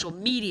on social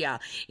media,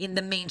 in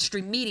the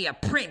mainstream media,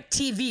 print,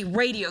 TV,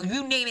 radio,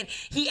 you name it.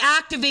 He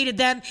activated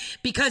them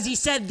because he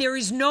said there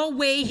is no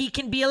way he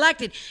can be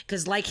elected.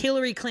 Because like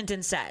Hillary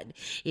Clinton said,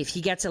 if he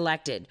gets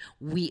elected,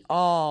 we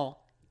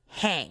all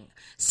hang.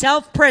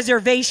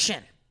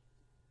 Self-preservation.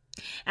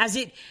 As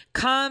it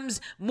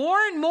comes more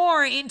and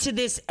more into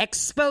this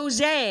expose,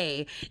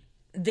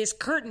 this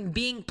curtain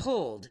being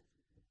pulled,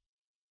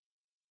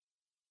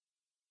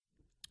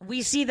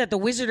 we see that the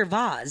Wizard of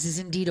Oz is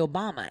indeed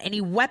Obama, and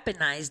he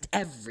weaponized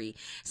every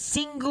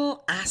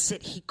single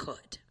asset he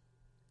could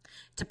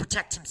to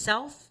protect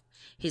himself,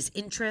 his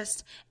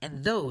interests,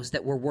 and those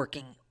that were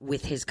working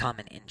with his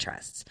common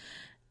interests,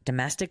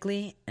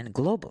 domestically and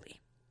globally.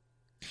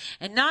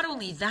 And not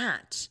only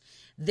that,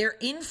 their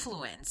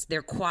influence,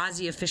 their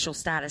quasi-official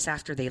status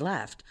after they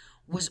left,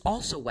 was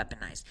also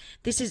weaponized.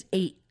 This is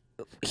a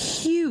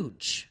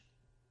huge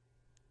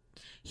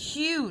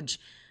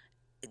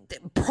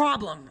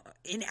problem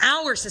in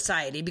our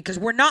society, because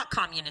we're not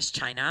communist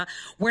China,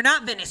 we're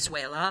not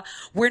Venezuela,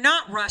 we're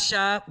not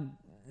Russia,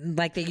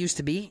 like they used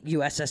to be.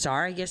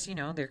 USSR, I guess,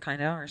 they're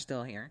kind of are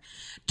still here.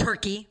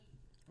 Turkey.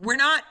 We're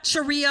not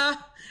Sharia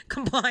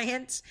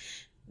compliant.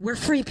 We're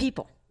free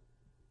people.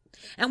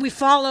 And we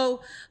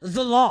follow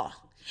the law.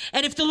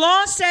 And if the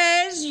law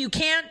says you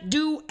can't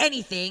do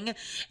anything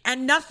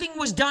and nothing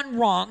was done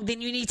wrong,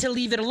 then you need to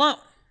leave it alone.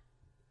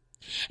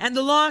 And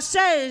the law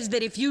says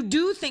that if you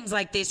do things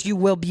like this, you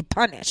will be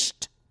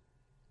punished.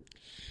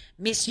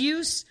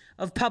 Misuse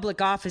of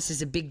public office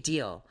is a big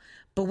deal.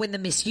 But when the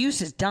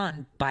misuse is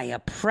done by a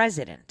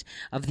president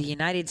of the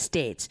United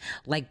States,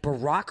 like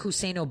Barack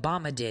Hussein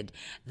Obama did,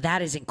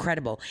 that is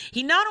incredible.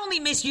 He not only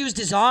misused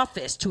his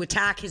office to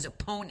attack his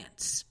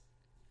opponents,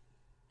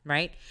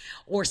 right?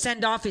 Or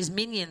send off his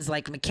minions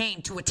like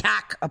McCain to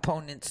attack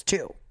opponents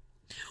too.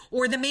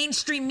 Or the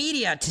mainstream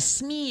media to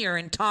smear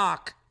and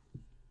talk.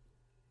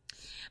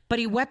 But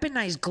he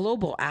weaponized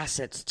global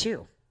assets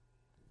too.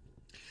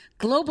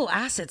 Global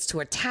assets to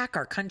attack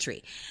our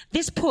country.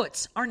 This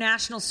puts our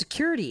national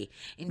security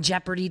in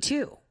jeopardy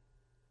too.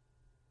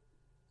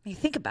 I mean,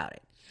 think about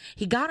it.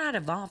 He got out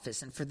of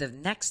office, and for the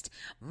next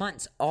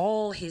months,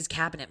 all his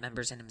cabinet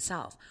members and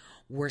himself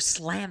were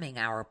slamming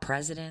our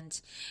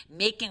president,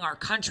 making our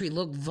country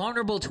look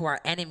vulnerable to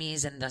our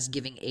enemies and thus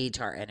giving aid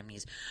to our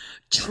enemies.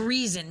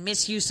 Treason,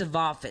 misuse of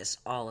office,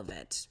 all of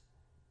it.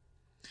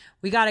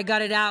 We got to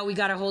gut it out. We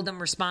got to hold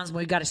them responsible.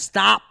 We got to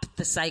stop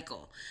the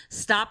cycle.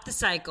 Stop the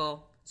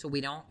cycle so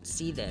we don't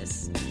see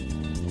this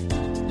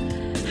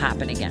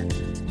happen again.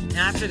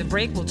 Now, after the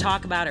break, we'll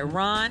talk about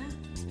Iran,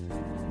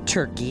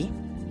 Turkey,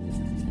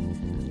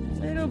 a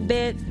little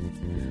bit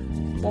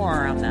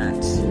more on that.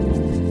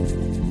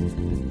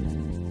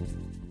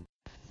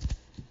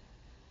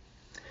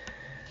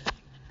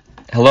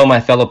 Hello,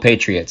 my fellow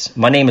patriots.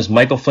 My name is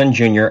Michael Flynn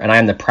Jr., and I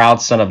am the proud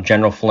son of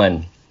General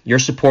Flynn. Your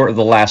support of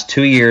the last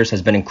 2 years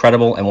has been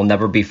incredible and will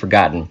never be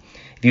forgotten.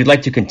 If you'd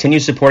like to continue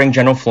supporting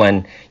General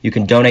Flynn, you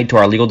can donate to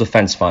our Legal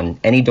Defense Fund.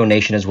 Any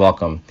donation is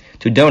welcome.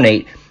 To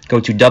donate,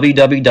 go to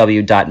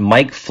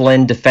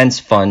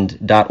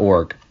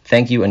www.mikeflynndefensefund.org.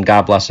 Thank you, and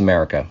God bless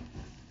America.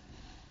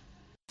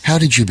 How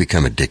did you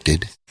become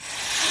addicted?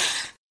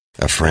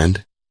 A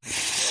friend?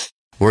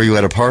 Were you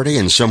at a party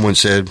and someone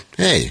said,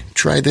 "Hey,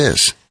 try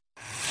this"?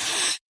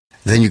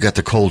 Then you got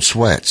the cold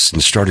sweats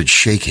and started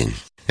shaking.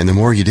 And the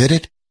more you did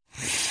it,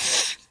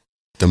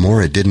 the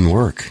more it didn't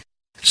work.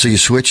 So you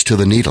switched to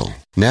the needle.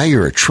 Now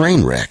you're a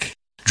train wreck.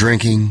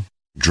 Drinking,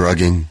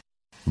 drugging,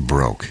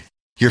 broke.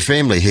 Your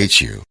family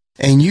hates you.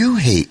 And you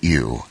hate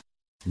you.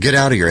 Get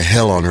out of your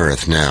hell on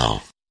earth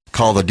now.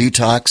 Call the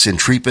Detox and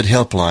Treatment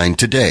Helpline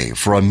today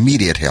for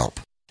immediate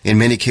help. In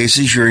many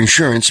cases, your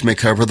insurance may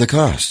cover the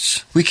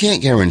costs. We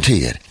can't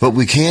guarantee it, but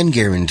we can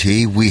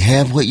guarantee we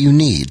have what you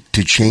need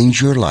to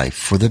change your life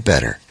for the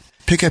better.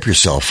 Pick up your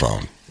cell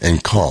phone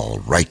and call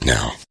right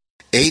now.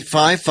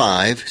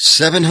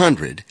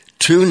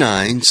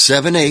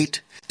 855-700-2978.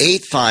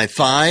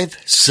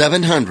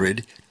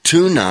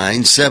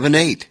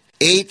 855-700-2978.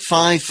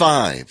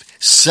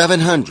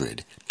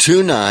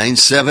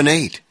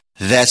 855-700-2978.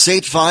 That's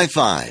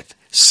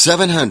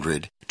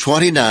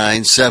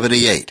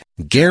 855-700-2978.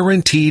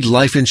 Guaranteed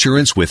life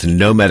insurance with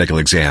no medical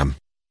exam.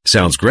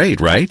 Sounds great,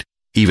 right?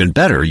 Even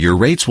better, your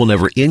rates will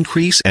never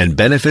increase and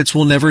benefits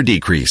will never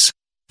decrease.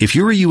 If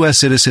you're a U.S.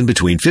 citizen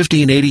between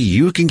 50 and 80,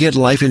 you can get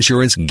life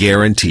insurance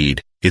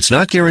guaranteed. It's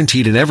not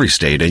guaranteed in every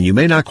state, and you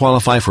may not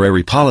qualify for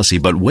every policy,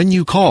 but when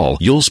you call,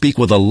 you'll speak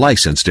with a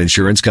licensed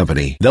insurance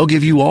company. They'll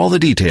give you all the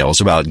details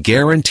about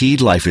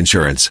guaranteed life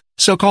insurance.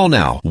 So call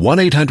now,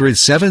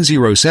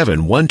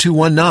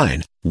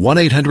 1-800-707-1219.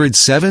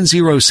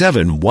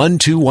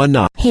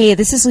 1-800-707-1219. Hey,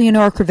 this is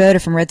Leonora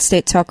Cravota from Red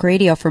State Talk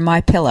Radio for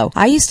MyPillow.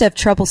 I used to have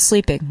trouble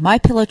sleeping.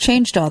 MyPillow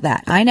changed all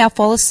that. I now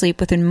fall asleep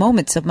within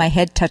moments of my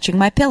head touching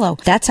my pillow.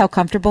 That's how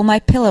comfortable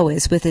MyPillow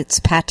is with its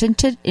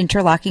patented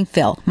interlocking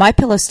fill.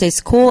 MyPillow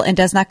stays cool and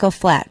does not go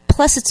flat.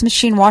 Plus, it's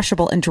machine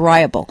washable and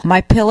dryable.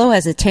 MyPillow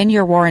has a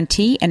 10-year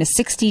warranty and a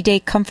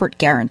 60-day comfort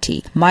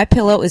guarantee.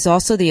 MyPillow is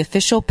also the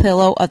official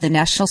pillow of the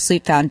National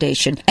Sleep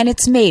Foundation, and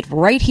it's made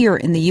right here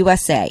in the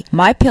USA.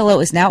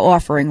 MyPillow is now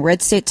offering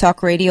Red State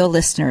Talk Radio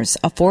listeners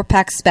a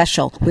 4-pack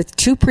special with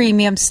 2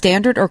 premium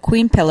standard or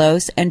queen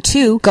pillows and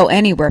 2 go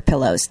anywhere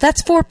pillows.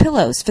 That's 4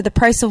 pillows for the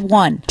price of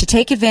 1. To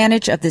take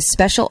advantage of this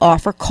special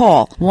offer,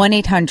 call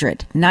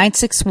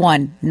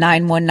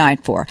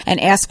 1-800-961-9194 and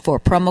ask for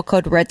promo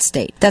code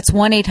RedState. That's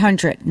 1-800-961-9194,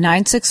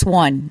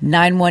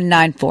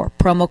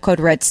 promo code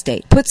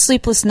RedState. Put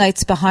sleepless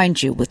nights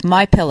behind you with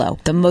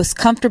MyPillow, the most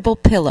comfortable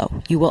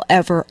pillow you will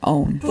ever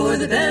own. For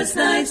the best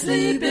night's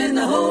sleep in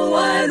the whole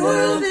wide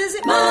world,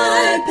 visit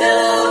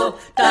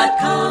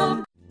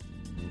MyPillow.com.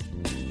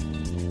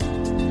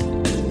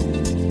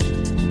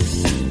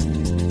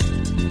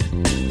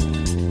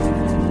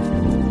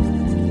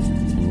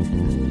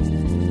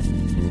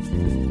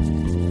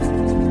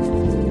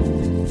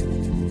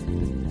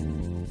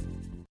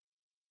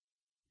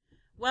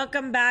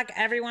 Welcome back,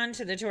 everyone,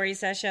 to the Tori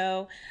Says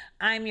Show.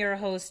 I'm your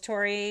host,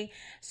 Tori.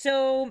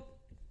 So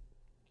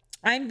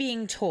I'm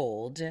being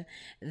told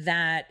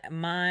that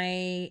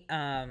my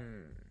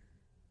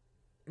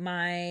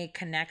my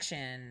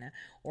connection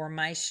or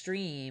my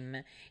stream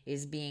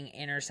is being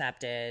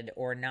intercepted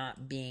or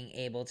not being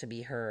able to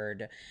be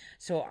heard.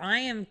 So I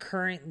am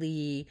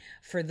currently,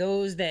 for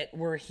those that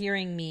were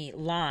hearing me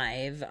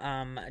live,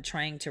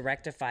 trying to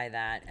rectify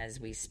that as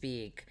we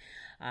speak.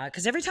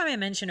 Because every time I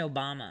mention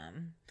Obama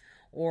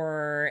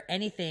or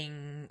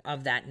anything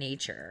of that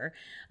nature,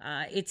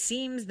 it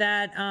seems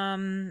that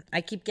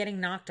I keep getting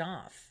knocked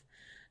off.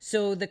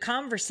 So the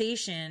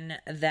conversation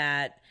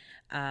that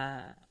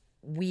I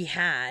was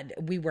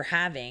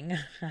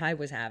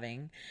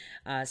having,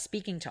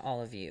 speaking to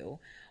all of you,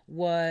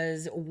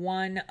 was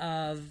one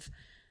of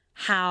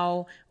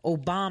how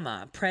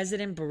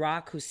President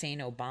Barack Hussein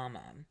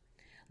Obama,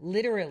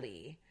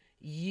 literally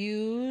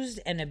used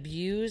and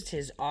abused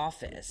his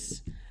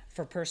office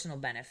for personal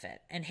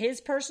benefit. And his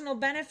personal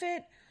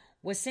benefit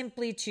was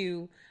simply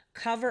to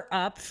cover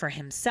up for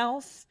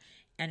himself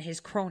and his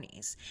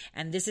cronies.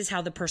 And this is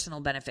how the personal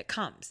benefit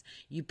comes.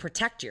 You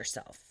protect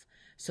yourself.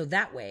 So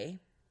that way,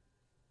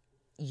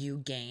 you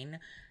gain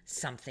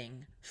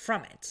something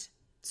from it.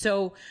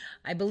 So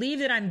I believe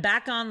that I'm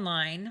back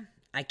online.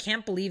 I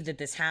can't believe that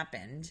this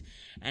happened.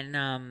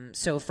 And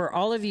so for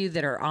all of you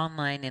that are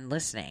online and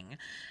listening,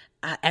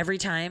 every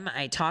time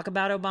I talk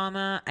about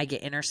Obama, I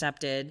get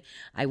intercepted.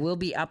 I will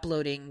be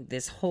uploading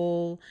this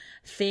whole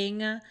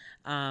thing,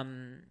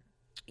 on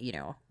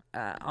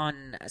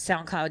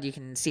SoundCloud. You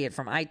can see it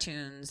from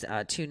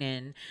iTunes, tune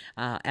in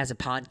as a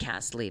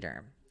podcast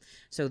later.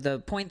 So the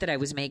point that I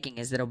was making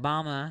is that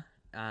Obama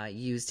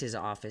used his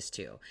office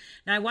too.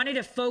 Now I wanted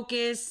to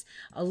focus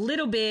a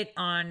little bit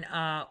on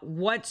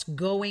what's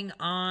going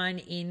on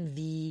in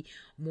the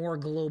more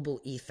global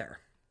ether.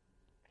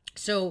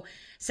 So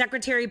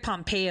Secretary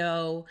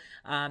Pompeo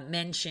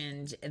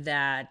mentioned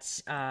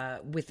that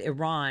with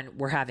Iran,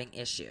 we're having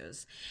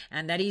issues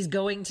and that he's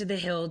going to the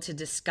Hill to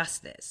discuss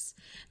this.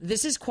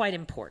 This is quite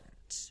important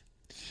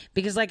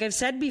because, like I've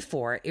said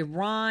before,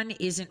 Iran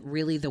isn't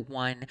really the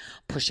one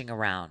pushing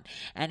around,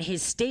 and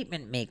his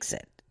statement makes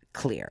it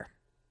clear.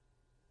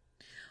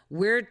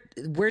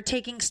 We're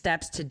taking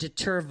steps to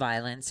deter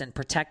violence and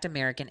protect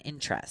American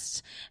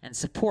interests and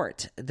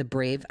support the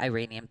brave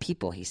Iranian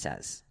people, he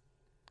says.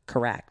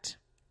 Correct.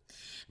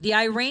 The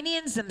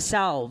Iranians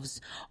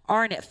themselves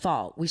aren't at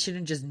fault. We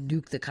shouldn't just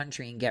nuke the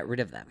country and get rid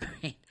of them,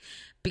 right?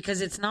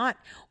 Because it's not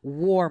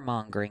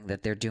warmongering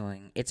that they're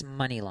doing. It's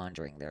money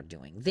laundering they're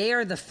doing. They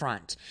are the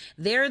front.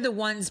 They're the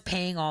ones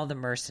paying all the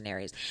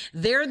mercenaries.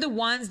 They're the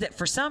ones that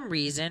for some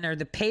reason are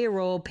the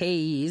payroll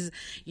payees.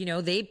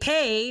 They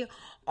pay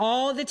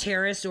all the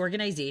terrorist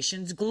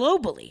organizations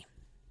globally.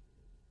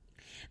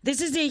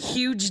 This is a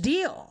huge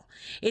deal.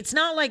 It's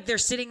not like they're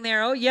sitting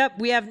there, oh, yep,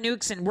 we have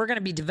nukes and we're going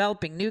to be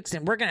developing nukes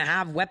and we're going to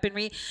have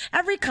weaponry.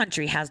 Every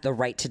country has the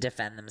right to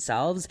defend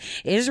themselves.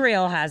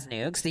 Israel has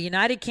nukes. The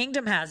United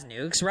Kingdom has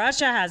nukes.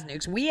 Russia has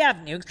nukes. We have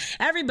nukes.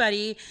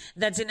 Everybody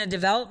that's in a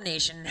developed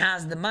nation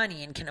has the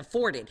money and can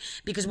afford it.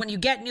 Because when you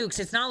get nukes,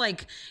 it's not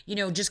like,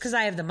 just because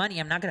I have the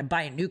money, I'm not going to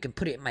buy a nuke and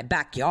put it in my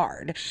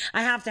backyard.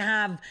 I have to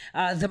have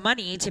the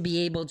money to be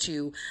able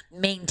to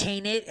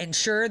maintain it,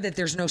 ensure that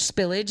there's no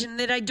spillage and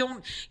that I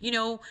don't,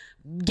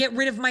 get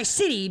rid of my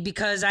city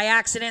because I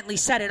accidentally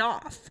set it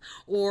off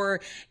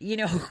or,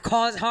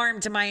 cause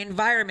harm to my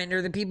environment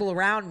or the people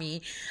around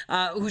me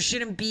who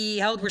shouldn't be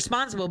held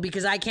responsible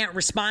because I can't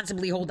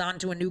responsibly hold on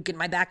to a nuke in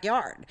my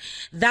backyard.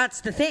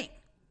 That's the thing.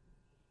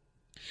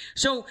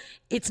 So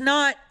it's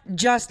not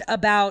just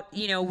about,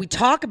 we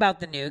talk about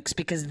the nukes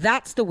because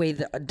that's the way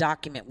the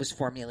document was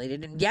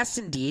formulated. And yes,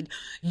 indeed,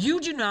 you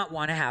do not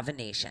want to have a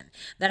nation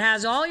that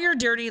has all your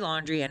dirty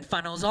laundry and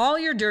funnels all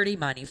your dirty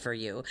money for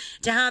you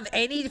to have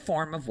any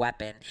form of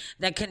weapon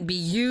that can be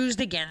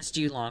used against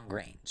you long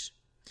range.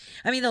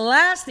 I mean, the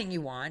last thing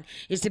you want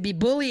is to be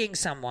bullying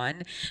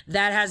someone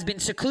that has been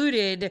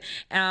secluded,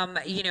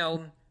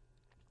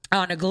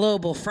 on a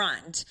global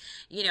front,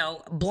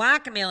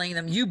 blackmailing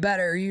them, you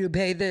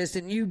pay this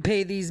and you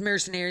pay these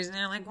mercenaries. And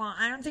they're like, well,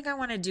 I don't think I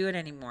want to do it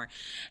anymore.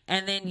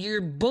 And then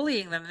you're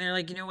bullying them. And they're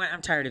like, you know what?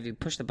 I'm tired of you.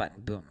 Push the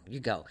button. Boom. You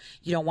go.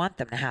 You don't want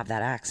them to have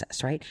that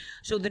access, right?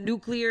 So the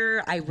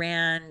nuclear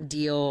Iran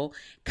deal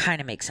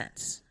kind of makes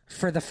sense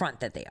for the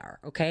front that they are,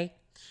 okay?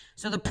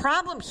 So the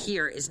problem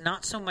here is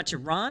not so much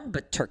Iran,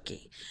 but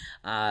Turkey.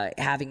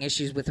 Having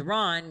issues with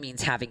Iran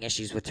means having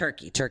issues with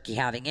Turkey. Turkey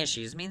having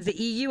issues means the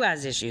EU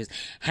has issues,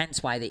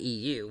 hence why the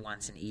EU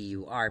wants an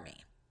EU army.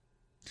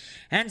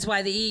 Hence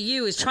why the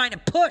EU is trying to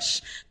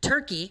push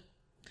Turkey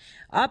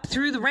up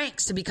through the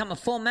ranks to become a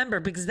full member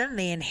because then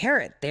they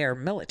inherit their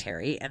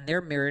military, and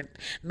their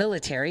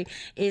military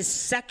is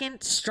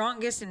second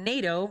strongest in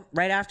NATO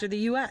right after the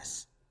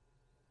U.S.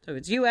 So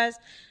it's U.S.,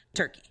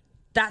 Turkey.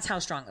 That's how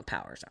strong the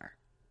powers are.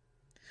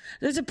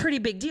 This is a pretty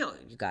big deal,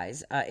 you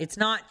guys. It's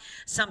not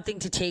something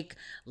to take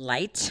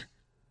light.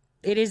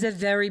 It is a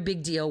very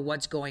big deal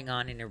what's going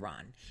on in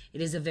Iran. It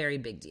is a very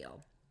big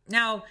deal.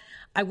 Now,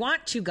 I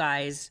want you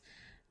guys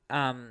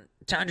to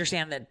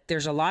understand that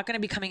there's a lot going to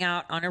be coming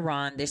out on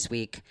Iran this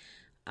week.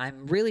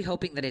 I'm really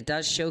hoping that it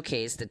does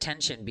showcase the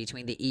tension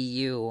between the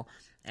EU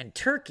and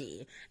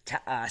Turkey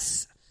to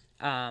us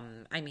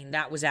I mean,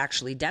 that was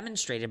actually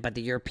demonstrated by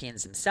the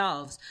Europeans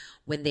themselves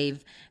when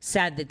they've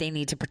said that they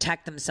need to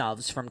protect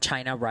themselves from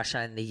China, Russia,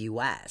 and the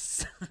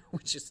U.S.,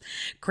 which is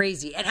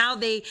crazy. And how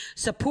they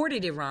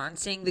supported Iran,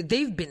 saying that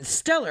they've been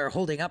stellar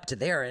holding up to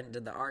their end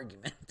of the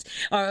argument.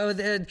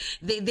 The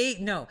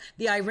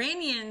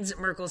Iranians,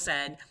 Merkel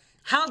said,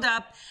 held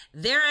up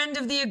their end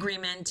of the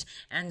agreement,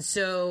 and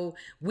so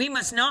we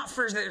must not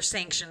further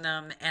sanction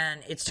them,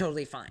 and it's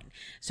totally fine.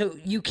 So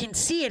you can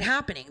see it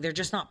happening. They're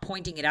just not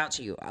pointing it out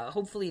to you.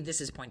 Hopefully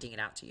this is pointing it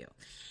out to you.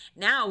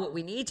 Now what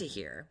we need to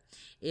hear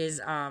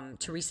is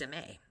Theresa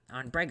May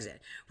on Brexit.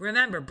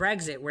 Remember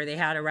Brexit, where they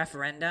had a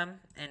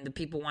referendum and the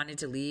people wanted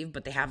to leave,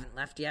 but they haven't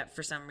left yet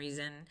for some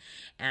reason.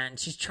 And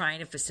she's trying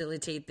to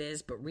facilitate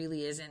this, but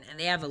really isn't. And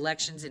they have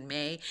elections in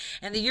May.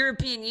 And the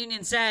European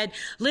Union said,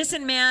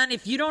 listen, man,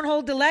 if you don't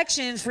hold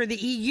elections for the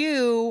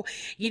EU,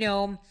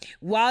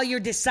 while you're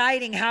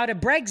deciding how to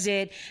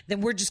Brexit,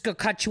 then we're just going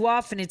to cut you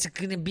off and it's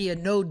going to be a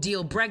no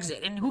deal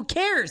Brexit. And who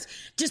cares?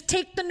 Just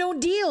take the no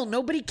deal.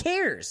 Nobody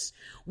cares.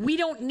 We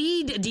don't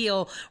need a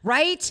deal,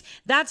 right?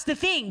 That's the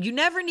thing. You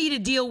never need a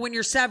deal when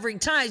you're severing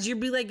ties. You'd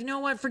be like, you know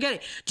what? Forget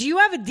it. Do you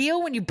have a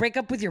deal when you break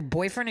up with your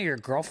boyfriend or your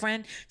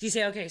girlfriend? Do you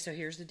say, okay, so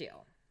here's the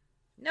deal?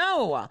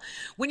 No.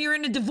 When you're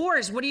in a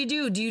divorce, what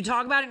do? Do you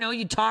talk about it? No,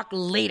 you talk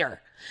later.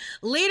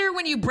 Later,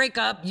 when you break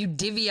up, you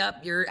divvy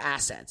up your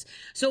assets.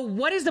 So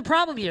what is the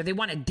problem here? They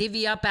want to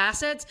divvy up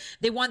assets?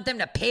 They want them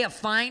to pay a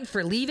fine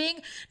for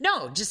leaving?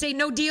 No, just say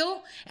no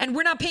deal, and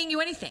we're not paying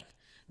you anything.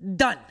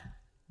 Done.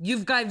 You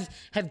guys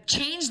have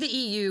changed the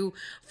EU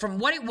from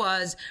what it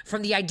was,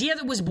 from the idea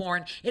that was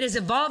born. It has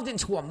evolved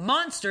into a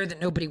monster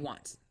that nobody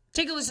wants.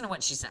 Take a listen to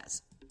what she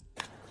says.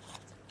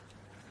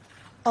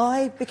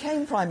 I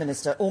became Prime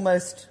Minister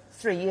almost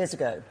 3 years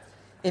ago,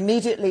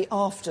 immediately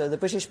after the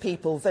British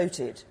people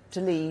voted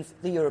to leave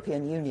the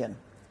European Union.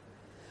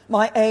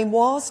 My aim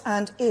was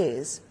and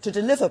is to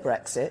deliver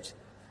Brexit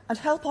and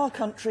help our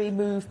country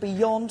move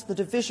beyond the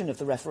division of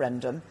the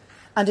referendum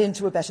and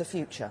into a better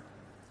future.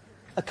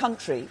 A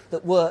country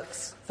that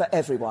works for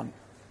everyone,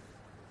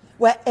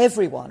 where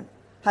everyone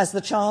has the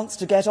chance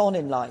to get on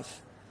in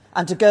life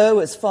and to go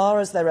as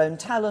far as their own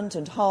talent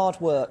and hard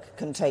work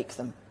can take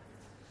them.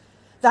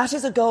 That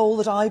is a goal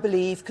that I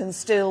believe can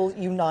still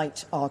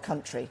unite our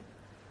country.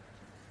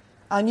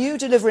 I knew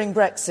delivering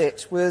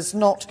Brexit was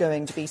not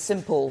going to be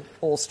simple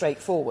or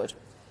straightforward.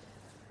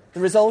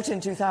 The result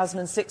in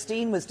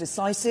 2016 was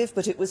decisive,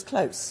 but it was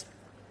close.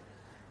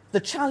 The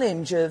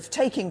challenge of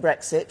taking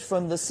Brexit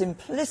from the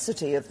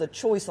simplicity of the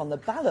choice on the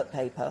ballot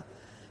paper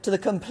to the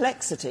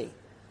complexity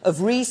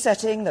of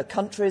resetting the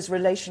country's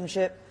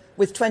relationship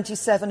with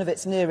 27 of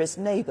its nearest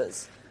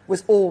neighbours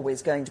was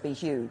always going to be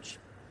huge.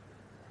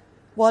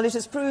 While it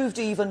has proved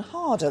even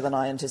harder than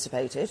I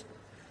anticipated,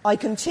 I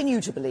continue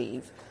to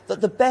believe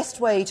that the best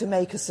way to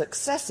make a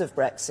success of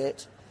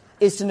Brexit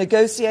is to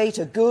negotiate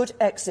a good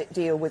exit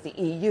deal with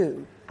the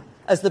EU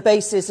as the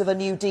basis of a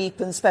new deep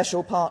and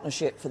special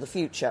partnership for the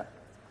future.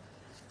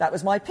 That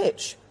was my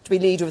pitch to be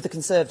leader of the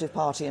Conservative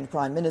Party and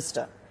Prime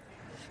Minister.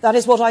 That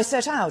is what I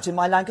set out in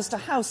my Lancaster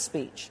House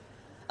speech,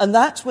 and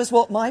that was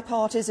what my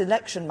party's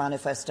election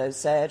manifesto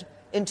said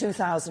in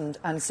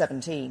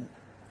 2017.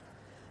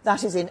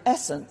 That is, in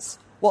essence,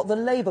 what the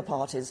Labour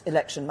Party's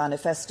election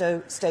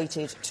manifesto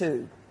stated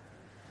too.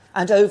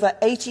 And over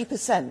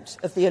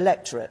 80% of the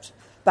electorate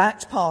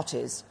backed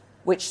parties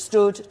which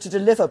stood to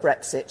deliver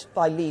Brexit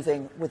by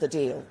leaving with a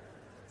deal.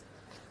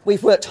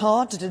 We've worked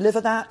hard to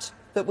deliver that,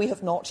 but we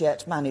have not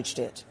yet managed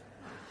it.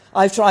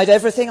 I've tried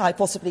everything I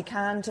possibly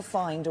can to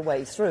find a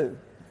way through.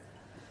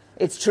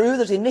 It's true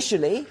that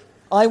initially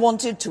I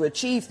wanted to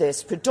achieve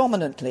this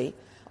predominantly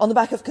on the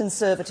back of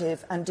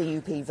Conservative and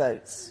DUP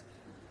votes.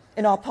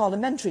 In our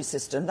parliamentary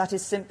system, that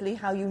is simply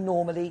how you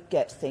normally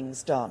get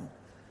things done.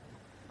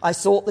 I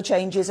sought the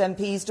changes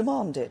MPs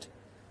demanded.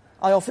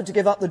 I offered to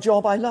give up the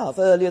job I love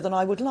earlier than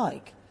I would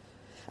like.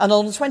 And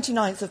on the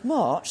 29th of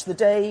March, the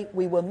day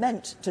we were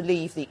meant to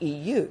leave the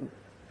EU,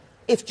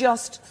 if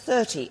just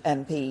 30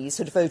 MPs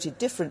had voted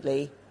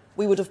differently,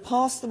 we would have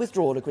passed the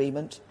withdrawal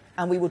agreement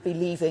and we would be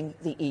leaving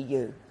the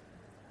EU.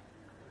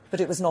 But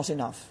it was not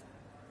enough.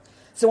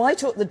 So I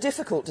took the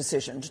difficult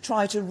decision to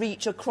try to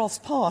reach a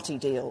cross-party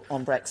deal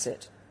on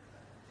Brexit.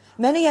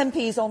 Many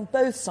MPs on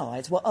both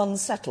sides were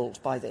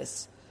unsettled by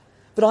this,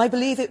 but I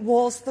believe it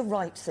was the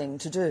right thing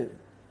to do.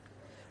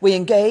 We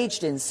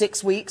engaged in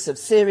 6 weeks of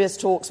serious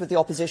talks with the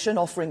opposition,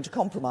 offering to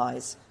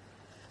compromise.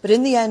 But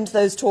in the end,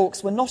 those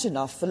talks were not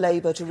enough for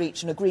Labour to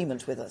reach an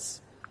agreement with us.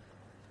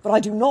 But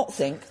I do not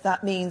think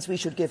that means we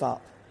should give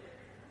up.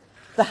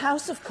 The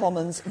House of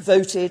Commons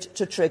voted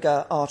to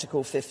trigger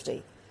Article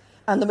 50,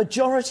 and the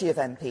majority of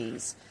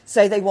MPs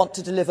say they want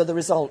to deliver the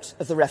result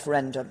of the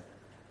referendum.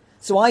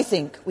 So I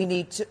think we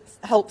need to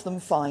help them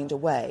find a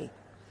way,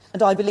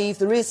 and I believe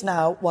there is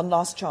now one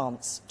last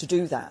chance to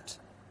do that.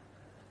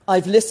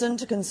 I've listened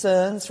to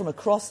concerns from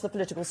across the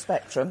political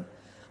spectrum.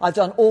 I've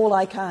done all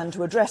I can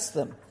to address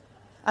them.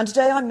 And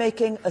today I'm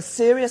making a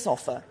serious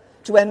offer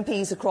to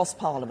MPs across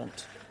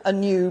Parliament, a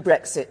new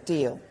Brexit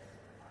deal.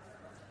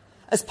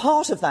 As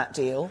part of that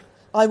deal,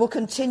 I will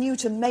continue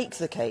to make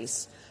the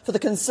case for the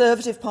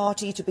Conservative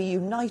Party to be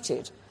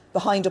united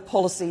behind a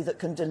policy that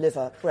can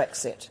deliver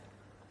Brexit.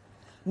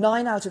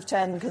 9 out of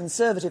 10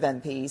 Conservative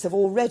MPs have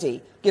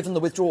already given the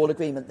withdrawal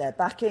agreement their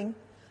backing,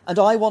 and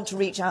I want to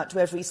reach out to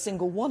every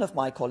single one of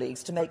my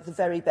colleagues to make the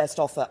very best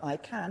offer I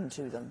can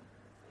to them.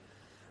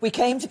 We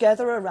came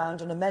together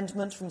around an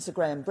amendment from Sir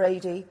Graham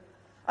Brady,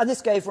 and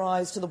this gave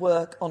rise to the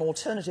work on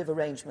alternative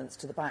arrangements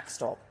to the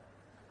backstop.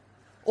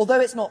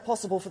 Although it's not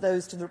possible for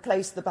those to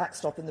replace the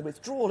backstop in the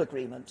withdrawal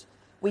agreement,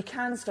 we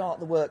can start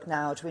the work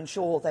now to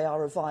ensure they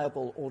are a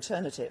viable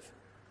alternative.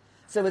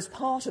 So as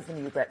part of the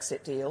new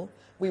Brexit deal,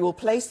 we will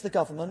place the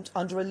government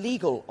under a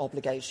legal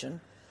obligation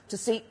to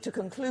seek to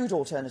conclude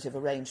alternative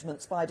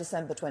arrangements by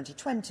December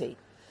 2020,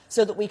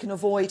 so that we can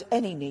avoid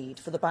any need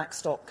for the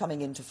backstop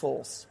coming into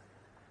force.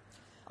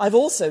 I've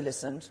also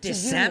listened to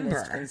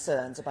unionist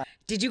concerns about...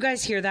 Did you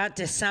guys hear that?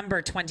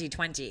 December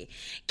 2020.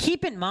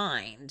 Keep in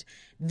mind,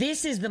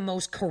 this is the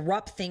most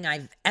corrupt thing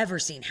I've ever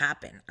seen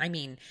happen. I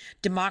mean,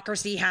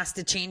 democracy has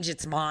to change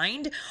its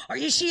mind.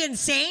 Is she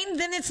insane?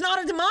 Then it's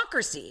not a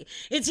democracy.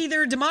 It's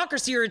either a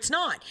democracy or it's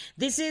not.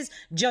 This is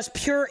just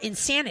pure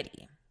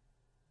insanity.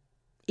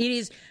 It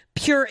is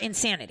pure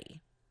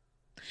insanity.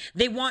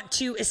 They want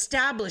to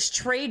establish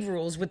trade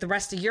rules with the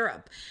rest of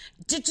Europe.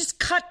 To just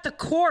cut the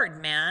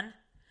cord, man.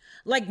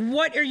 Like,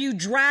 what are you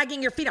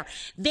dragging your feet on?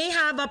 They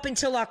have up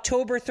until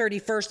October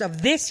 31st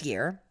of this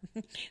year.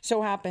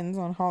 So happens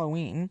on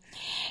Halloween.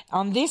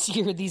 This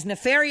year, these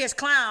nefarious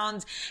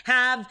clowns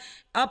have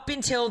up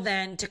until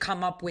then to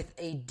come up with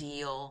a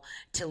deal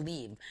to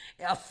leave.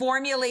 A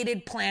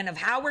formulated plan of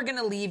how we're going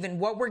to leave and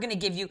what we're going to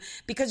give you.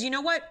 Because you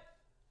know what?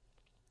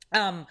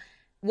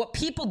 What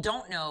people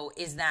don't know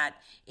is that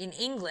in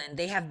England,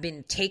 they have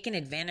been taken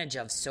advantage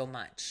of so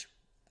much.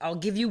 I'll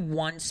give you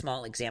one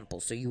small example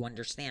so you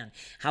understand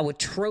how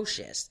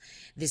atrocious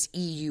this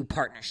EU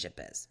partnership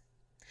is.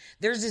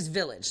 There's this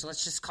village.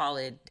 Let's just call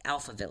it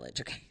Alpha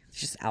Village. Okay, it's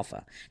just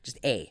Alpha, just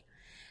A.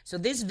 So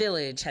this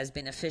village has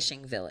been a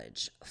fishing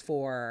village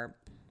for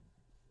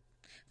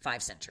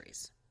 5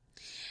 centuries.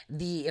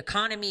 The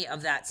economy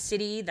of that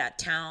city, that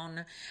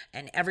town,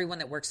 and everyone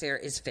that works there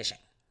is fishing.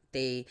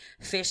 They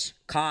fish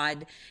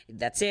cod,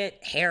 that's it,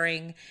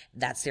 herring,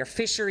 that's their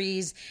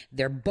fisheries,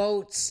 their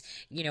boats,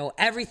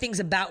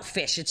 everything's about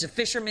fish. It's a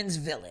fisherman's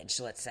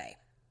village, let's say.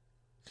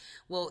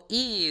 Well,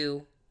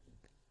 EU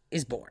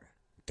is born.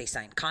 They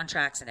signed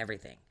contracts and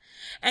everything.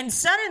 And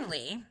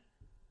suddenly,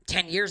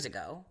 10 years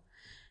ago,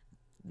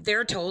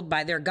 they're told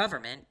by their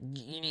government,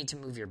 you need to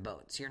move your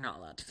boats. You're not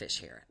allowed to fish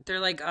here.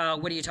 They're like,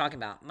 what are you talking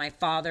about? My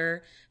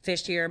father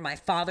fished here. My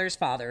father's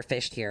father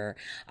fished here.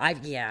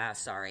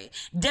 Sorry.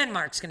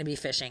 Denmark's going to be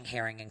fishing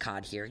herring and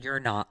cod here. You're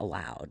not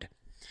allowed.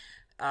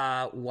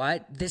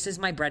 What? This is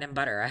my bread and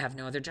butter. I have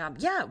no other job.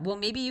 Yeah, well,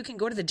 maybe you can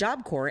go to the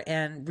Job Corps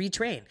and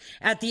retrain.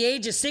 At the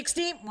age of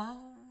 60, well,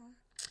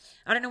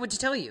 I don't know what to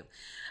tell you.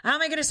 How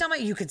am I going to sell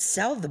you could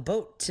sell the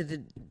boat to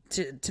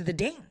the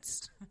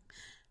Danes.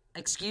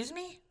 Excuse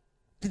me?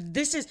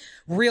 This is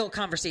real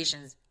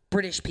conversations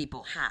British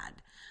people had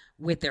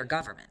with their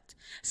government.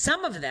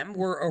 Some of them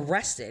were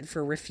arrested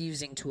for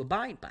refusing to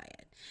abide by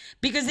it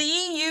because the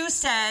EU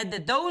said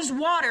that those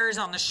waters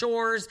on the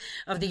shores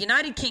of the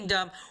United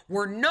Kingdom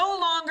were no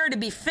longer to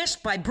be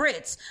fished by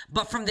Brits,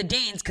 but from the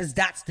Danes, because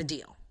that's the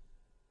deal.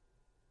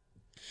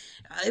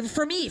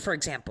 For me, for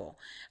example,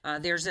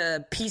 there's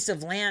a piece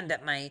of land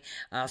that my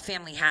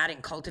family had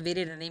and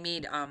cultivated, and they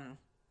made,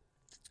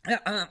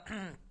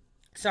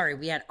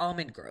 we had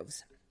almond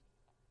groves.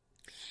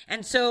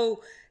 And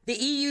so the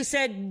EU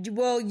said,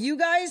 well, you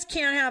guys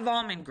can't have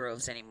almond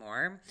groves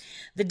anymore.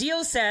 The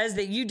deal says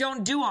that you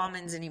don't do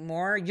almonds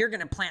anymore. You're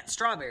going to plant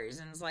strawberries.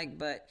 And it's like,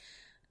 but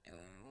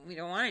we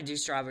don't want to do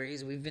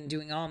strawberries. We've been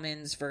doing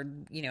almonds for,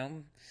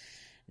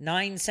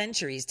 9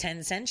 centuries,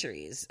 10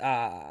 centuries.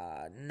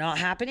 Not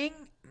happening?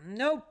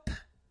 Nope.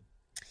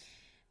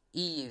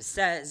 EU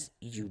says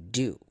you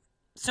do.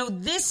 So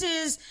this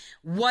is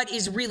what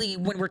is really,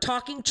 when we're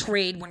talking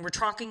trade, when we're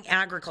talking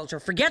agriculture,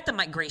 forget the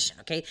migration,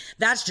 okay?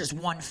 That's just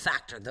one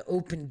factor, the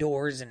open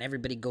doors and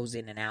everybody goes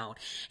in and out.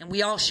 And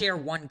we all share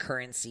one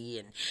currency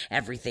and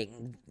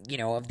everything,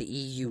 of the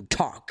EU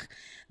talk.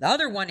 The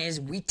other one is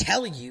we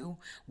tell you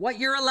what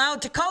you're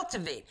allowed to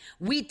cultivate.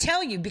 We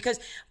tell you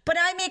but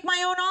I make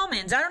my own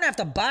almonds. I don't have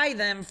to buy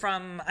them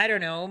from,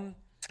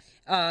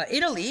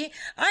 Italy.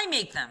 I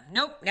make them.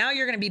 Nope. Now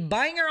you're going to be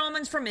buying your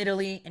almonds from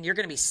Italy and you're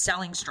going to be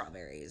selling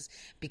strawberries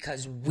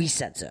because we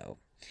said so.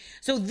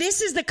 So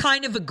this is the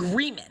kind of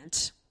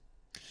agreement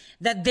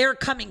that they're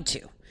coming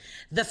to.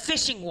 The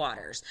fishing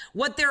waters,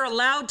 what they're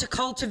allowed to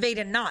cultivate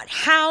and not.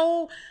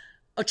 How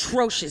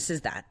atrocious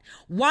is that?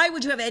 Why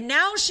would you have it? And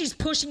now she's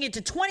pushing it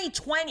to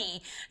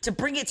 2020 to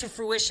bring it to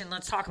fruition.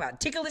 Let's talk about it.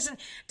 Take a listen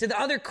to the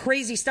other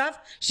crazy stuff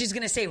she's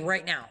going to say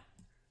right now.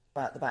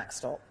 About the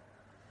backstop.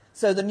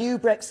 So the new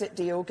Brexit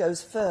deal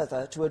goes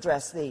further to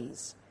address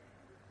these.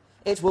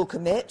 It will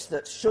commit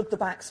that should the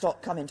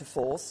backstop come into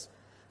force,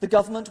 the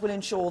government will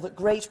ensure that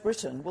Great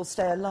Britain will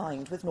stay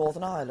aligned with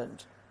Northern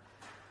Ireland.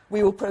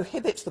 We will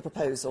prohibit the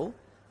proposal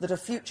that a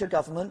future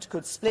government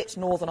could split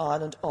Northern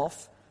Ireland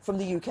off from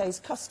the UK's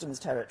customs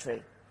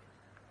territory.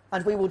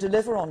 And we will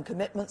deliver on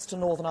commitments to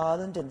Northern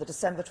Ireland in the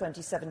December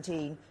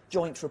 2017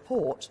 joint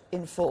report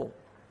in full.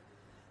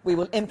 We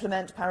will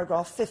implement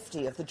paragraph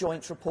 50 of the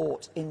joint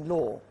report in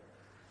law.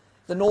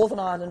 The Northern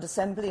Ireland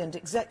Assembly and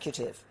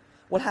Executive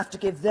will have to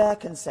give their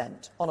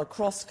consent on a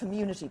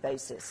cross-community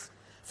basis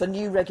for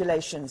new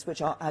regulations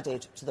which are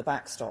added to the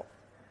backstop.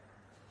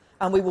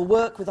 And we will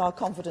work with our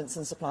confidence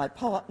and supply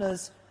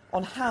partners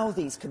on how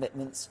these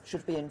commitments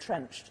should be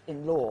entrenched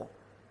in law.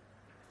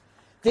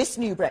 This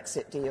new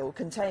Brexit deal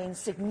contains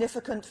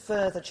significant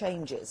further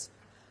changes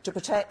to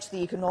protect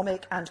the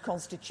economic and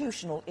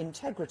constitutional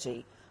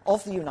integrity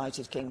of the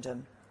United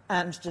Kingdom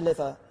and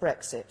deliver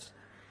Brexit.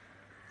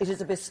 It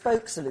is a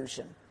bespoke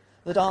solution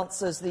that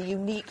answers the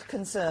unique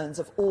concerns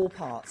of all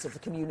parts of the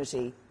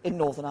community in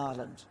Northern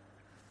Ireland.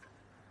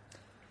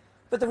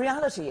 But the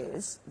reality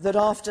is that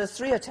after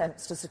 3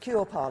 attempts to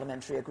secure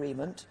parliamentary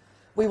agreement,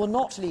 we will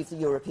not leave the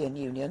European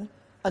Union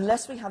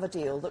unless we have a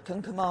deal that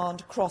can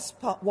command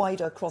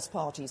wider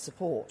cross-party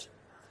support.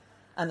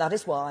 And that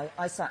is why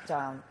I sat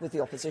down with the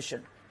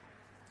opposition.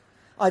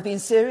 I've been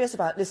serious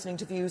about listening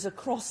to views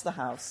across the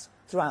House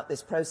throughout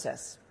this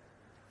process.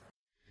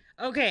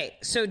 Okay,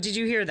 so did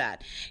you hear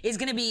that? It's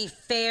going to be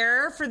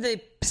fair for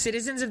the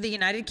citizens of the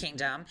United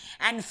Kingdom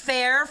and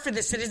fair for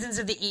the citizens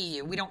of the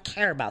EU. We don't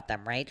care about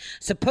them, right?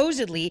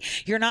 Supposedly,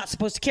 you're not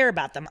supposed to care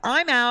about them.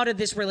 I'm out of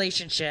this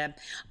relationship.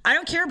 I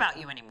don't care about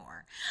you anymore.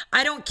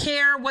 I don't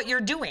care what you're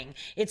doing.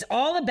 It's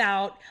all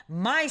about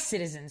my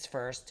citizens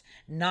first,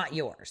 not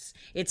yours.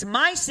 It's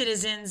my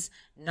citizens,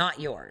 not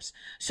yours.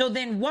 So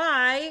then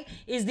why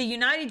is the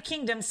United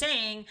Kingdom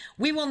saying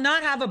we will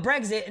not have a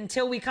Brexit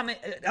until we come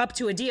up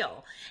to a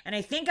deal? And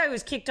I think I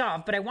was kicked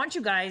off, but I want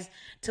you guys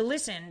to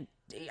listen.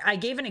 I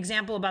gave an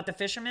example about the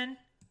fishermen.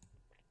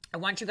 I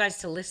want you guys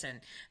to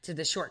listen to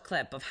the short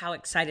clip of how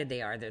excited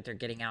they are that they're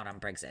getting out on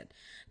Brexit.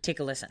 Take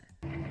a listen.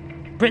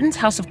 Britain's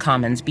House of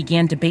Commons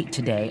began debate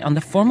today on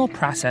the formal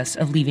process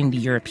of leaving the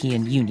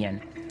European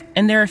Union,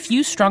 and there are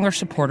few stronger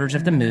supporters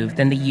of the move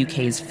than the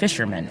UK's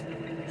fishermen,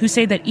 who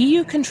say that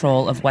EU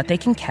control of what they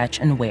can catch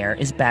and where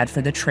is bad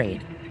for the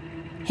trade.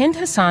 Hind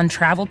Hassan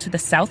traveled to the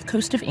south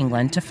coast of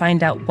England to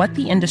find out what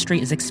the industry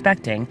is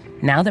expecting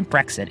now that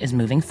Brexit is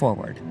moving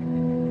forward.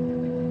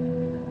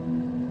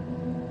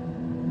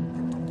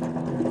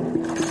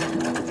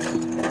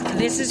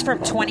 This is from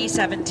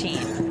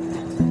 2017.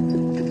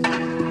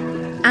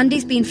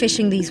 Andy's been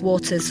fishing these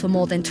waters for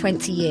more than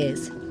 20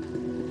 years.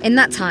 In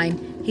that time,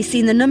 he's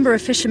seen the number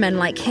of fishermen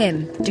like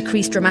him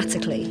decrease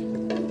dramatically.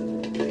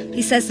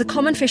 He says the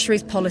Common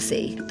Fisheries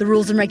Policy, the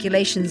rules and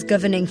regulations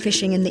governing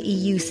fishing in the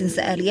EU since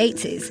the early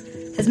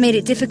 80s, has made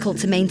it difficult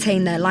to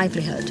maintain their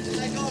livelihood.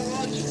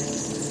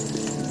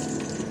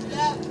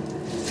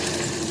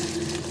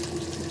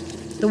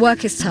 The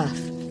work is tough.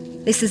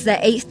 This is their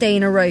 8th day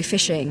in a row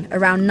fishing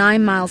around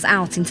 9 miles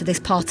out into this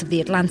part of the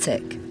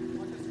Atlantic.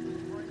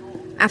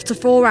 After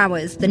 4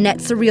 hours, the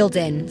nets are reeled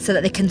in so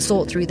that they can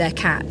sort through their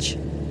catch.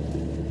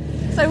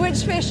 So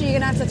which fish are you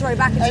going to have to throw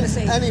back into the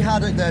sea? Any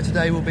haddock there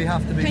today will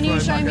have to be Can you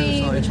show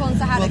me which one's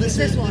the haddock? Well, is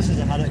this one? This is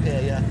a haddock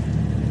here, yeah.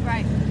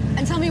 Right.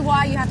 And tell me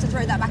why you have to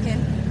throw that back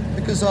in.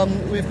 Because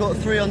we've got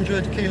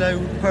 300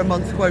 kilo per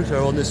month quota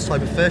on this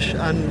type of fish,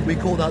 and we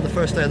caught that the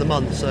first day of the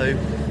month, so...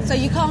 So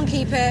you can't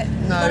keep it?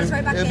 No, throw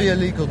it back it'll be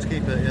illegal to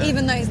keep it, yeah.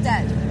 Even though it's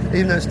dead?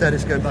 Even though it's dead,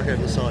 it's going back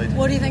over the side.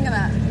 What do you think of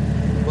that?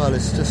 Well,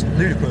 it's just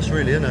ludicrous,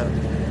 really, isn't it?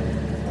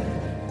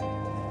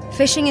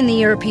 Fishing in the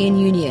European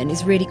Union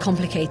is really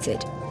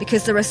complicated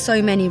because there are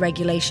so many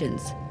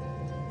regulations.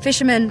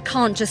 Fishermen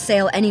can't just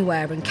sail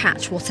anywhere and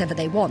catch whatever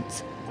they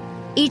want.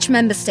 Each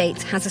member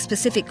state has a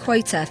specific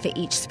quota for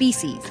each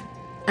species,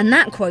 and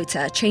that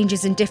quota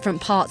changes in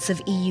different parts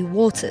of EU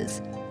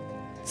waters.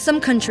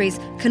 Some countries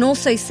can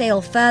also sail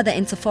further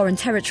into foreign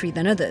territory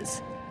than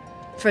others.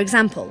 For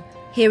example,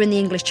 here in the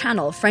English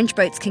Channel, French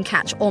boats can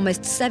catch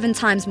almost 7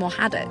 times more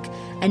haddock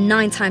and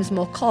 9 times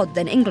more cod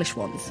than English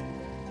ones.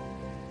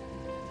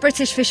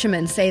 British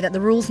fishermen say that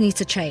the rules need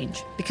to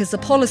change because the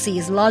policy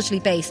is largely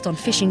based on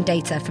fishing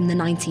data from the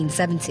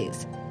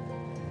 1970s.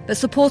 But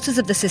supporters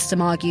of the system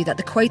argue that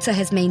the quota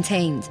has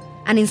maintained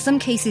and in some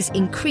cases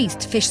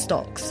increased fish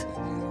stocks.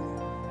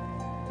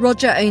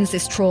 Roger owns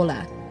this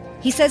trawler.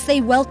 He says they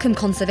welcome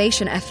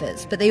conservation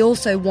efforts, but they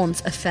also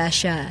want a fair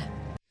share.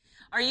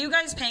 Are you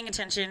guys paying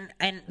attention?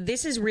 And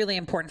this is really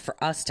important for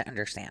us to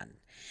understand.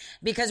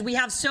 Because we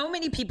have so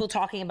many people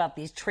talking about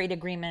these trade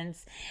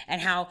agreements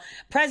and how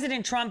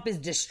President Trump is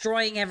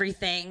destroying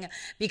everything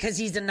because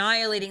he's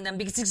annihilating them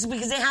because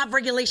they have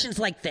regulations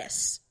like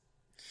this.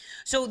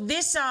 So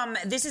this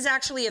is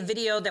actually a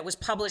video that was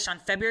published on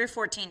February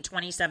 14,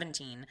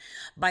 2017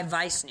 by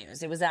Vice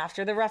News. It was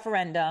after the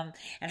referendum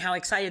and how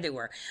excited they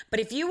were. But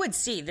if you would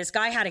see, this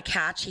guy had a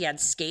catch. He had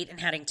skate in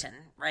Headington,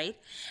 right?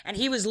 And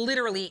he was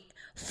literally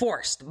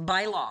forced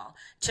by law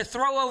to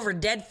throw over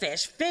dead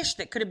fish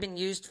that could have been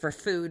used for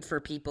food for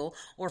people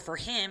or for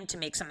him to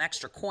make some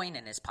extra coin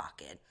in his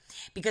pocket,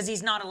 because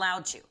he's not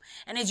allowed to.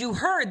 And as you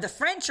heard, the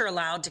French are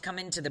allowed to come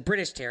into the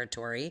British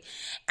territory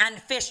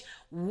and fish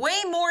way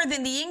more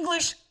than the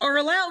English are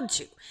allowed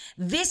to.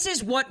 This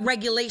is what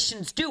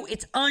regulations do.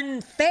 It's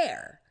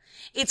unfair.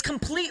 It's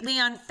completely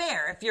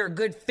unfair. If you're a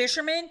good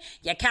fisherman,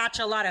 you catch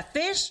a lot of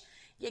fish,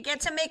 you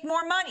get to make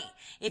more money.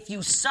 If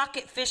you suck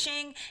at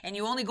fishing and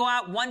you only go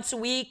out once a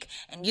week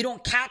and you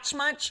don't catch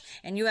much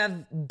and you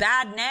have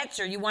bad nets,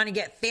 or you want to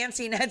get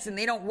fancy nets and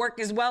they don't work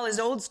as well as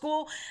old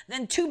school,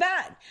 then too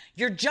bad.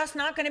 You're just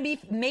not going to be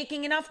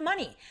making enough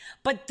money.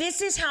 But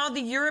this is how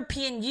the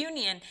European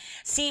Union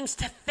seems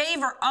to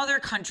favor other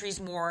countries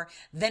more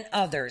than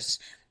others.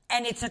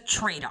 And it's a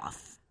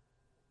trade-off.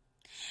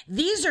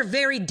 These are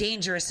very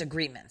dangerous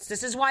agreements.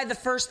 This is why the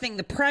first thing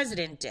the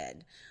president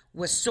did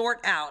was sort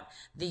out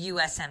the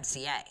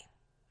USMCA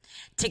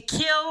to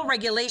kill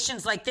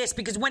regulations like this.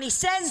 Because when he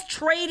says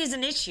trade is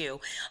an issue,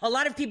 a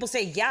lot of people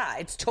say, yeah,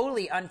 it's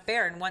totally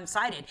unfair and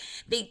one-sided.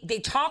 They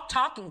talk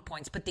talking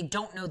points, but they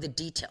don't know the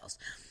details.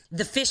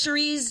 The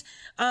fisheries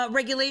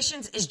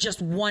regulations is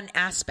just one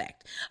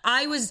aspect.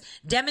 I was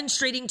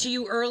demonstrating to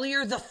you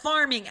earlier the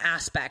farming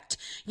aspect.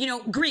 You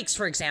know, Greeks,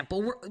 for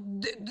example,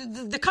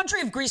 the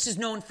country of Greece is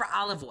known for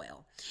olive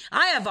oil.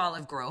 I have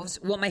olive groves.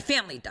 Well, my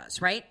family does,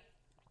 right?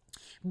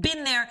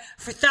 Been there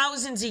for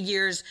thousands of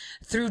years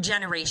through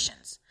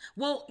generations.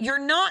 Well, you're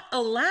not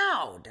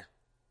allowed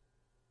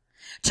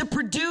to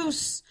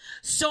produce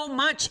so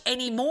much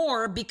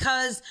anymore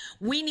because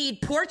we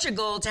need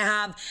Portugal to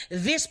have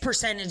this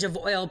percentage of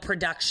oil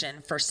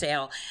production for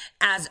sale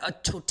as a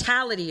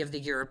totality of the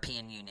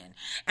European Union.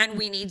 And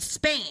we need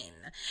Spain,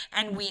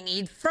 and we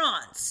need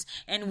France,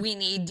 and we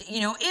need,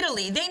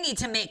 Italy. They need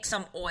to make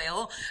some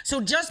oil.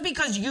 So just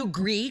because you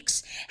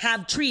Greeks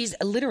have trees,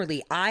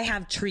 literally, I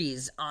have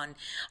trees on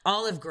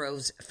olive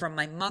groves from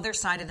my mother's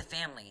side of the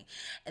family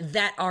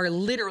that are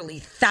literally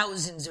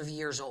thousands of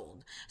years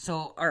old.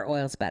 So our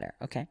oil's better,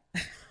 okay?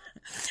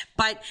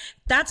 But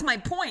that's my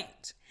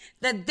point,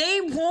 that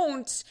they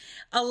won't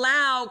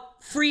allow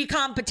free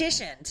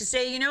competition to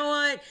say, you know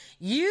what,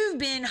 you've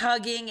been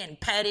hugging and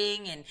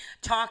petting and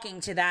talking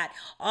to that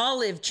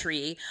olive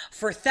tree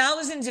for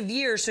thousands of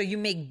years so you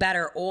make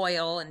better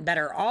oil and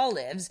better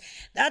olives.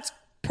 That's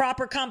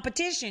proper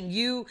competition.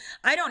 You,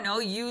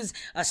 use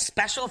a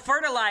special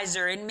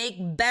fertilizer and make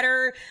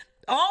better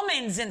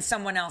almonds than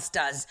someone else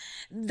does.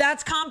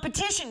 That's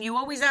competition. You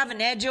always have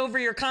an edge over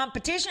your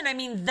competition. I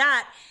mean,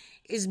 that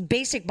is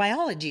basic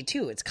biology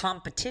too. It's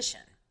competition.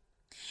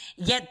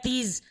 Yet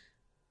these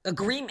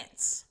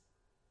agreements,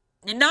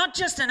 and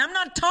I'm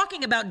not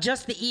talking about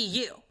just the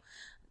EU, I'm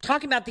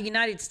talking about the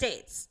United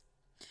States,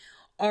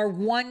 are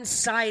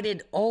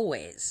one-sided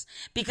always,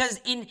 because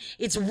in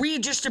its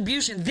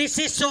redistribution, this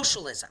is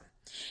socialism.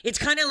 It's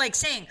kind of like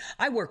saying,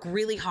 I work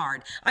really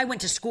hard. I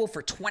went to school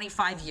for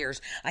 25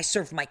 years. I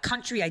served my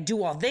country. I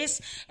do all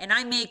this, and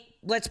I make,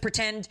 let's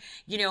pretend,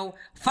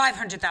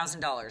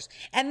 $500,000.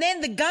 And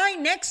then the guy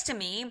next to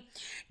me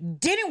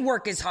didn't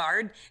work as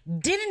hard,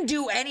 didn't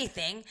do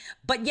anything,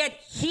 but yet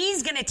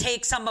he's going to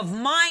take some of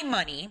my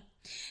money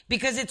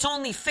because it's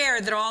only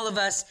fair that all of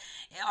us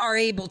are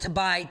able to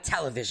buy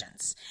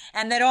televisions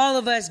and that all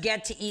of us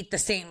get to eat the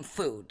same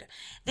food.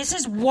 This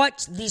is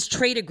what these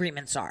trade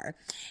agreements are.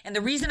 And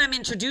the reason I'm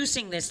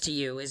introducing this to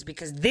you is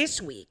because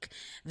this week,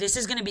 this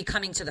is going to be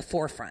coming to the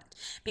forefront.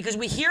 Because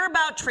we hear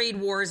about trade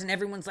wars and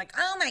everyone's like,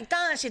 oh my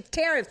gosh, it's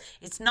tariffs.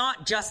 It's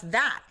not just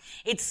that.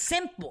 It's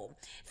simple.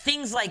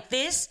 Things like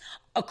this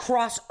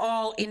across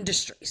all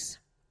industries.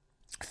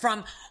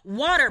 From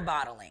water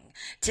bottling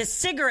to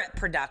cigarette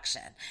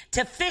production,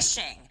 to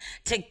fishing,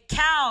 to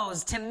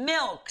cows, to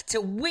milk,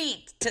 to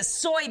wheat, to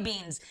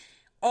soybeans,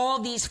 all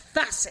these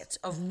facets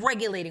of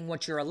regulating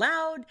what you're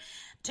allowed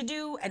to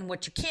do and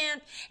what you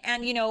can't.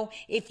 And,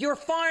 if your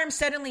farm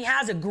suddenly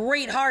has a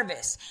great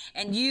harvest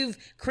and you've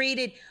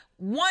created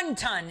 1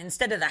 ton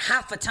instead of the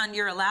half a ton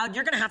you're allowed,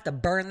 you're going to have to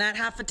burn that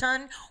half a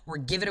ton or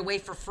give it away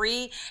for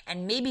free,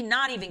 and maybe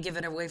not even give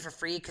it away for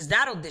free because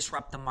that'll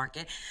disrupt the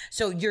market.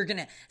 So you're going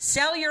to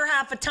sell your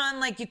half a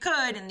ton like you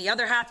could, and the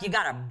other half you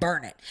got to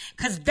burn it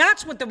because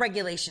that's what the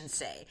regulations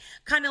say.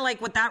 Kind of like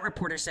what that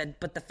reporter said,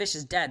 but the fish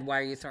is dead. Why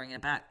are you throwing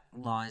it back?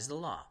 Law is the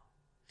law.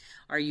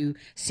 Are you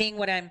seeing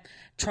what I'm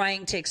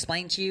trying to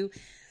explain to you?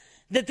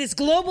 That this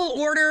global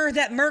order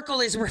that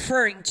Merkel is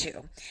referring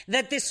to,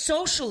 that this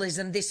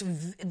socialism, this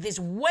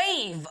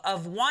wave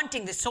of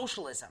wanting the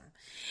socialism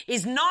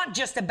is not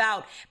just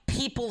about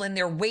people and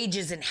their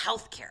wages and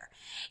healthcare.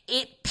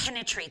 It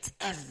penetrates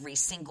every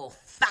single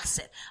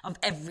facet of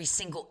every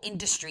single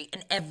industry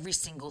and every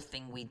single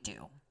thing we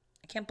do.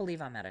 I can't believe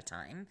I'm out of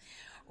time.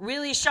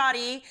 Really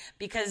shoddy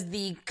because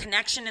the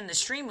connection in the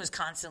stream was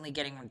constantly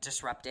getting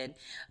disrupted.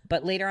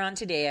 But later on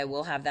today, I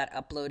will have that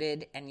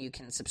uploaded, and you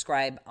can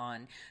subscribe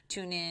on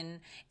TuneIn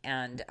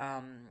and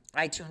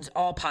iTunes.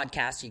 All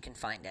podcasts, you can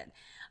find it.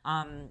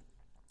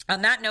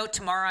 On that note,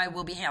 tomorrow I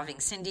will be having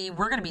Cindy.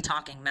 We're going to be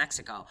talking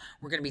Mexico.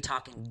 We're going to be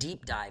talking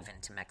deep dive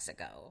into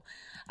Mexico.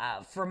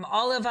 From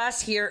all of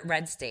us here at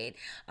Red State,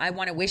 I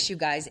want to wish you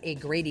guys a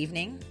great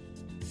evening,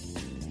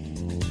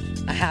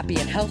 a happy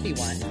and healthy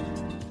one.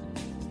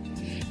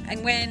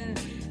 And when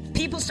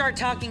people start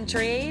talking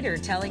trade or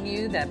telling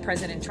you that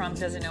President Trump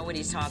doesn't know what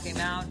he's talking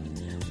about,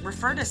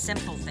 refer to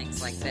simple things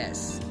like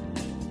this.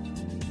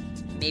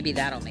 Maybe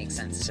that'll make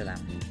sense to them.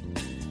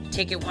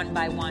 Take it one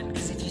by one,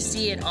 because if you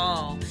see it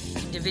all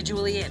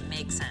individually, it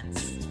makes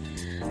sense.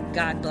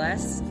 God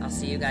bless. I'll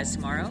see you guys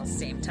tomorrow,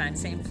 same time,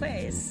 same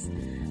place.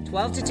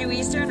 12 to 2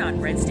 Eastern on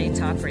Red State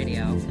Talk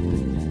Radio.